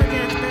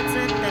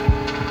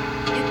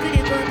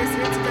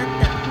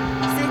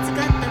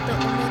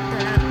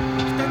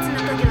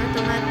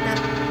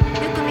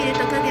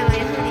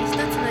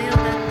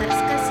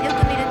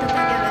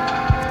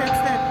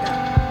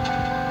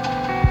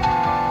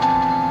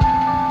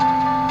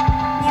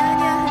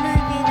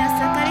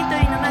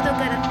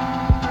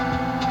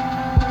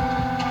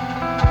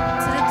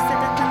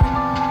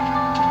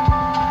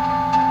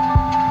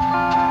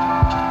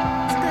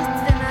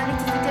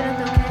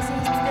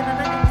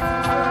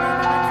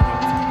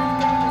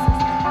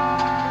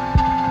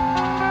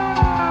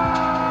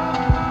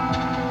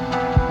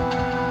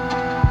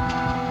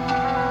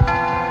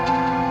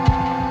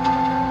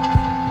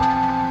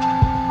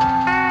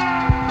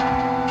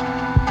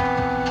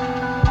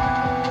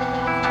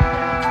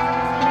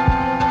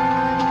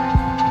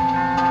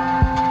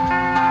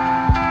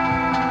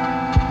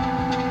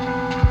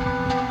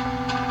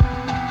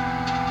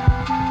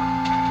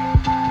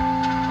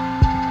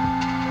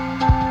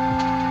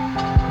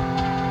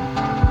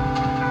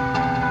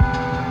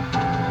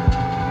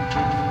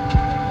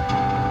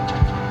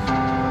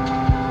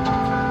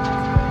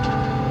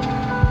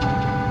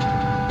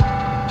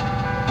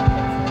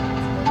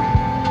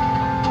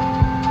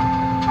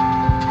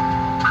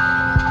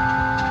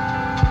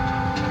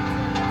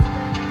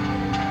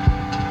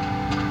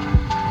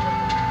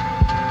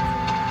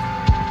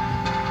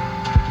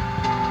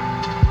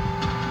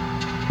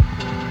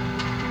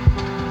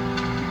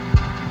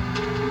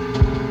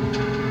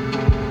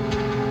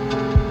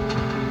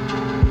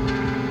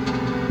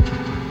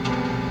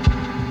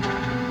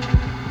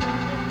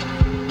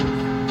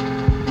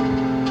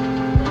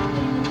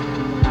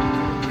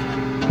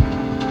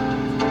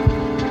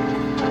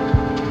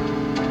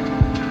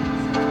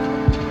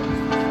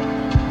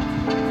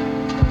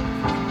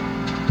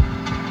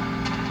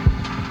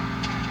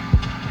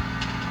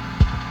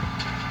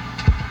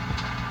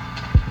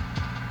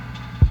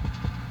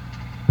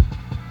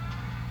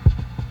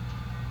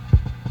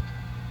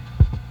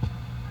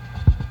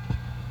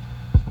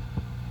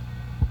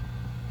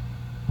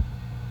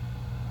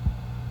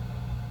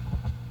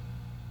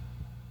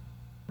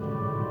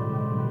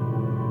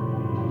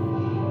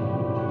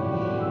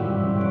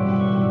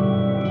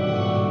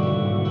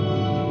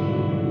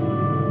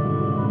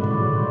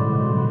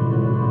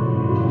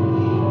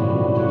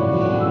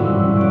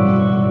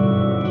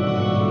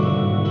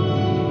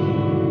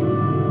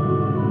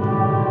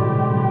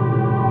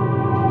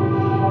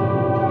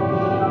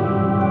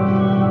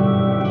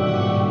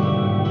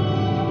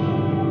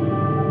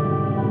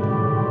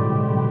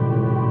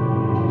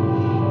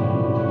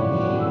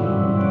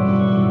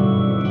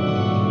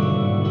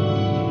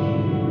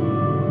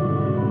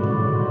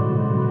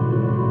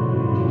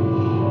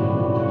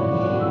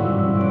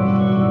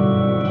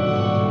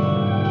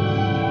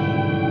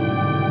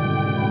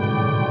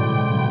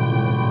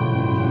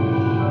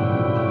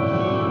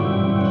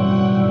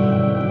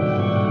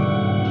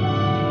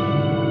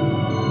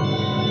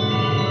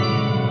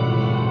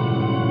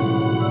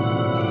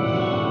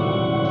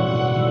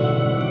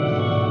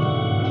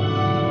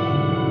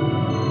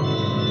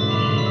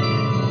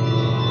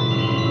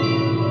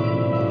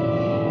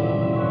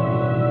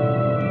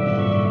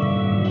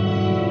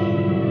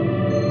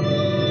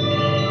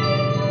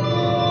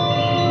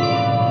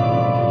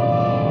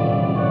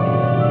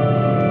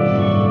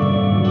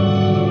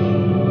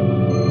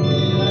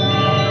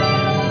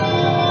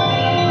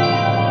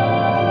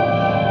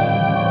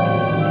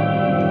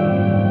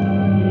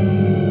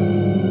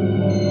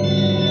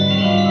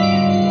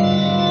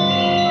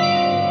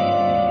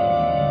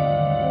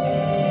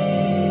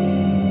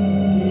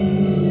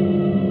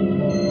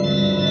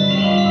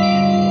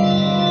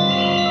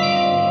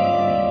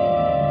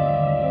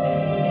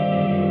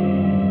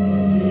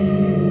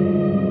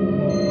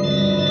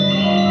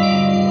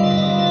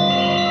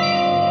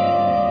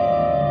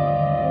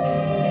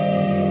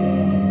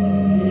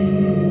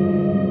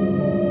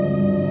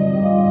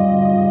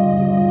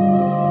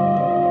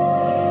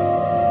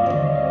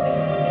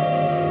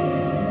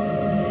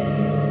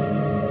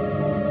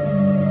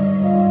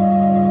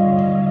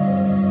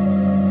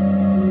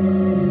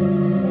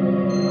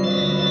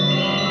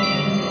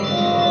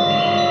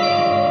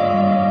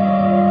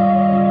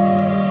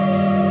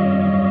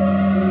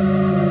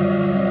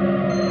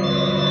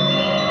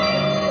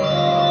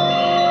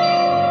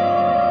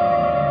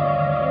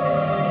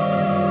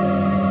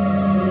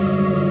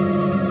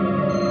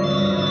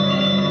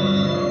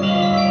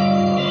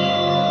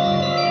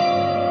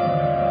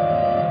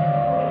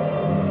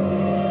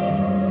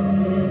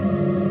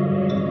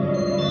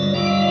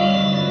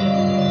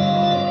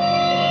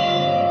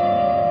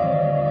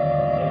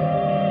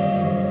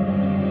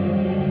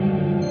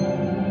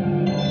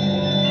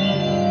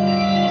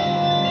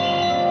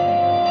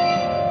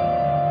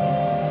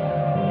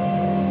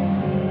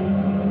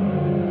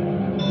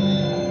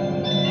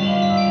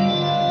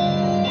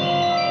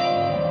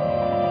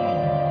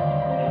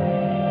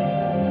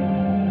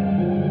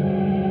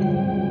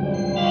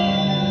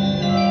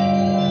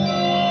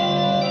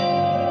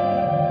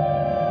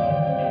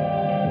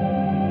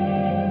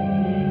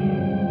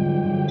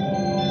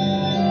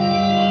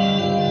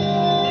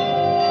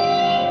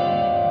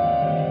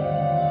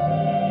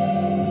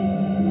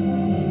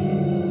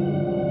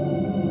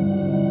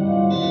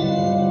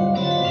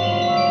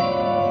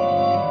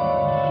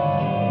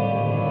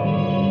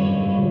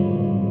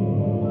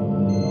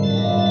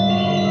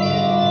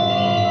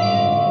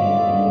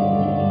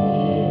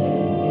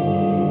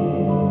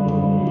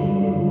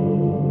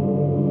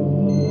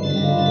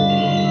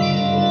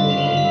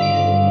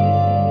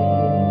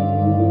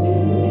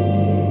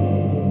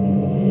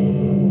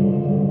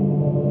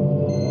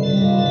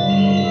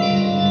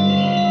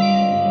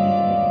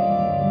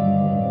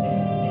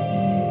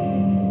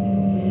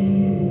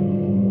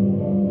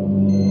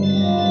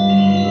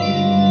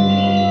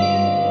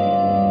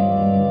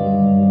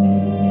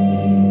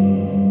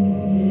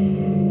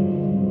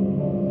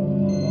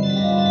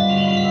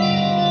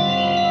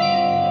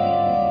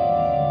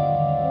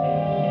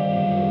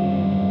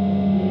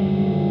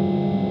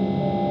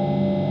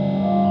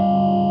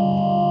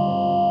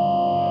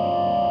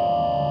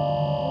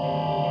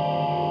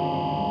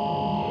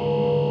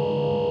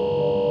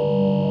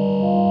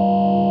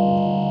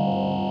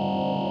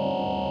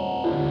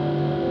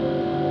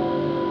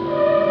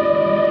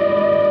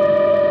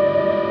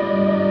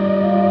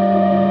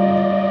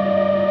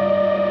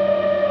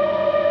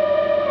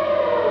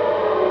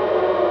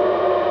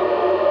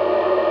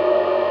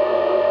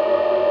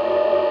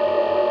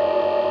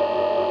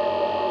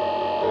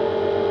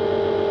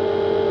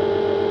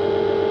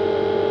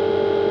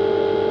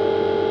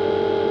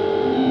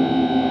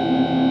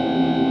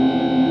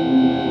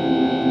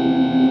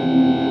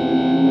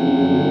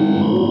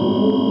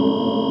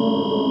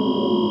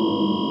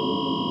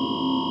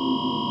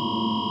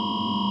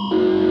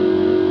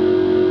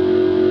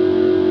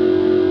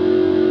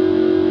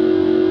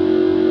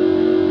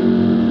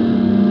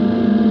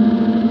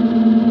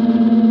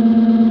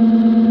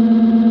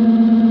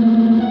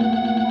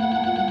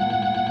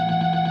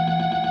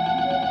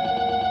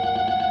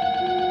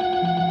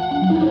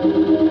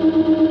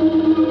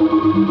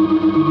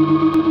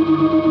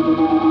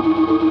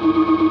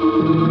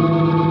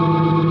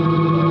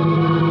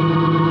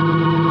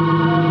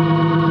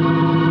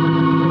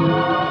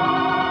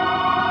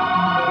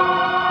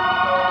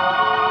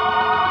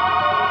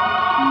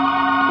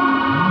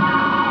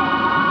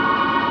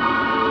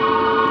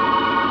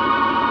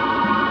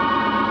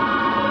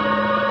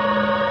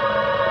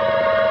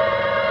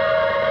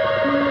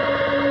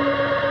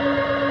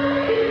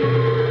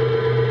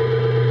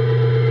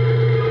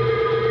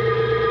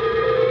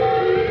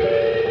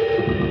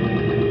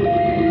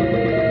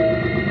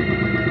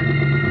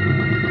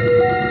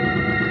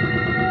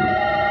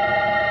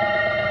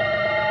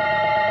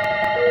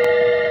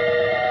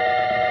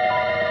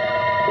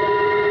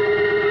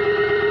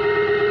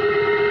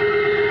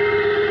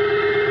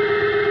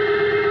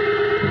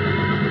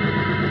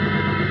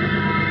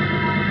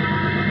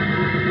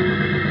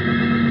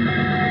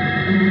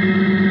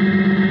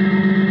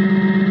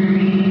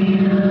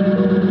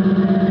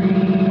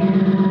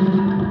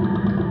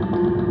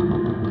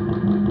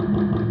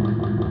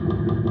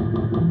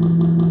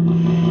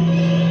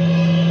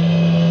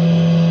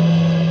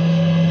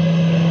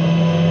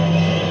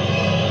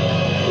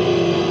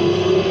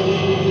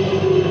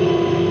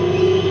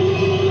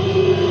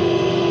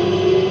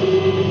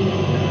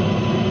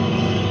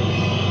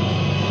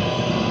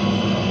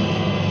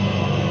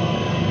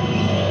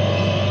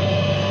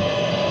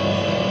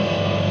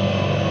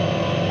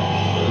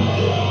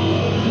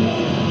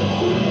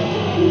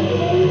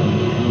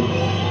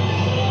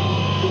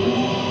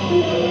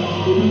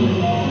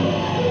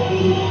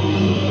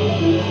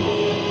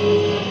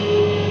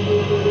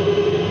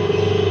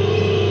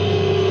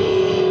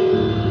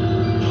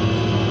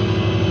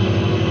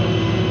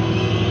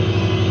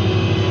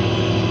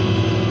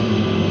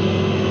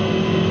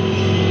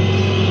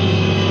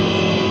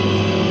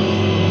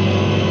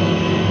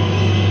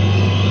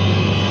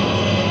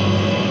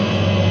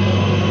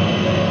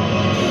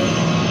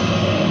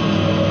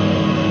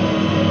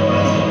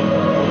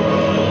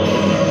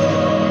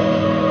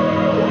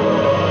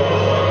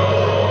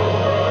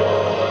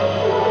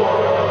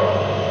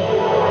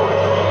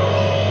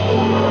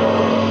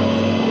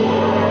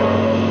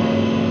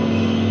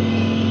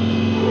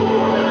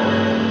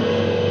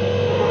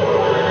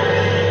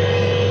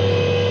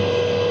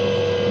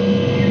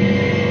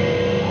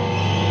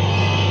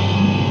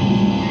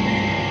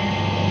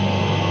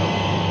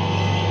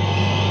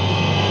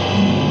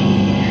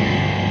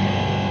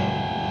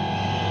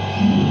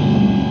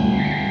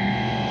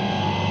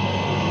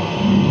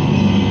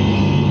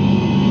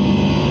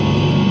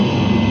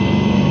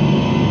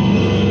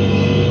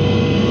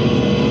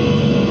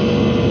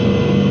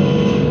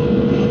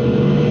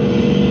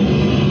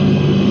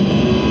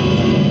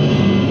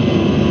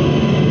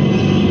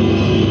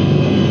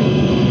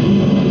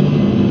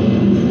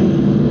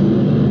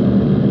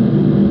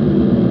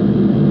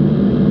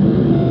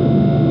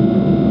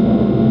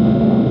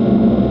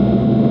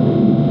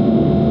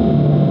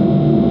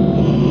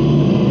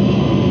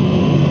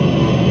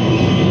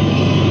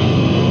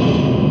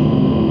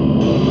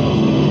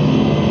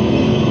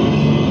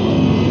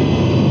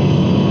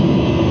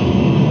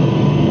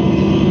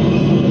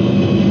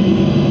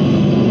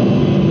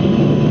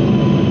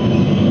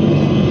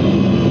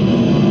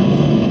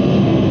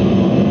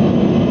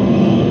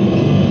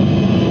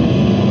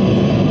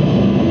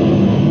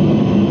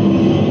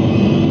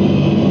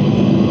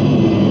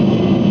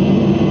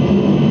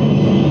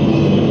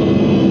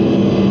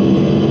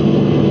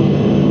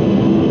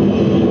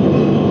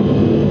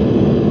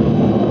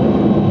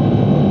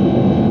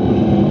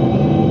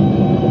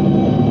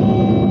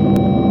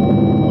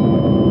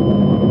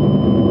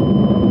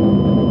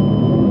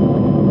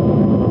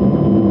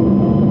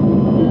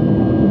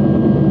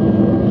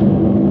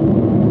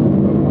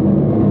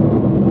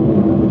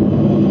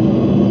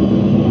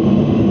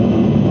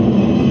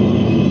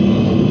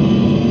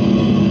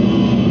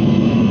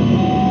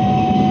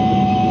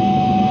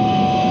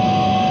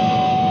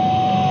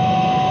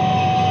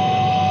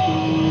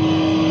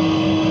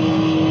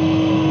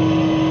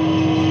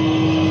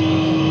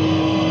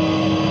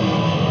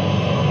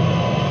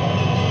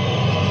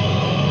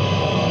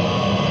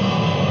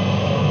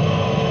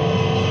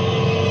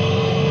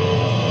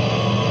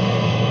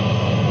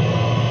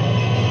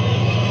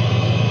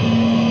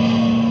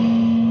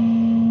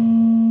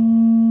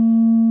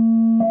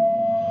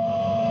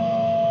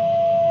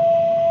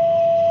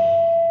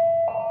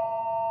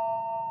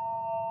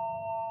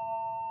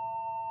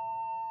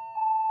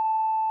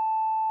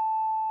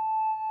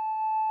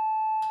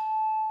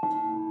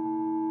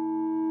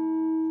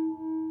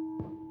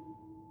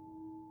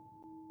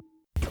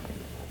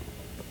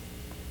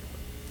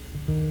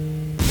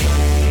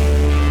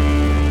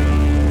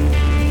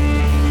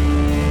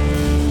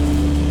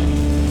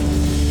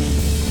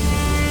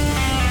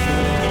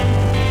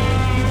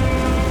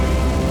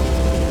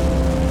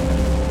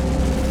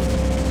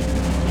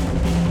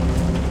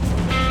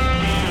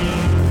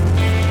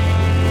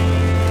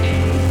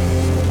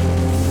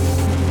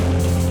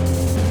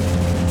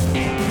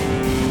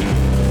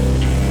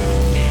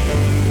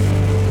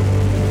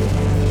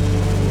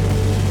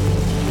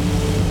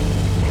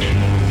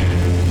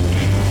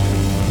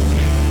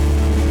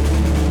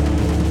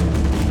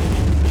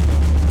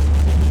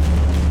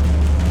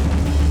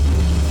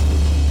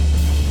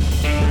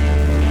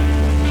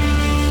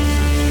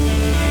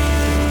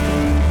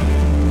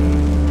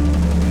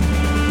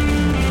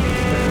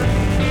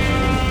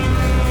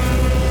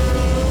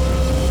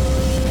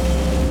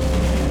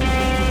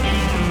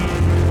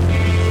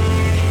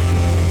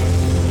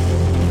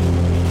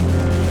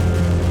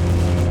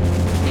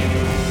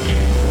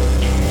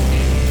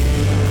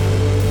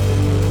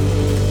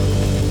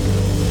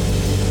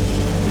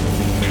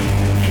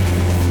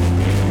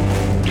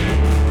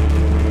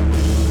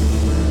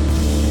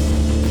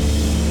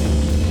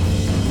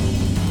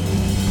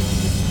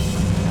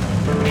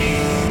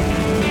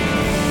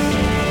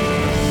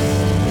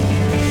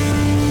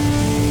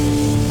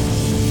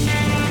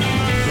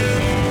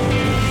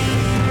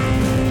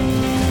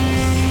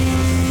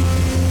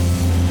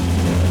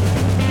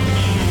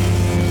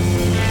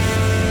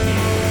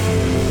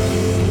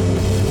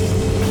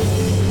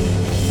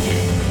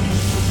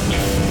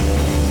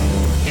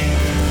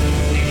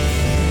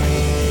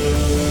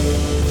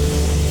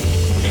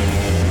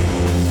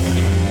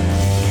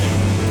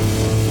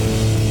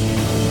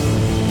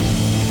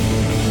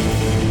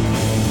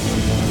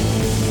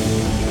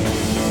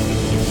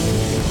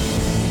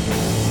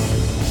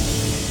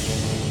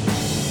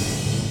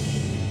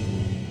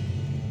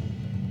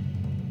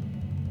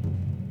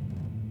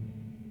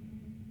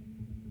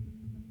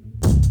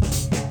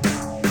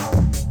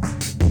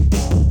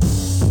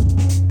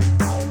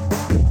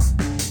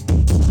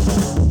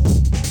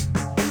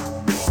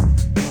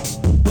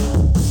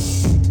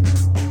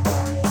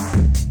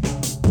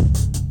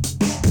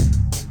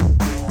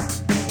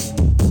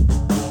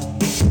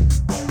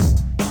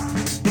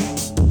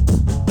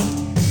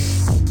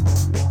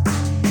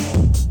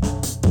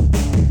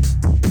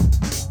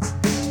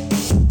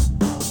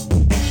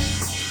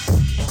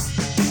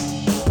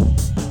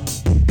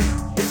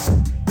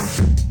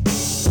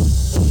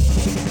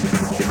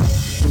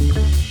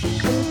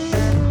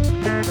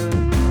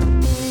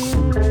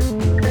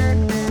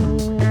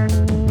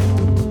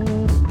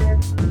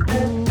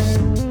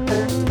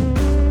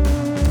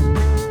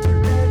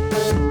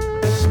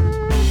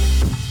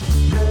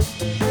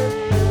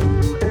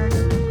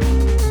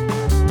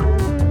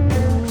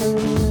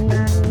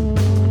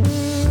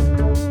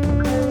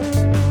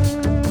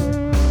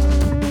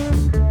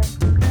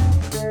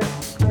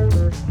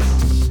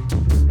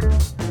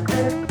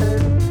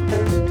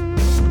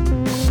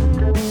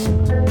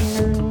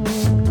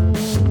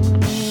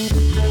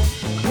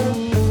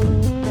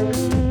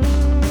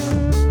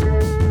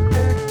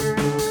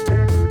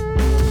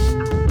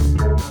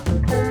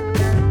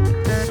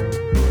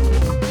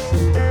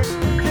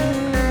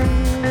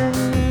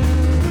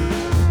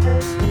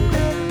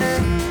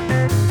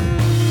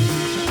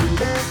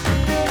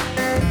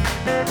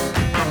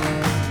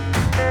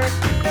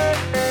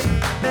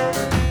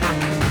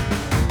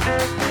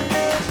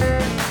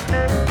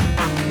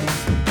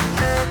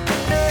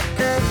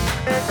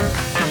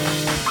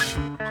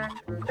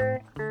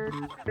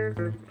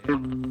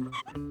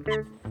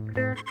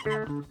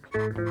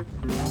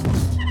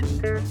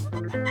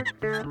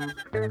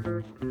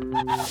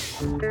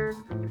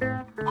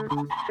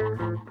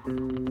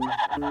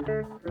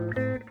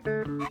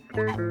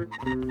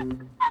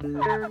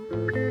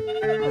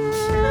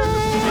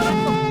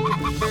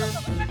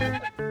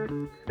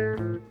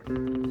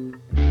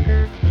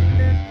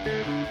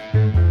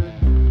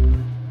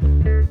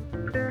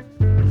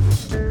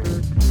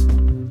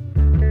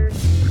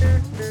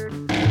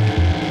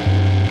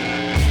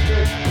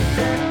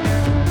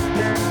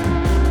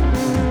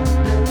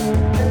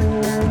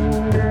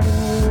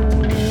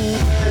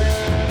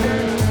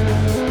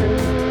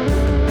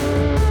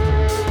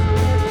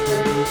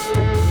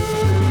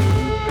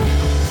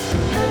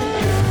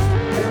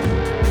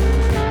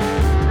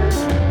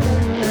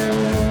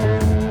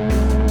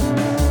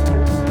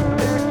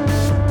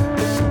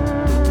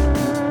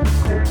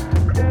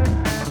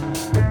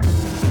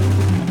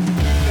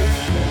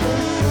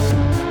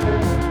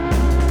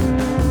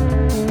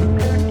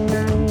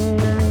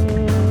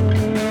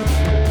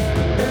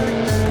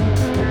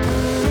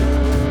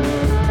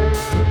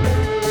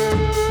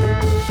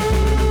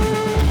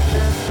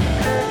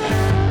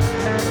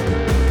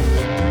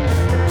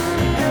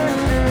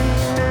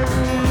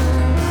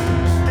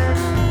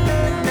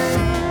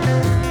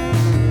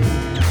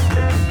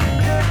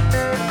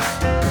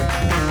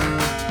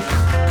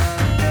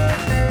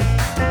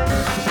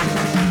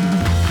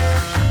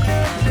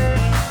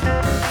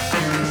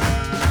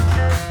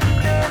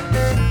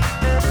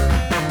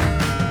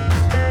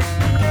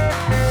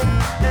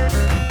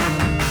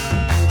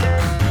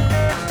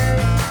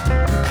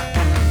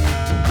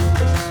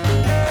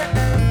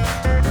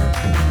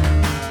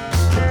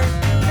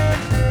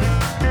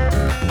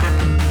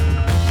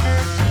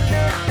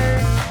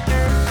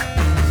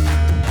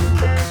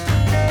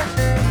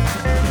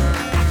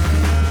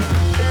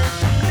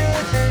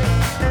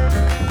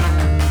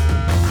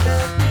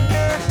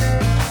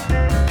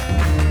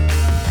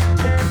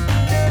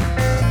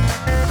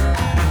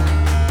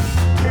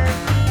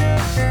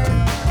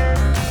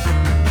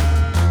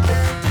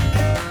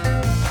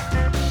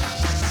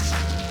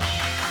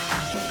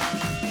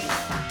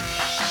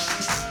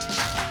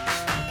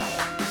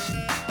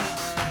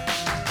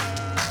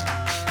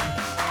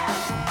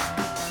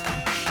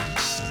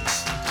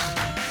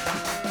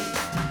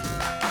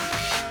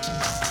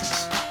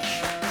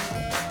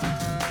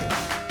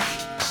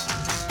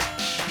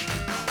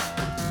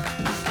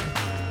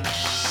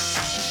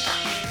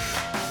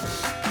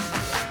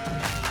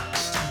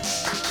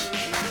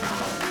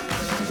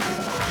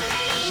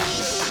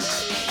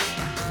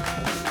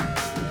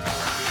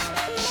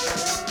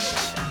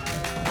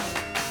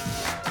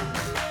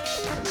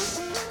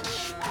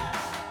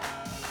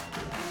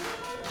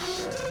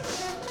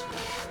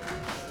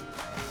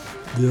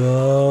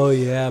Oh,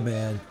 yeah,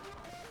 man.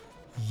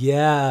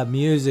 Yeah,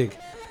 music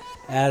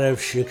out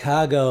of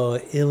Chicago,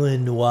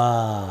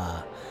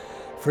 Illinois.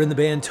 From the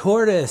band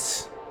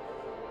Tortoise,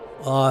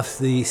 off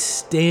the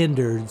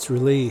Standards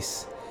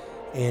release,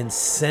 and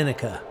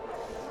Seneca.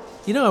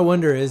 You know, I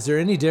wonder, is there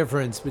any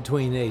difference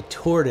between a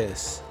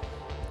tortoise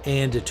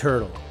and a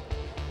turtle?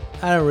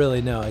 I don't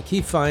really know. I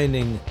keep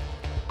finding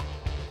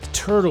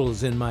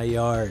turtles in my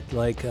yard,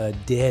 like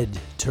dead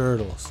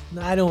turtles.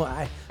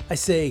 I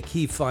say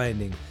keep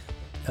finding.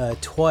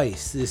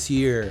 Twice this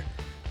year,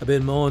 I've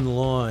been mowing the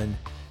lawn,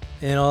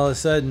 and all of a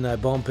sudden I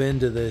bump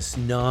into this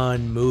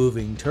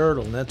non-moving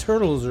turtle. Now,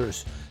 turtles are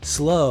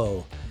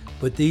slow,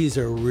 but these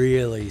are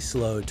really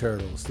slow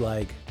turtles,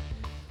 like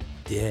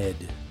dead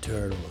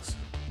turtles.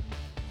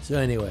 So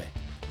anyway,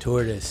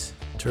 Tortoise,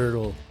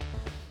 Turtle,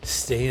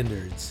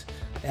 Standards.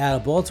 Out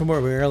of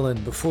Baltimore,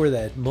 Maryland. Before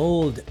that,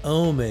 Mold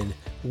Omen,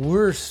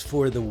 Worse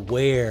for the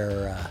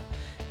Wear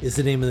is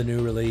the name of the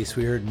new release.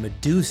 We heard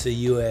Medusa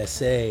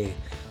USA.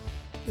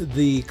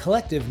 The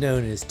collective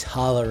known as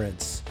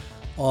Tolerance,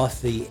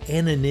 off the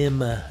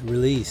Anonym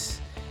release,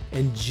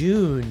 and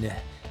June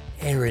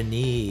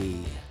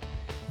Erani.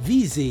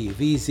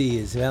 VZ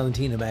is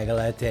Valentina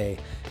Magalete,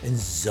 and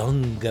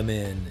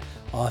Zongamin,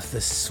 off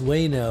the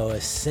Sueno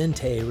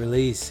Ascente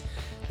release.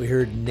 We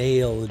heard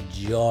Nail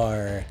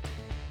Jar.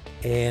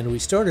 And we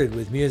started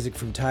with music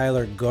from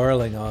Tyler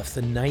Garling off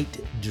the Night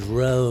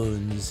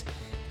Drones,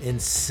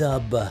 and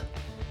Subdue.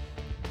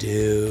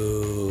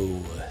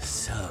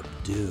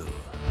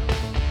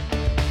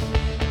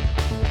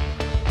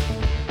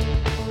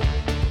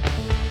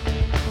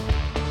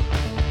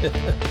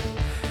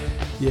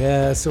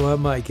 Yeah, so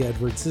I'm Mike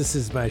Edwards. This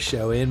is my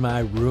show, In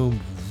My Room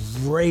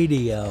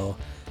Radio.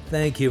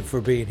 Thank you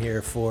for being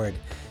here for it.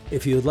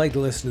 If you would like to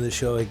listen to the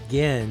show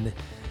again,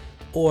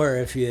 or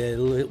if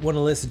you want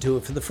to listen to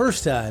it for the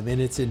first time in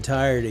its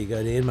entirety,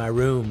 go to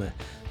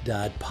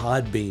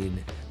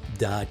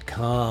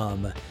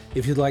inmyroom.podbean.com.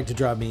 If you'd like to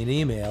drop me an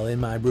email,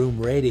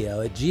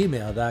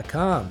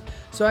 inmyroomradio@gmail.com.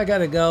 So I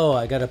gotta go.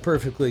 I got a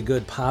perfectly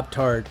good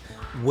Pop-Tart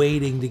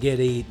waiting to get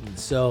eaten.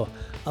 So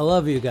I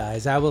love you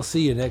guys. I will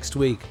see you next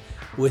week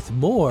with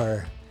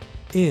more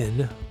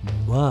In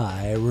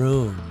My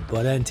Room.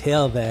 But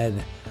until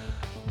then,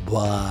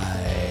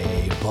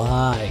 bye.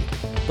 I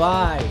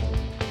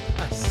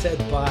said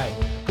bye.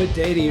 Good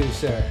day to you,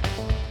 sir.